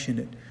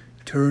compassionate,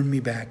 turn me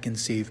back and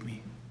save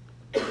me.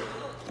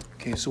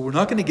 Okay, so we're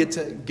not going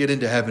to get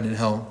into heaven and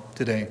hell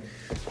today.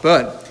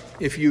 But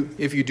if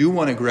you do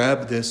want to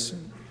grab this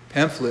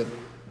pamphlet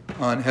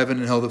on heaven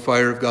and hell, the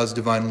fire of God's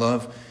divine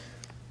love,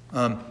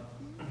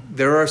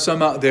 there are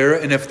some out there,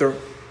 and if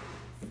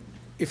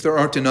there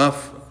aren't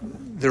enough,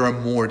 there are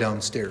more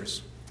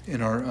downstairs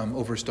in our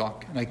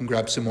overstock. And I can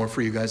grab some more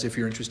for you guys if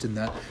you're interested in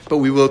that. But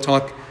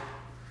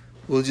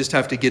we'll just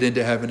have to get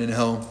into heaven and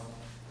hell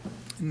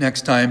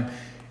next time.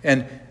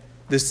 And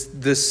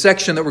this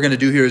section that we're going to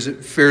do here is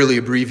fairly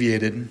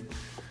abbreviated.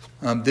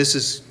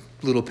 This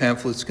little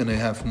pamphlet's going to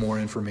have more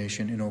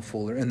information,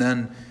 fuller. And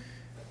then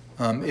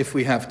if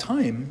we have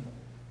time,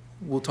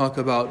 we'll talk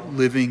about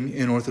living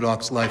in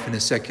Orthodox life in a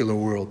secular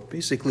world.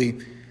 Basically,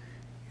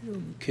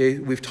 okay,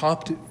 we've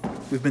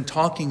been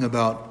talking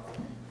about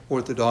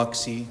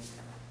orthodoxy.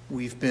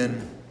 We've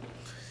been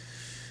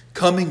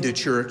coming to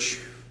church,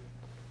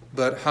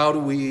 but how do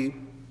we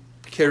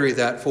carry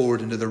that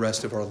forward into the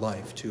rest of our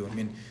life too? I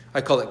mean, I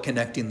call it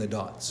connecting the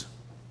dots.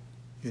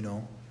 We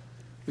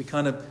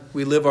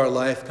live our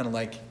life kind of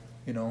like,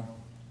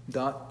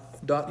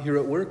 dot here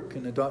at work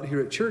and a dot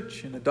here at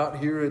church and a dot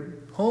here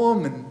at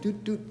home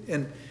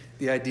and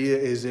the idea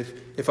is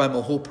if I'm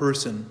a whole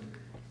person,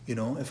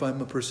 if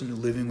I'm a person who's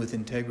living with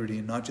integrity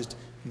and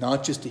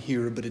not just a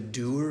hearer but a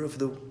doer of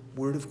the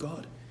Word of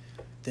God,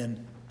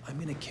 then I'm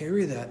going to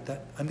carry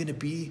that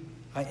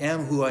I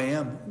am who I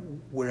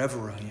am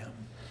wherever I am.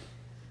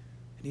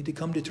 I need to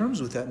come to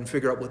terms with that and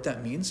figure out what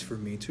that means for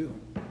me too.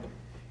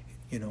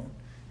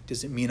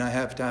 Does it mean I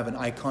have to have an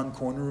icon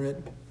corner at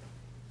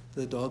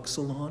the dog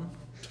salon?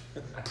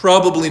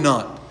 Probably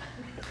not.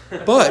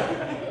 But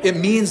it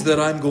means that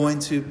I'm going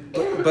to,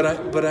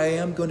 but I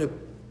am going to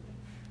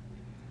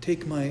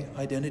take my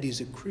identity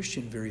as a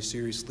Christian very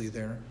seriously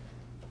there.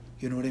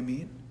 You know what I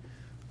mean?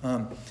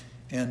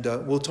 And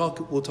we'll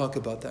talk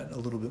about that a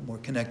little bit more,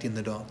 connecting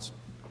the dots.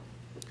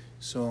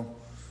 So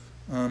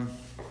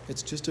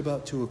it's just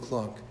about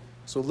 2:00.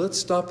 So let's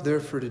stop there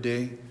for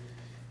today.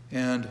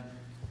 And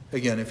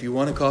again, if you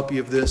want a copy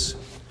of this,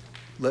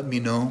 let me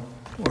know,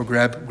 or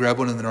grab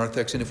one in the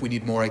narthex. And if we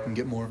need more, I can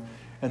get more.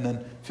 And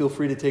then feel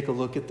free to take a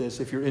look at this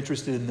if you're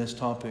interested in this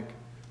topic.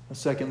 A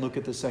second look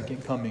at the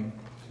second coming.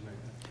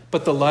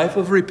 But the life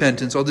of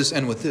repentance, I'll just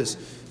end with this.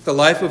 The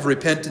life of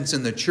repentance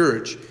in the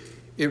church,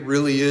 it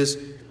really is,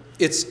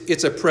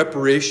 it's a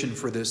preparation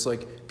for this.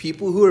 Like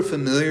people who are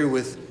familiar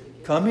with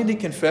coming to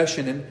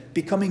confession and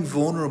becoming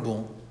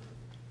vulnerable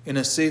in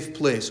a safe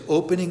place,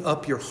 opening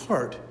up your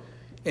heart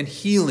and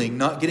healing,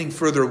 not getting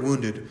further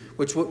wounded,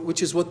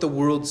 which is what the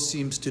world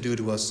seems to do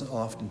to us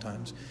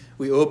oftentimes.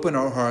 We open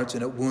our hearts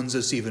and it wounds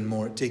us even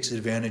more. It takes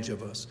advantage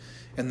of us.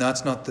 And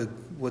that's not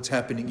what's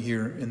happening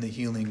here in the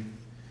healing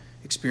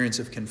experience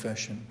of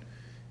confession,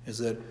 is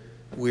that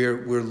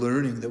we're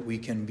learning that we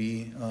can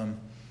be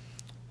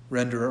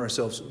render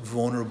ourselves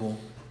vulnerable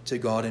to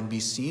God and be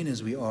seen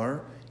as we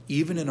are,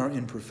 even in our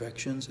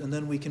imperfections, and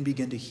then we can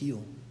begin to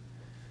heal.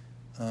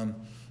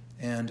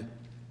 And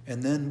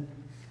then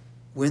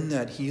when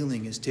that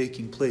healing is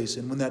taking place,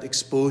 and when that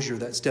exposure,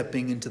 that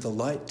stepping into the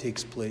light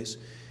takes place,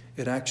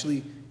 it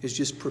actually is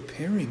just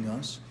preparing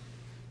us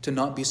to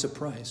not be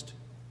surprised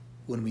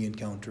when we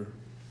encounter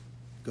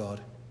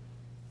God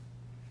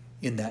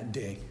in that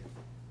day.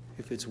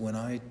 If it's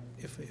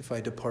if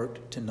I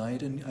depart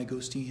tonight and I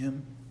go see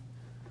him,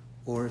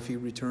 or if he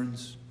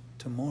returns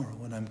tomorrow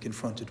and I'm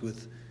confronted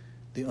with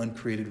the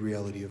uncreated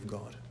reality of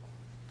God.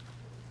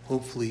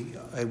 Hopefully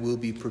I will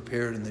be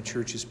prepared, and the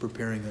church is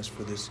preparing us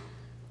for this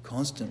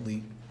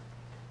constantly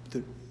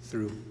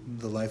through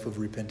the life of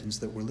repentance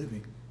that we're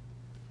living.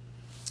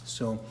 So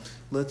So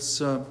let's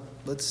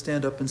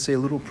stand up and say a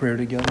little prayer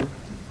together.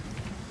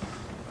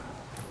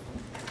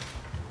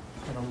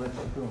 And I'll let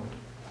you go.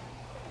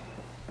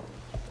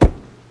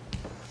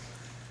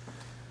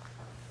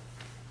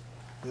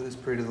 Let us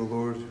pray to the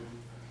Lord.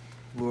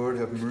 Lord,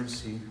 have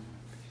mercy.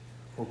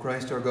 O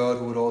Christ our God,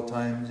 who at all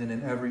times and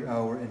in every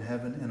hour in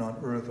heaven and on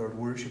earth art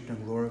worshipped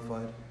and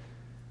glorified,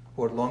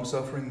 who art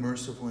long-suffering,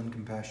 merciful, and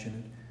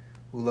compassionate,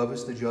 who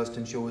lovest the just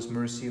and showest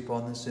mercy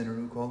upon the sinner,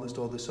 who callest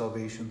all to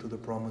salvation through the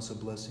promise of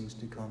blessings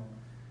to come.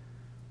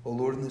 O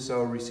Lord, in this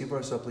hour receive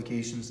our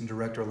supplications and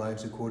direct our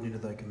lives according to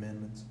thy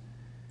commandments.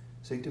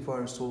 Sanctify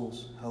our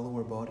souls, hallow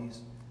our bodies,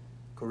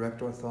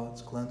 correct our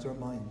thoughts, cleanse our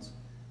minds,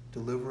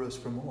 deliver us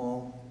from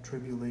all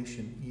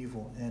tribulation,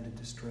 evil, and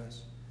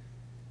distress.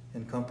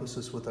 Encompass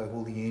us with thy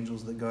holy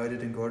angels, that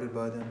guided and guarded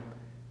by them,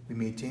 we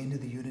may attain to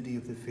the unity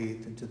of the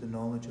faith and to the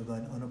knowledge of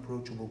thine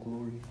unapproachable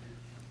glory.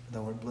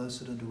 Thou art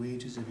blessed unto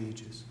ages of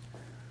ages.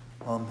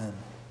 Amen.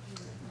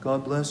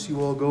 God bless you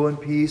all. Go in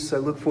peace. I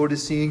look forward to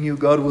seeing you,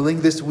 God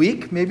willing, this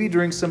week, maybe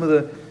during some of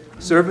the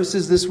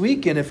services this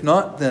week, and if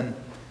not, then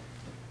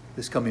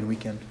this coming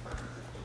weekend.